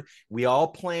accord. We all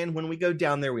plan when we go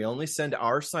down there. We only send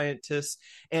our scientists.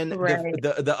 And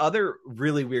the other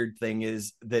really weird thing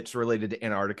is that's related to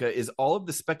Antarctica is all of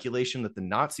the speculation that the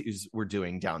Nazis were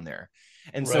doing down there.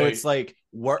 And so it's like,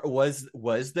 what was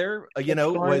there,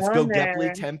 was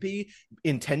Göbekli Tepe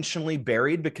intentionally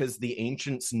buried because the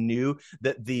ancients knew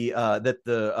that the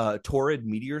Taurid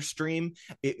meteor stream,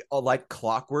 like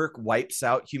clockwork, wipes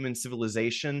out human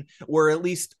civilization, or at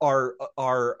least our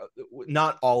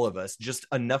not all of us, just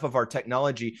enough of our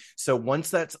technology. So once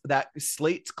that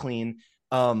slate's clean,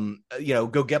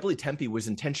 Göbekli Tepe was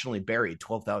intentionally buried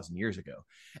 12,000 years ago,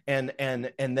 and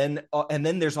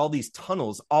then there's all these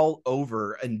tunnels all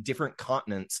over in different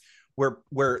continents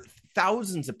where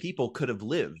thousands of people could have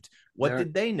lived. What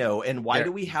did they know, and why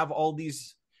do we have all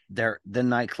these? The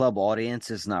nightclub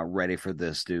audience is not ready for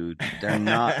this, dude. They're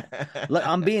not. Look,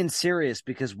 I'm being serious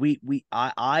because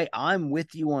I'm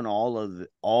with you on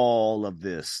all of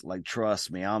this. Like,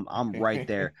 trust me, I'm right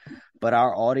there. But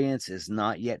our audience is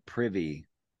not yet privy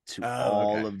to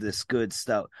all of this good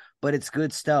stuff. But it's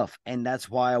good stuff, and that's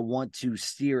why I want to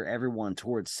steer everyone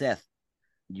towards Seth,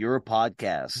 your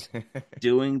podcast,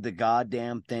 doing the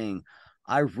goddamn thing.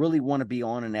 I really want to be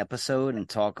on an episode and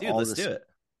talk all this. Do it.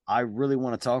 I really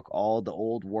want to talk all the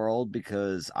old world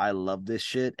because I love this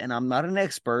shit, and I'm not an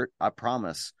expert. I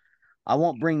promise. I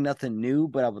won't bring nothing new,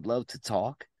 but I would love to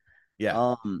talk.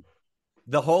 Yeah.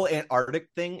 The whole Antarctic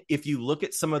thing, if you look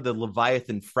at some of the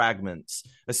Leviathan fragments,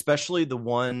 especially the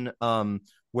one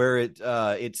where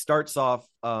it starts off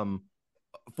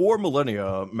 4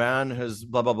 millennia, man has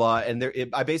blah, blah, blah. And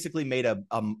I basically made a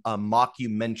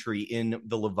mockumentary in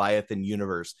the Leviathan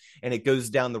universe, and it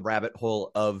goes down the rabbit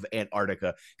hole of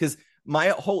Antarctica. Because my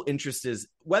whole interest is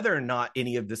whether or not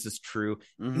any of this is true,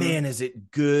 man, is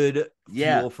it good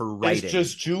fuel for writing? It's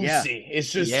just juicy. Yeah.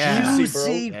 It's just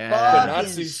juicy, bro. Yeah.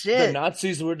 The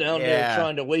Nazis were down there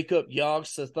trying to wake up Yog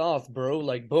Sothoth, bro.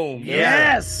 Like, boom.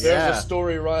 Yes. There's a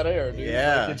story right there, dude.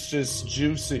 Yeah. Like, it's just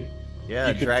juicy. Yeah,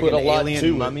 you could dragon put a lot alien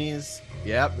to mummies. It.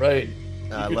 Yep. Right.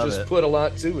 You I could love just it. put a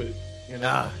lot to it. You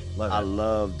know? Love it. I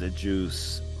love the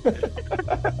juice.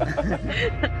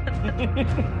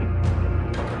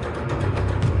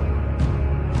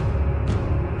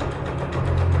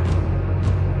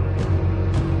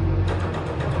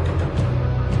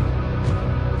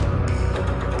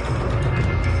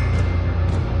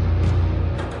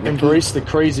 Embrace the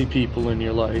crazy people in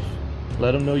your life.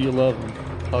 Let them know you love them.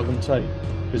 Hug them tight.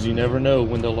 Because you never know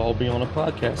when they'll all be on a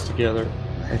podcast together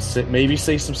and maybe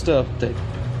say some stuff that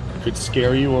could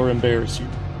scare you or embarrass you.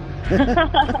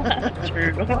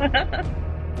 True.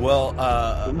 Well,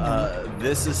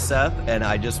 this is Seth, and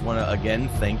I just want to again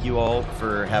thank you all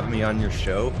for having me on your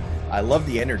show. I love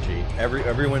the energy.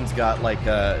 Everyone's got like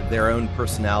their own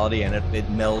personality, and it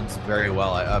melds very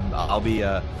well. I'll be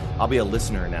a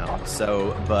listener now.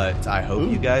 So, but I hope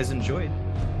you guys enjoyed.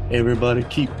 Everybody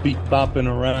keep beat bopping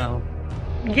around.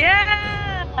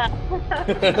 Yeah.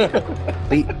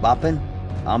 Beat bopping.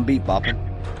 I'm beat bopping.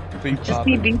 Just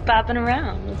be beat bopping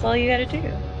around. That's all you got to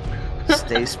do.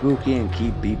 Stay spooky and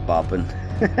keep beat bopping.